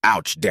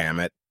 Ouch, damn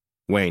it,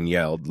 Wayne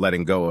yelled,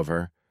 letting go of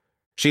her.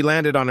 She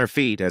landed on her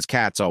feet, as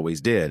cats always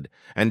did,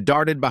 and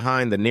darted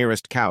behind the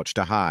nearest couch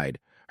to hide.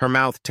 Her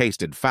mouth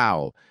tasted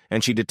foul,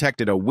 and she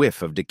detected a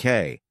whiff of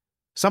decay.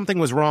 Something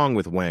was wrong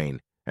with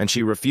Wayne, and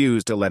she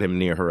refused to let him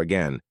near her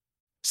again.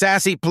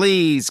 Sassy,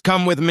 please,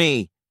 come with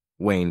me,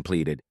 Wayne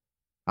pleaded.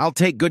 I'll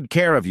take good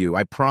care of you,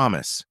 I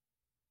promise.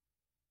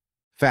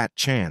 Fat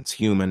chance,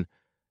 human.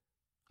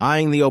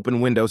 Eyeing the open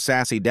window,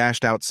 Sassy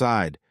dashed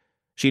outside.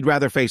 She'd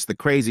rather face the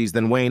crazies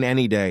than Wayne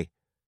any day.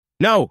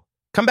 No!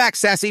 Come back,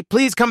 Sassy!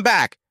 Please come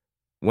back!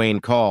 Wayne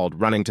called,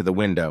 running to the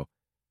window.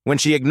 When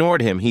she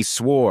ignored him, he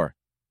swore.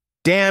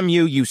 Damn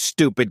you, you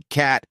stupid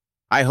cat!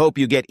 I hope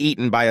you get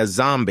eaten by a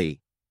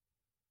zombie.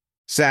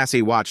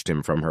 Sassy watched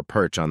him from her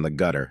perch on the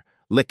gutter,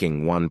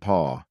 licking one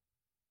paw.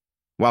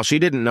 While she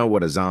didn't know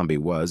what a zombie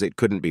was, it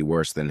couldn't be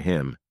worse than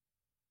him.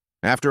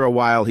 After a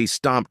while, he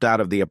stomped out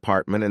of the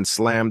apartment and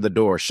slammed the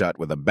door shut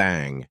with a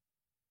bang.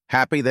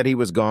 Happy that he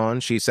was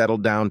gone, she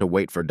settled down to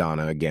wait for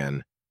Donna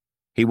again.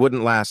 He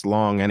wouldn't last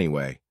long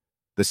anyway.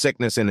 The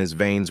sickness in his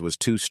veins was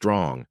too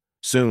strong.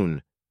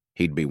 Soon,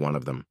 he'd be one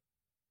of them.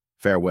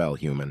 Farewell,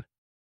 human.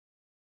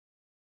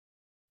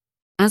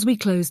 As we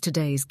close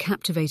today's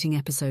captivating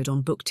episode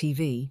on Book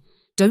TV,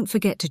 don't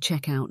forget to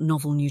check out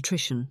Novel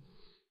Nutrition.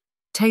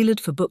 Tailored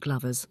for book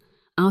lovers,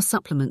 our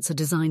supplements are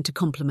designed to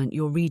complement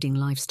your reading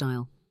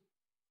lifestyle.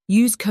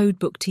 Use code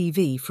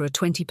BOOKTV for a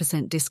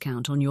 20%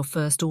 discount on your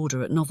first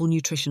order at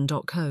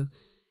novelnutrition.co.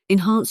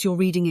 Enhance your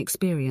reading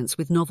experience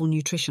with Novel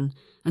Nutrition,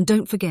 and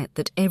don't forget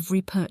that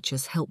every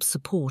purchase helps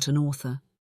support an author.